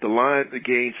through the line, the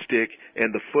game stick,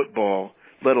 and the football,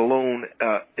 let alone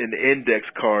an index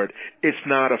card, it's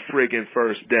not a friggin'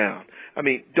 first down. I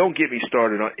mean, don't get me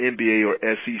started on NBA or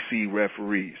SEC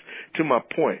referees. To my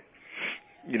point,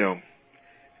 you know,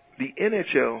 the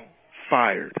NHL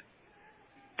fired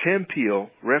Tim Peel,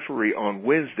 referee, on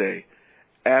Wednesday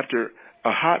after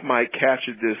a hot mic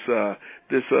captured this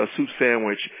soup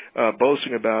sandwich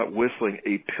boasting about whistling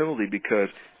a penalty because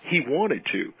he wanted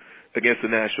to against the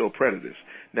Nashville Predators.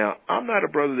 Now, I'm not a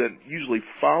brother that usually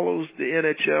follows the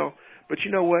NHL, but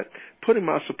you know what? Putting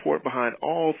my support behind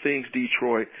all things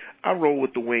Detroit, I roll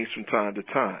with the Wings from time to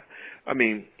time. I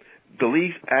mean, the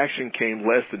league's action came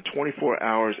less than 24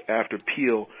 hours after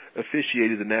Peel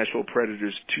officiated the Nashville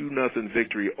Predators' 2-0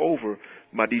 victory over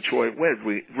my Detroit Red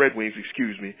Wings,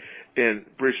 in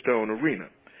Bridgestone Arena.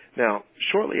 Now,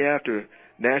 shortly after,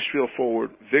 Nashville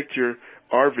forward Victor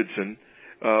Arvidsson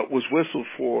was whistled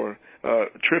for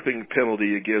tripping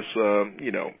penalty against,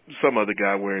 some other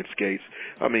guy wearing skates.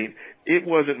 I mean, it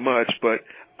wasn't much, but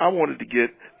I wanted to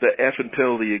get the effing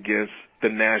penalty against the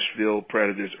Nashville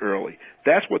Predators early.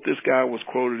 That's what this guy was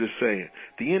quoted as saying.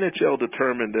 The NHL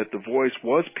determined that the voice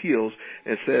was Peel's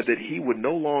and said that he would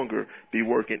no longer be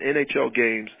working NHL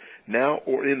games now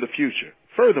or in the future.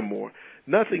 Furthermore,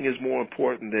 nothing is more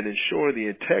important than ensuring the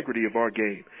integrity of our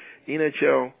game.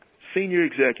 NHL Senior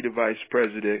Executive Vice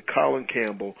President Colin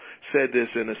Campbell said this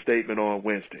in a statement on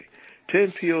Wednesday.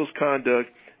 Tim Peel's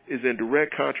conduct is in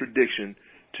direct contradiction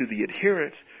to the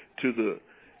adherence to the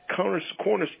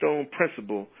cornerstone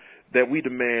principle that we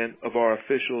demand of our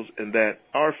officials and that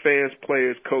our fans,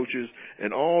 players, coaches,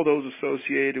 and all those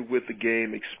associated with the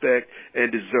game expect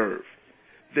and deserve.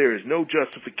 There is no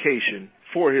justification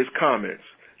for his comments,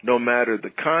 no matter the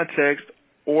context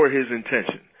or his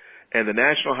intention, and the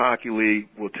National Hockey League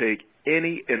will take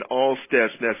any and all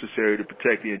steps necessary to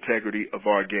protect the integrity of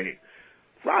our game.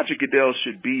 Roger Goodell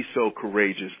should be so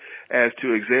courageous as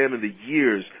to examine the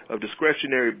years of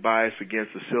discretionary bias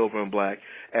against the Silver and Black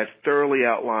as thoroughly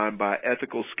outlined by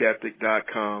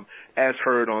ethicalskeptic.com as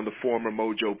heard on the former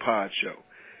Mojo Pod show.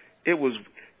 It was,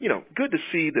 good to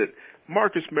see that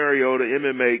Marcus Mariota,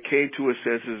 MMA, came to his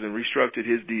senses and restructured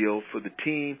his deal for the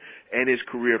team and his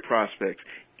career prospects,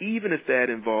 even if that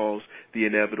involves the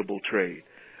inevitable trade.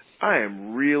 I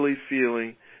am really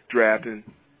feeling drafting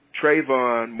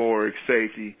Trayvon Moore,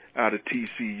 safety, out of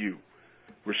TCU.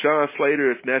 Rashawn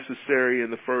Slater, if necessary,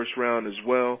 in the first round as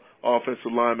well,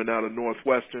 offensive lineman out of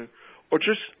Northwestern, or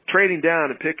just trading down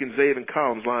and picking Zaven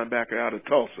Collins, linebacker out of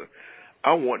Tulsa.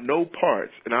 I want no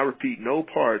parts, and I repeat, no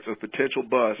parts of potential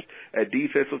bust at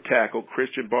defensive tackle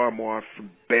Christian Barmore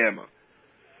from Bama.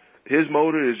 His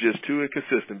motor is just too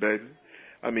inconsistent, baby.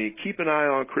 I mean, keep an eye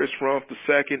on Chris Rumph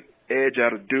II, edge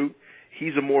out of Duke.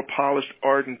 He's a more polished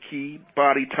Arden Key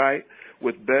body type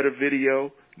with better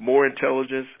video, more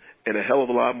intelligence, and a hell of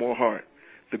a lot more heart.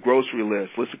 The grocery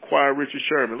list. Let's acquire Richard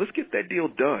Sherman. Let's get that deal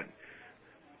done.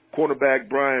 Cornerback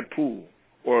Brian Poole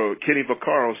or Kenny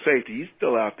Vaccaro, safety. He's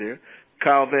still out there.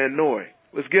 Kyle Van Noy.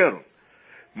 Let's get him.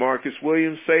 Marcus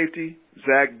Williams, safety.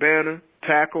 Zach Banner,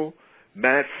 tackle.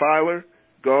 Matt Filer,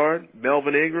 guard.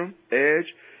 Melvin Ingram,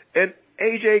 edge. And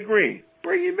A.J. Green.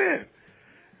 Bring him in.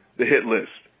 The hit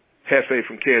list. Hefe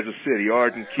from Kansas City.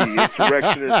 Arden Key,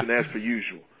 insurrectionist, and as per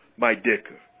usual, Mike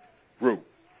Ditka. Root.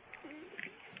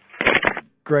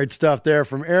 Great stuff there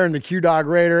from Aaron, the Q-Dog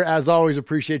Raider. As always,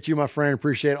 appreciate you, my friend.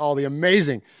 Appreciate all the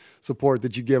amazing support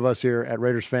that you give us here at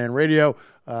Raiders Fan Radio,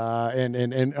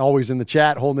 and always in the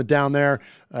chat, holding it down there.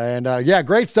 And yeah,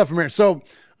 great stuff from Aaron. So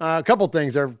a couple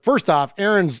things there. First off,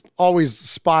 Aaron's always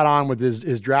spot on with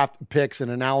his draft picks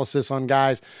and analysis on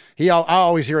guys. I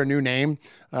always hear a new name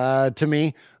to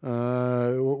me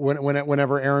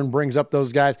whenever Aaron brings up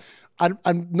those guys.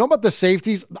 I know about the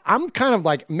safeties. I'm kind of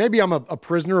like, maybe I'm a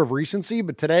prisoner of recency,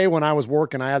 but today when I was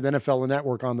working, I had the NFL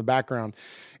Network on the background,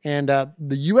 and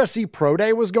the USC Pro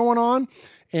Day was going on,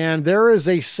 and there is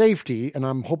a safety, and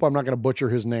I hope I'm not going to butcher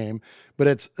his name, but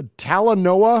it's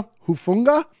Talanoa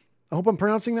Hufunga. I hope I'm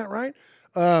pronouncing that right.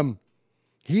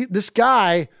 This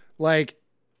guy like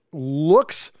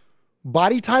looks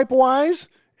body type wise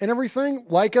and everything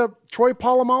like a Troy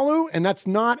Polamalu, and that's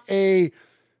not a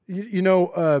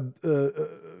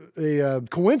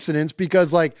coincidence,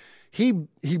 because like he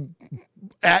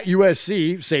at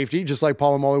USC safety, just like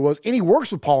Polamalu was, and he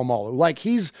works with Polamalu. Like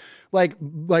he's like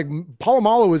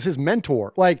Polamalu is his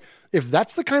mentor. Like if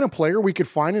that's the kind of player we could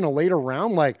find in a later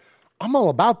round, like I'm all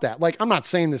about that. Like I'm not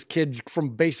saying this kid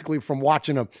from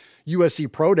watching a USC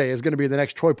Pro Day is going to be the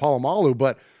next Troy Polamalu,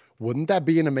 but wouldn't that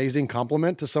be an amazing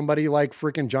compliment to somebody like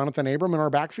freaking Jonathan Abram in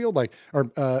our backfield, like, or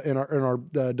in our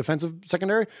defensive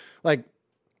secondary? Like,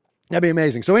 that'd be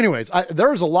amazing. So anyways,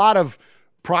 there's a lot of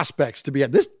prospects to be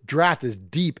at. This draft is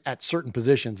deep at certain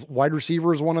positions. Wide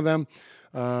receiver is one of them.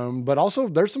 But also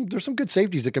there's some good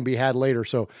safeties that can be had later.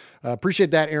 So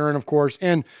appreciate that, Aaron, of course.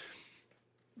 And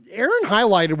Aaron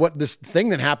highlighted what this thing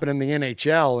that happened in the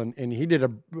NHL, and he did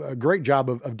a great job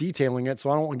of detailing it.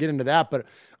 So I don't want to get into that, but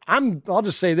I'll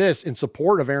just say this in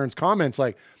support of Aaron's comments.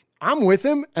 Like I'm with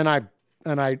him, and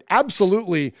I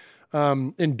absolutely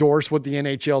endorse what the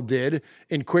NHL did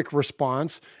in quick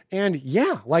response. And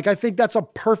yeah, like I think that's a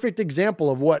perfect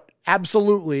example of what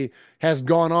absolutely has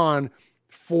gone on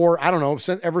for, I don't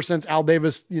know, ever since Al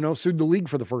Davis, sued the league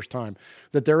for the first time,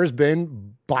 that there has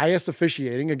been biased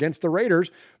officiating against the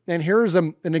Raiders. And here's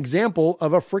an example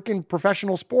of a freaking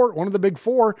professional sport, one of the big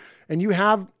four, and you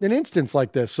have an instance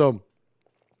like this. So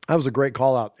that was a great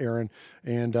call out, Aaron.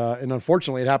 And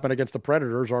unfortunately it happened against the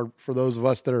Predators, or for those of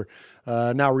us that are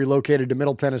now relocated to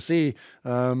Middle Tennessee,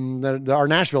 our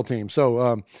Nashville team.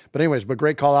 So, but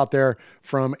great call out there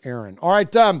from Aaron. All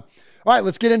right,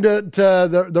 let's get into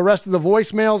the rest of the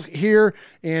voicemails here.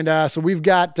 And so we've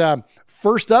got,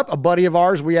 first up, a buddy of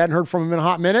ours. We hadn't heard from him in a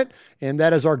hot minute, and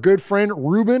that is our good friend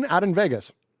Ruben out in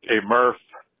Vegas. Hey, Murph,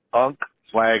 Unc,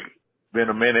 Swag, been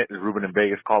a minute. It's Ruben in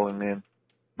Vegas calling in.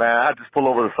 Man, I just pulled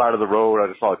over the side of the road. I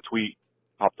just saw a tweet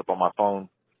popped up on my phone.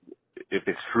 If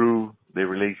it's true, they're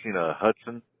releasing a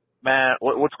Hudson. Man,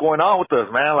 what's going on with us,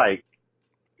 man? Like,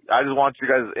 I just want you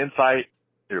guys' insight,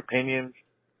 your opinions.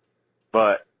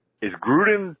 But is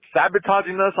Gruden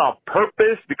sabotaging us on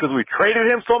purpose because we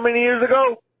traded him so many years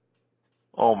ago?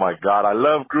 Oh, my God. I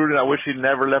love Gruden. I wish he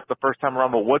never left the first time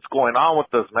around. But what's going on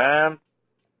with us, man?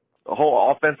 The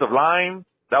whole offensive line,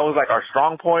 that was like our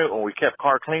strong point when we kept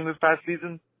Carr clean this past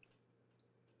season.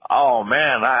 Oh,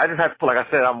 man. I just have to, like I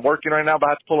said, I'm working right now, but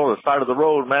I have to pull over the side of the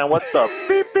road, man. What the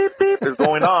beep, beep, beep is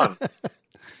going on?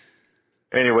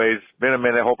 Anyways, been a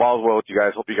minute. Hope all's well with you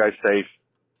guys. Hope you guys safe.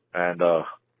 And,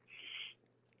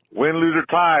 win, lose, or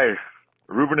tie.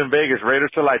 Ruben in Vegas. Raiders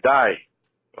till I die.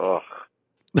 Ugh.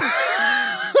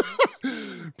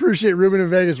 Appreciate Ruben in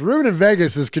Vegas. Ruben in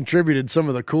Vegas has contributed some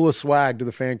of the coolest swag to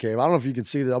the fan cave. I don't know if you can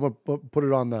see that. I'm going to put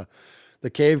it on the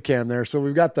cave cam there. So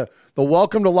we've got the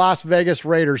Welcome to Las Vegas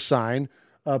Raiders sign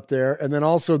up there, and then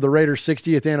also the Raiders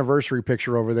 60th anniversary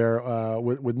picture over there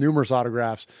with numerous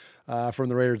autographs from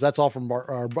the Raiders. That's all from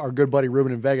our good buddy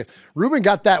Ruben in Vegas. Ruben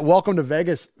got that Welcome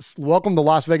to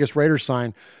Las Vegas Raiders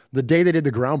sign the day they did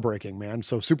the groundbreaking, man.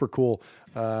 So super cool.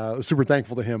 Super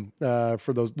thankful to him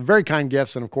for those very kind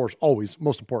gifts, and of course, always,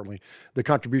 most importantly, the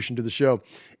contribution to the show.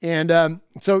 And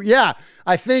so, yeah,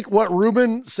 I think what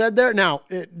Ruben said there. Now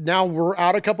we're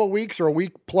out a couple of weeks, or a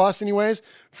week plus, anyways,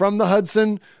 from the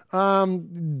Hudson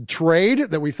trade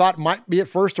that we thought might be at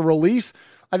first a release.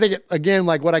 I think, again,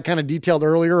 like what I kind of detailed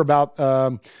earlier about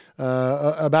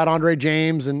Andre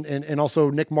James and also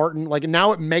Nick Martin, like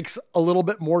now it makes a little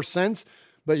bit more sense.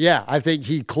 But yeah, I think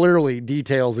he clearly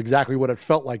details exactly what it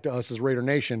felt like to us as Raider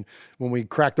Nation when we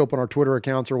cracked open our Twitter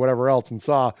accounts or whatever else and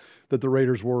saw that the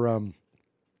Raiders were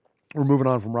moving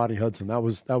on from Rodney Hudson. That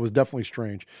was definitely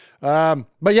strange. But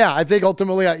yeah, I think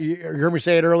ultimately, you heard me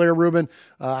say it earlier, Ruben.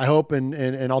 I hope,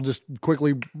 and I'll just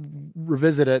quickly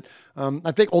revisit it.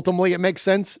 I think ultimately it makes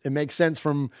sense. It makes sense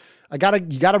from you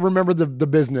gotta remember the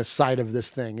business side of this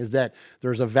thing is that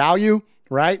there's a value.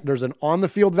 Right? There's an on the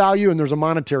field value and there's a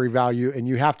monetary value, and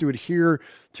you have to adhere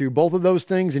to both of those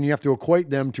things, and you have to equate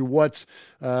them to what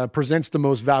presents the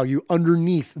most value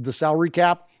underneath the salary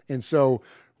cap. And so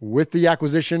with the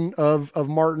acquisition of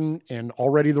Martin and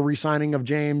already the re-signing of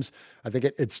James, I think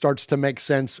it starts to make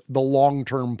sense, the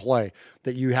long-term play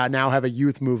that you now have a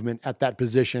youth movement at that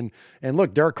position. And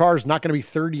look, Derek Carr is not going to be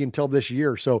 30 until this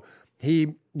year. So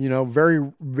he,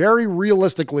 very, very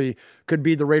realistically could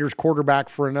be the Raiders quarterback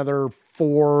for another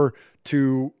 4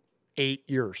 to 8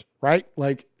 years, right?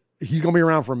 Like he's going to be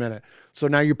around for a minute. So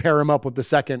now you pair him up with the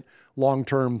second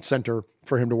long-term center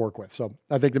for him to work with. So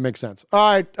I think that makes sense.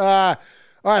 All right.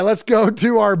 Let's go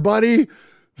to our buddy,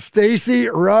 Stacy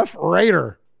Rough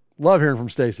Raider. Love hearing from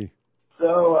Stacy.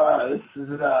 So this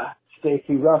is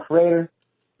Stacy Rough Raider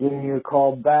giving you a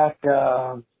call back.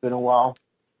 It's been a while.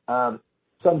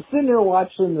 So I'm sitting there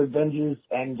watching the Avengers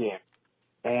Endgame,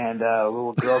 and a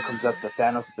little girl comes up to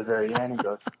Thanos at the very end and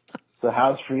goes, "So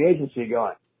how's free agency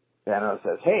going?" Thanos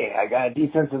says, "Hey, I got a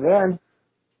defensive end."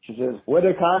 She says, "What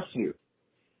did it cost you?"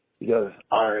 He goes,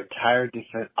 "Our entire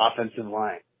offensive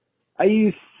line." Are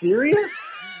you serious?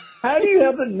 How do you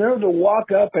have the nerve to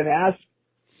walk up and ask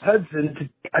Hudson to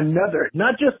another,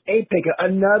 not just a pay cut,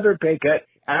 another pay cut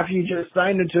after you just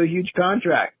signed him to a huge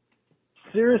contract?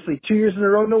 Seriously, 2 years in a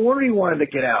row, no wonder he wanted to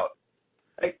get out.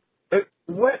 Like,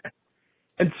 what?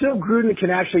 Until Gruden can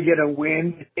actually get a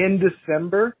win in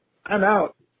December, I'm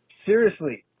out.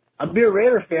 Seriously. I'll be a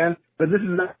Raider fan, but this is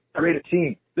not a Raider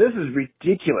team. This is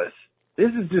ridiculous.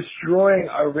 This is destroying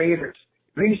our Raiders.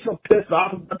 Maybe you're so pissed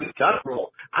off about the cut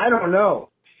rule. I don't know.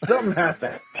 Something has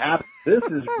to happen. This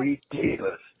is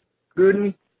ridiculous.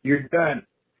 Gruden, you're done.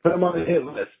 Put him on the hit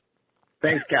list.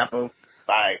 Thanks, Capo.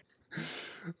 Bye.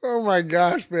 Oh my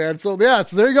gosh, man. So yeah,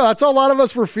 so there you go. That's all a lot of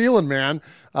us were feeling, man.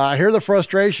 I hear the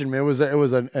frustration, man. It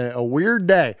was a weird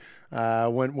day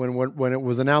when it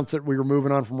was announced that we were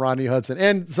moving on from Rodney Hudson.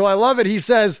 And so I love it. He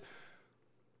says,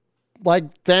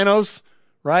 like Thanos,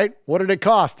 right? What did it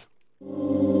cost?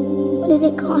 What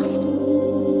did it cost?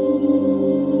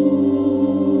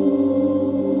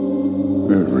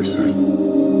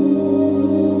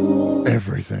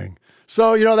 Everything.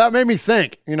 So, that made me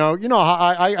think,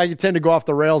 I tend to go off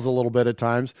the rails a little bit at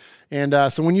times. And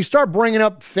so when you start bringing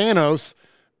up Thanos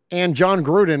and John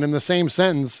Gruden in the same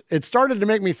sentence, it started to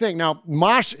make me think. Now,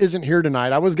 Mosh isn't here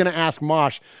tonight. I was going to ask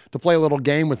Mosh to play a little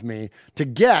game with me to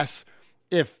guess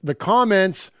if the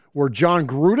comments were John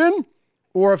Gruden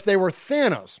or if they were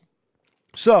Thanos.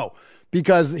 So,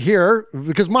 because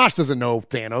Mosh doesn't know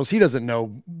Thanos. He doesn't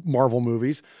know Marvel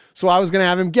movies. So I was going to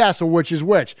have him guess which is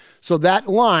which. So that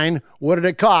line, what did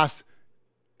it cost?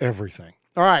 Everything.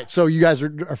 All right. So you guys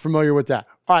are familiar with that.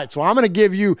 All right. So I'm going to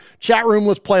give you, chat room,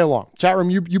 let's play along. Chat room,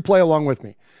 you play along with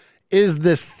me. Is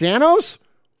this Thanos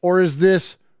or is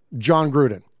this John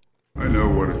Gruden? I know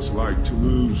what it's like to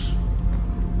lose.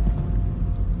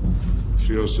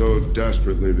 Feel so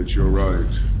desperately that you're right.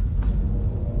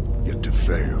 Yet to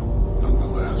fail.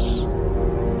 Nonetheless.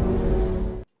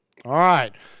 All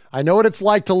right. I know what it's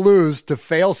like to lose, to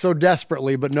fail so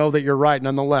desperately, but know that you're right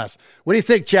nonetheless. What do you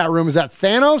think, chat room? Is that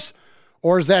Thanos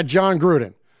or is that John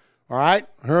Gruden? All right.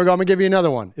 Here we go. I'm going to give you another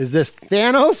one. Is this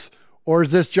Thanos or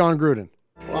is this John Gruden?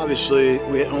 Well, obviously,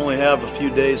 we only have a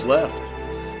few days left.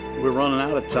 We're running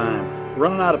out of time,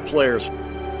 running out of players.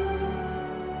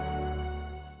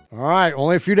 All right.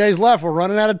 Only a few days left. We're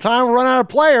running out of time. We're running out of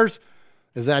players.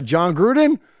 Is that John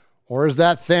Gruden? Or is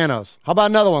that Thanos? How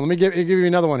about another one? Let me give you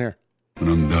another one here. When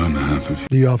I'm done, half of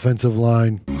the offensive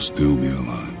line will still be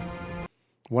alive.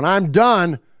 When I'm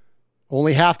done,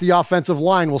 only half the offensive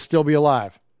line will still be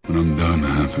alive. When I'm done,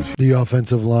 half of the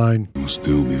offensive line will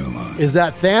still be alive. Is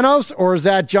that Thanos or is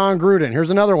that John Gruden? Here's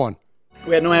another one.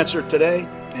 We had no answer today,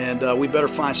 and we better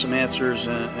find some answers.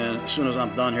 And as soon as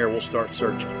I'm done here, we'll start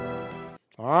searching.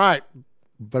 All right.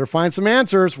 Better find some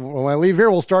answers. When I leave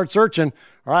here, we'll start searching.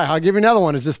 All right, I'll give you another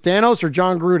one. Is this Thanos or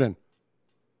John Gruden?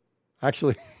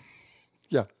 Actually,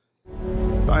 yeah.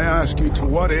 I ask you, to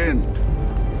what end?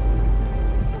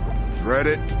 Dread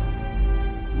it,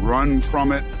 run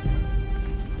from it,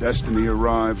 destiny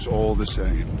arrives all the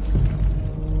same.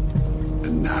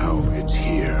 And now it's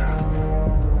here.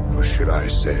 Or should I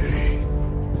say,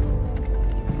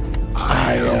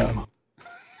 I am.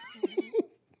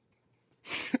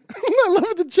 I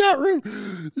love the chat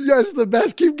room. You guys are the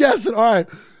best. Keep guessing. All right.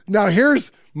 Now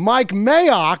here's Mike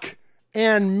Mayock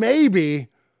and maybe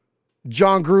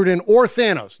John Gruden or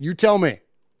Thanos. You tell me.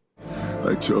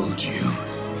 I told you.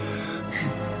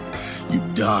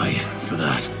 You'd die for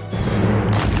that.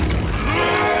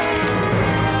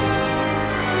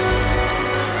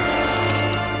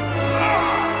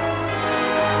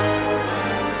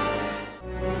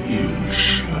 You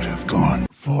should have gone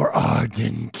for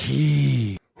Arden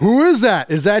Key. Who is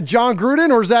that? Is that John Gruden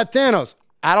or is that Thanos?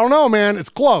 I don't know, man. It's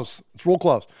close. It's real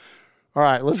close. All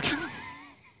right, let's.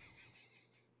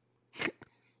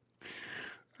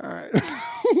 All right,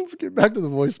 let's get back to the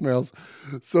voicemails.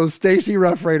 So Stacy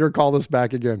Rough Raider called us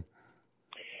back again.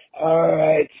 All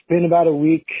right, it's been about a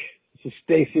week. This is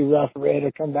Stacy Rough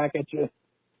Raider. Come back at you.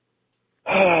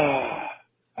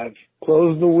 I've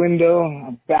closed the window.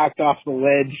 I've backed off the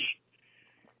ledge.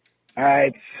 All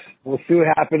right, we'll see what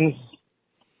happens.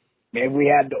 Maybe we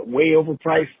had the way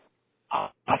overpriced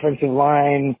offensive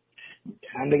line.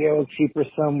 Time to go cheaper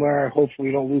somewhere. Hopefully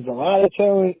we don't lose a lot of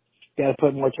talent. Got to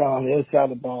put more talent on the other side of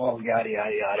the ball. Yada,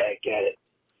 yada, yada. I get it.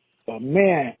 But,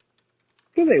 man,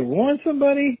 do they want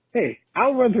somebody? Hey,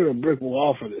 I'll run through a brick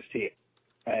wall for this team.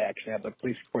 I actually have the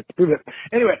police report to prove it.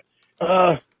 Anyway,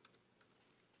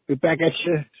 get back at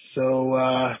you.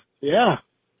 So, yeah.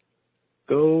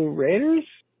 Go Raiders.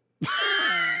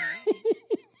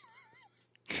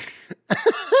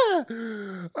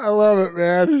 I love it,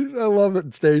 man. I love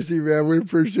it, Stacy, man. We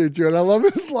appreciate you. And I love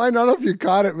his line. I don't know if you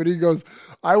caught it, but he goes,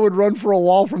 I would run for a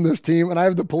wall from this team, and I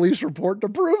have the police report to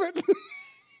prove it.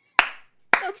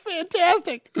 That's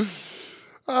fantastic.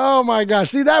 Oh, my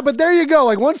gosh. See that? But there you go.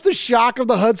 Like, once the shock of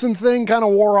the Hudson thing kind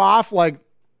of wore off, like,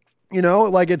 you know,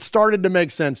 like it started to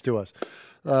make sense to us.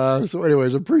 So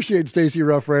anyways, appreciate Stacy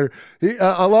Rough Raider.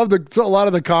 I love a lot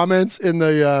of the comments in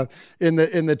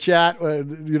the chat,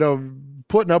 you know,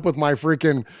 putting up with my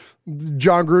freaking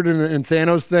John Gruden and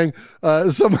Thanos thing.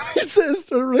 Somebody says,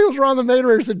 Reels Ron the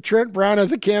Mater said Trent Brown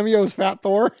has a cameo as Fat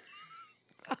Thor.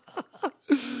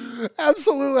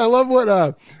 Absolutely. I love what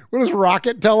does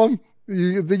Rocket tell him?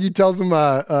 You think he tells him,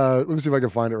 let me see if I can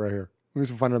find it right here. Let me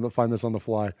see if I can find this on the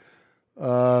fly.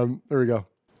 There we go.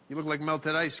 You look like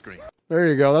melted ice cream. There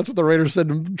you go. That's what the Raiders said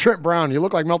to Trent Brown. You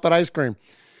look like melted ice cream.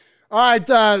 All right.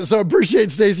 So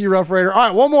appreciate Stacy Rough Raider. All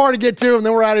right. One more to get to, and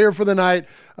then we're out of here for the night.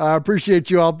 Appreciate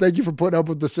you all. Thank you for putting up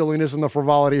with the silliness and the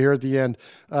frivolity here at the end.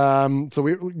 So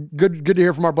good to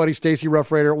hear from our buddy Stacy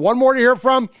Rough Raider. One more to hear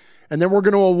from, and then we're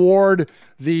going to award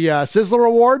the Sizzler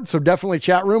Award. So definitely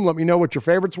chat room. Let me know what your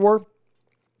favorites were.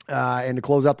 And to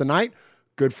close out the night,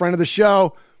 good friend of the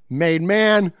show, made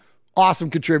man, awesome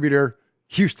contributor,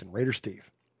 Houston Raider Steve.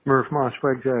 Murph Moss,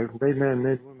 Swag Jag, made man,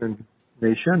 made woman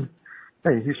nation.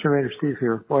 Hey, Houston Raider Steve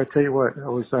here. Boy, I tell you what, I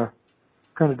was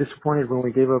kind of disappointed when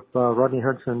we gave up Rodney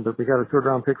Hudson, but we got a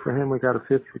third-round pick for him. We got a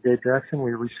fifth for Gabe Jackson.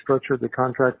 We restructured the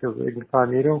contract of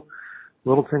Incognito,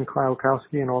 Littleton, Kyle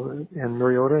Kowski, and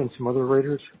Mariota, and some other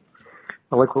Raiders.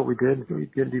 I like what we did. We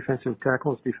did defensive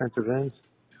tackles, defensive ends,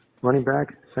 running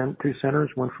back, two centers,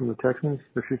 one from the Texans.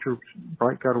 The future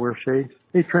bright, got to wear shades.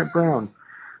 Hey, Trent Brown.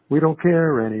 We don't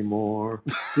care anymore.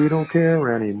 We don't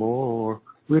care anymore.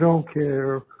 We don't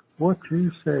care what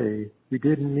you say. We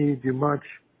didn't need you much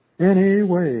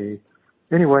anyway.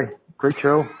 Anyway, great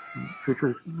show.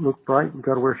 Futures look bright. We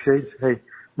got to wear shades. Hey,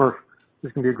 Murph,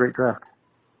 this is going to be a great draft.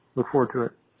 Look forward to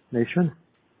it. Nation,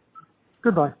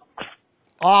 goodbye.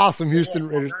 Awesome, Houston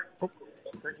Raiders.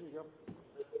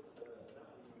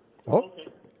 Oh.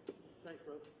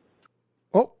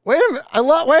 Oh, wait a minute. Wait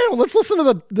a minute. Let's listen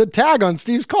to the tag on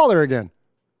Steve's caller again.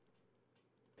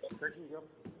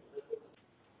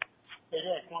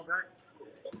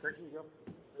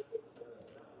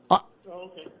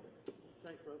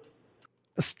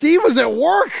 Steve was at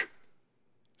work.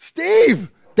 Steve,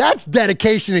 that's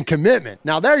dedication and commitment.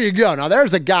 Now, there you go. Now,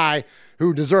 there's a guy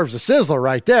who deserves a sizzler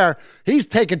right there. He's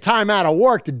taking time out of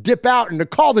work to dip out and to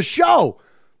call the show.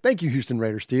 Thank you, Houston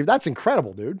Raider Steve. That's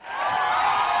incredible, dude.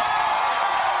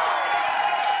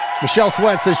 Michelle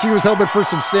Sweat says she was hoping for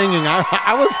some singing.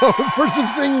 I was hoping for some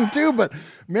singing too, but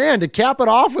man, to cap it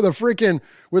off with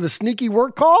a sneaky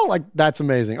work call, like that's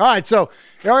amazing. All right,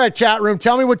 chat room,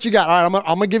 tell me what you got. All right,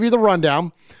 I'm gonna give you the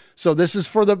rundown. So this is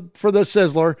for the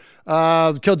Sizzler.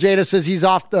 Kill Jada says he's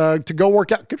off to go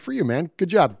work out. Good for you, man. Good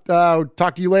job.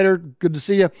 Talk to you later. Good to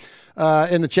see you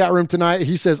in the chat room tonight.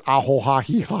 He says, aho, ha,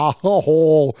 he, ha,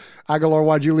 ho. Aguilar,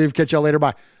 why'd you leave? Catch y'all later.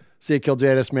 Bye. See you, Kill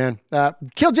Jadis, man.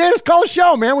 Kill Jadis, call the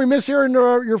show, man. We miss hearing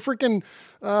your freaking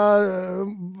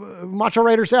Macho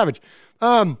Raider Savage.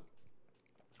 All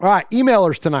right,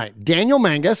 emailers tonight. Daniel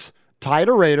Mangus,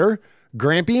 Tida Raider,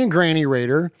 Grampy and Granny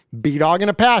Raider, B-Dog in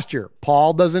a Pasture.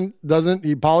 Paul Paul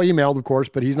emailed, of course,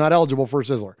 but he's not eligible for a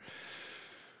Sizzler.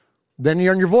 Then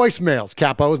you're on your voicemails.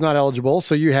 Capo is not eligible.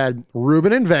 So you had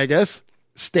Ruben in Vegas,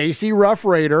 Stacy Rough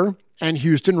Raider, and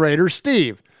Houston Raider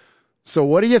Steve. So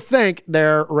what do you think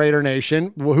there, Raider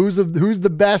Nation? Well, who's the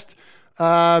best?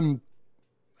 What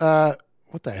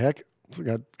the heck?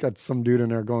 Got some dude in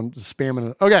there going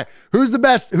spamming. Okay, who's the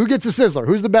best? Who gets a Sizzler?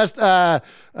 Who's the best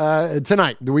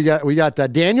tonight? We got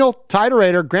Daniel, Tida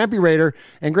Raider, Grampy Raider,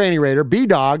 and Granny Raider,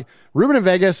 B-Dog, Ruben in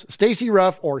Vegas, Stacy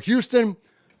Ruff, or Houston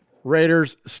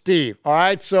Raiders Steve. All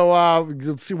right, so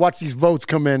let's see. Watch these votes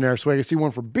come in there. So I can see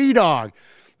one for B-Dog,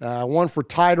 one for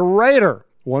Tida Raider,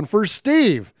 one for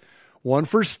Steve, one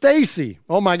for Stacy.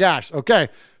 Oh my gosh. Okay,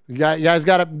 you guys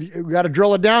got to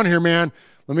drill it down here, man.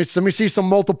 Let me see some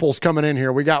multiples coming in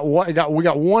here. We got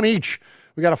one each.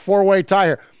 We got a 4-way tie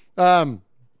here.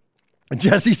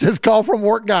 Jesse says call from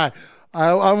work guy.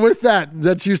 I'm with that.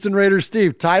 That's Houston Raiders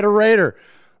Steve. Tida Raider.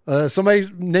 Somebody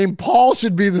named Paul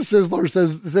should be the Sizzler,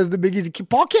 says the Big Easy.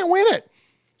 Paul can't win it.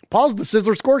 Paul's the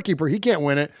Sizzler scorekeeper. He can't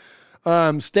win it.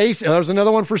 Stacy, there's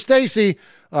another one for Stacy.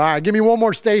 All right, give me one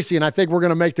more Stacy, and I think we're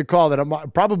going to make the call that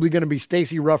I'm probably going to be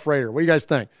Stacy Rough Raider. What do you guys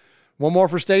think? One more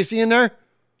for Stacy in there?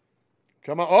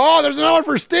 Come on. Oh, there's another one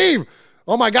for Steve.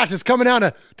 Oh my gosh, it's coming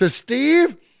down to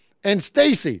Steve and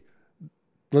Stacy.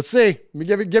 Let's see.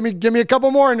 Give me a couple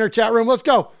more in their chat room. Let's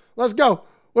go. What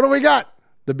do we got?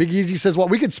 The Big Easy says, well,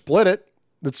 we could split it.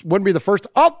 This wouldn't be the first.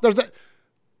 Oh, there's a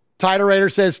Tida Raider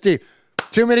says Steve.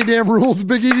 Too many damn rules.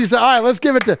 Big Easy said, all right, let's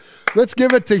give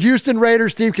it to Houston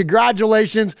Raiders, Steve.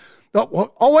 Congratulations.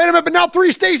 Oh, wait a minute, but now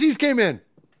 3 Stacys came in.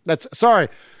 Sorry.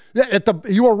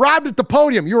 You arrived at the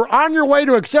podium. You were on your way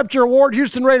to accept your award,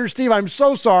 Houston Raiders Steve. I'm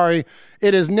so sorry.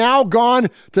 It is now gone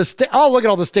to oh, look at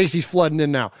all the Stacys flooding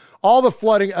in now. All the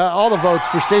votes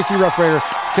for Stacy Rough Raider.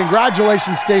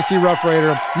 Congratulations, Stacy Rough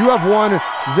Raider. You have won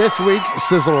this week's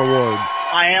Sizzler Award.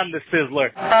 I am the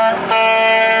Sizzler.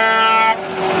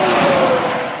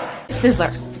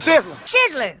 Sizzler.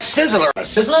 Sizzler. Sizzler.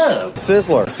 Sizzler.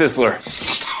 Sizzler. Sizzler.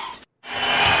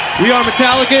 We are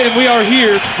Metallica, and we are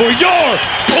here for your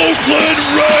Oakland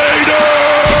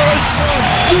Raiders!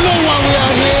 You know why we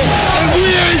out here, and we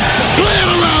ain't playing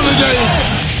around today!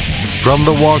 From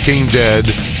The Walking Dead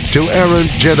to errant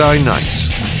Jedi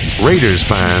Knights, Raiders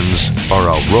fans are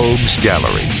a rogues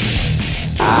gallery.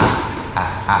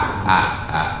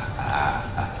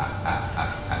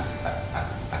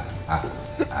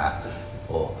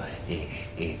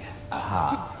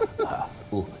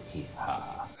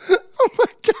 Oh my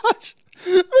gosh.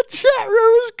 The chat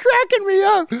room is cracking me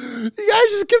up. You guys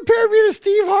just compared me to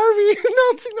Steve Harvey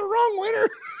announcing the wrong winner.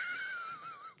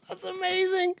 That's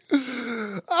amazing.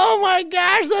 Oh my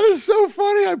gosh, that is so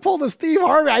funny. I pulled a Steve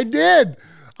Harvey. I did.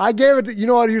 I gave it to, you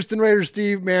know what, Houston Raiders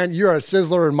Steve, man, you're a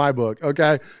Sizzler in my book,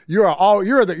 okay? You're a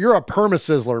perma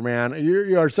Sizzler, man.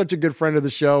 You are such a good friend of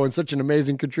the show and such an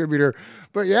amazing contributor.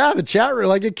 But yeah, the chat room,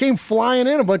 like, it came flying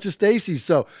in a bunch of Stacys.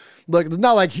 So look, it's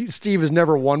not like Steve has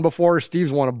never won before.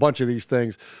 Steve's won a bunch of these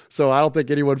things. So I don't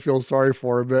think anyone feels sorry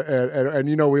for him. But, and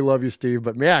you know we love you, Steve.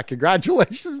 But yeah,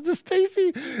 congratulations to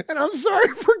Stacy. And I'm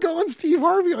sorry for going Steve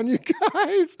Harvey on you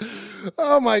guys.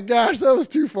 Oh my gosh, that was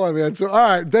too fun, man. So all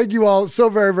right, thank you all so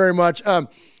very, very much.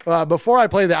 Before I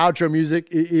play the outro music,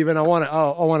 even I want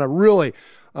to really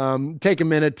take a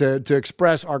minute to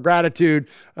express our gratitude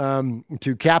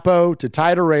to Capo, to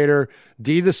Tida Raider,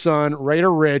 D the Sun,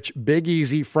 Raider Rich, Big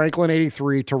Easy, Franklin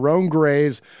 83, Tyrone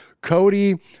Graves,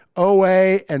 Cody,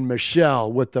 OA, and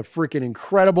Michelle with the freaking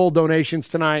incredible donations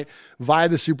tonight via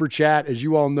the Super Chat. As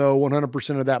you all know,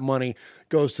 100% of that money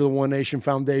goes to the One Nation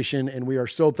Foundation, and we are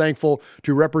so thankful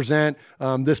to represent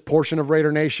this portion of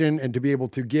Raider Nation and to be able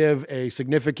to give a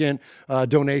significant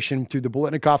donation to the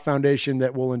Bolitnikoff Foundation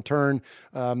that will in turn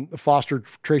foster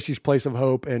Tracy's Place of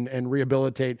Hope and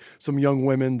rehabilitate some young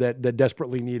women that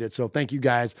desperately need it. So thank you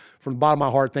guys from the bottom of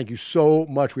my heart. Thank you so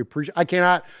much. We appreciate. I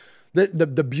cannot.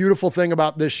 The beautiful thing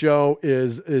about this show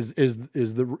is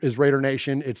Raider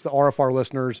Nation. It's the RFR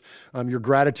listeners. Your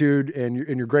gratitude and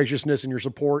your graciousness and your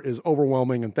support is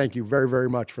overwhelming, and thank you very, very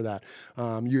much for that.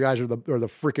 You guys are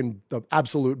the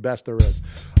absolute best there is.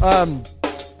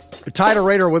 Tida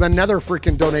Raider with another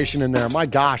freaking donation in there. My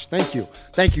gosh, thank you,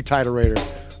 Tida Raider.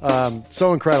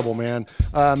 So incredible, man.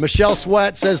 Michelle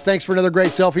Sweat says, thanks for another great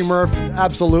selfie, Murph.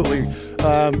 Absolutely.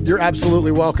 You're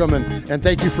absolutely welcome. And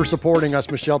thank you for supporting us,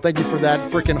 Michelle. Thank you for that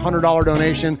freaking $100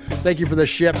 donation. Thank you for the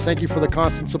ship. Thank you for the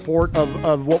constant support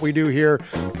of what we do here.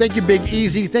 Thank you, Big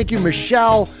Easy. Thank you,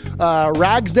 Michelle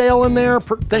Ragsdale in there.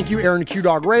 Thank you, Aaron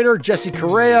Q-Dog Raider, Jesse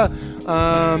Correa.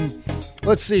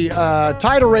 Let's see.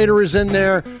 Tidal Raider is in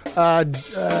there.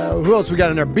 Who else we got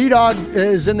in there? B-Dog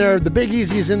is in there. The Big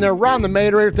Easy is in there. Ron the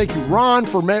moderator. Thank you, Ron,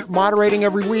 for moderating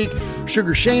every week.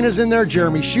 Sugar Shane is in there.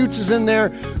 Jeremy Schutz is in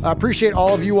there. Appreciate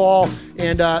all of you all.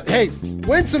 And hey,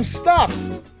 win some stuff.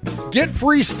 Get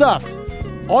free stuff.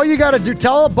 All you got to do,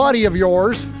 tell a buddy of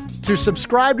yours to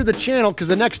subscribe to the channel, because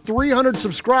the next 300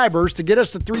 subscribers to get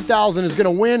us to 3,000 is going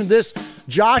to win this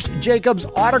Josh Jacobs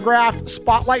autographed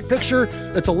spotlight picture.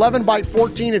 It's 11 by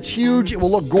 14. It's huge. It will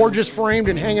look gorgeous framed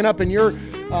and hanging up in your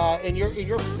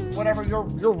whatever,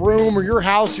 your room or your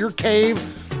house, your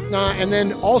cave. And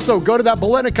then also go to that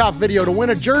Biletnikoff video to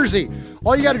win a jersey.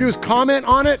 All you got to do is comment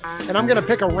on it, and I'm going to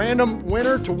pick a random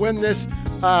winner to win this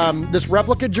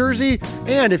replica jersey.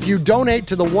 And if you donate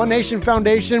to the One Nation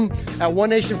Foundation at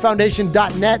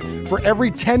onenationfoundation.net, for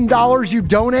every $10 you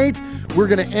donate, we're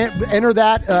going to enter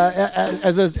that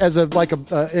as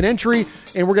an entry,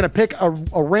 and we're going to pick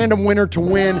a random winner to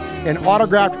win an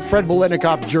autographed Fred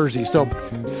Biletnikoff jersey. So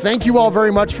thank you all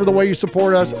very much for the way you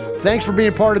support us. Thanks for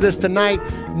being part of this tonight.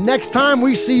 Next time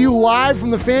we see you live from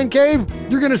the Fan Cave,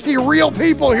 you're going to see real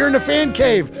people here in the Fan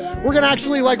Cave. We're going to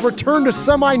actually return to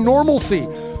semi-normalcy.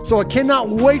 So I cannot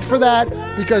wait for that,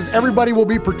 because everybody will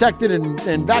be protected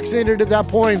and vaccinated at that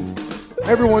point.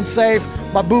 Everyone's safe.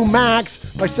 My boo Max,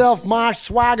 myself, Mosh,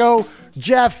 Swaggo,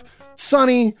 Jeff,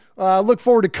 Sonny. Look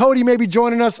forward to Cody maybe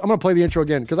joining us. I'm going to play the intro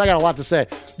again because I got a lot to say.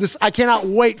 I cannot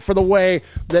wait for the way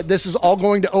that this is all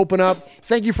going to open up.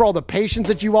 Thank you for all the patience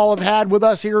that you all have had with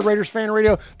us here at Raiders Fan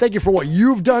Radio. Thank you for what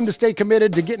you've done to stay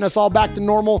committed to getting us all back to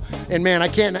normal. And man, I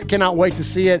cannot wait to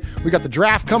see it. We got the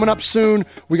draft coming up soon.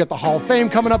 We got the Hall of Fame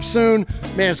coming up soon.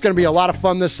 Man, it's going to be a lot of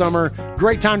fun this summer.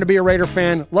 Great time to be a Raider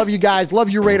fan. Love you guys. Love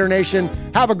you, Raider Nation.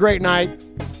 Have a great night.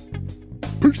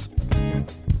 Peace.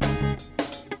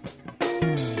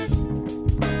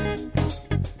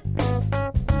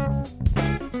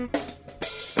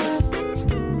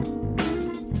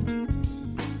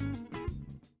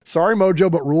 Sorry, Mojo,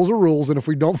 but rules are rules, and if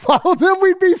we don't follow them,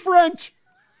 we'd be French.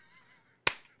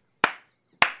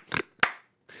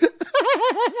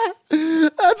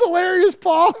 That's hilarious,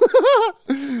 Paul.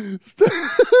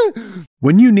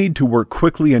 When you need to work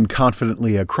quickly and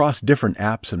confidently across different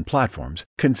apps and platforms,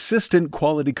 consistent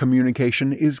quality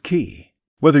communication is key.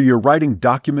 Whether you're writing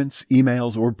documents,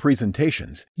 emails, or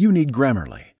presentations, you need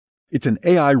Grammarly. It's an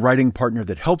AI writing partner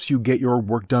that helps you get your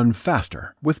work done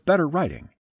faster with better writing.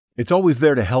 It's always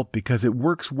there to help because it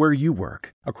works where you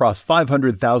work, across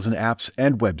 500,000 apps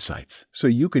and websites, so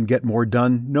you can get more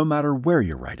done no matter where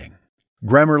you're writing.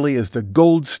 Grammarly is the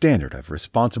gold standard of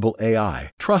responsible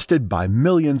AI, trusted by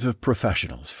millions of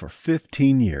professionals for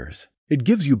 15 years. It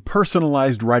gives you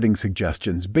personalized writing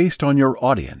suggestions based on your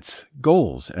audience,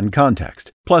 goals, and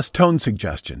context, plus tone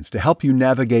suggestions to help you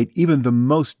navigate even the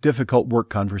most difficult work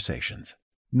conversations.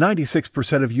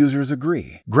 96% of users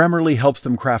agree. Grammarly helps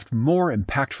them craft more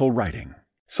impactful writing.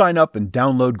 Sign up and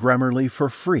download Grammarly for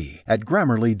free at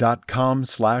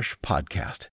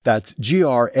Grammarly.com/podcast. That's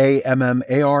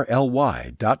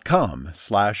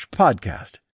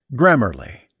GRAMMARLY.com/podcast.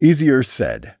 Grammarly. Easier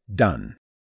said, done.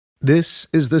 This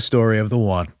is the story of the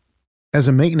one. As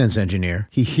a maintenance engineer,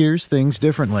 he hears things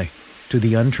differently. To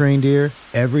the untrained ear,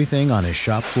 everything on his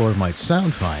shop floor might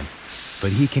sound fine,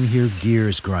 but he can hear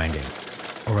gears grinding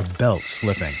or a belt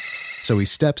slipping. So he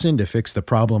steps in to fix the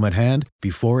problem at hand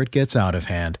before it gets out of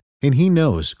hand. And he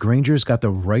knows Grainger's got the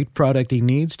right product he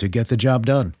needs to get the job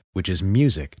done, which is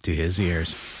music to his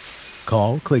ears.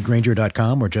 Call, click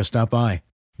Grainger.com, or just stop by.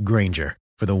 Grainger,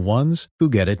 for the ones who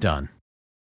get it done.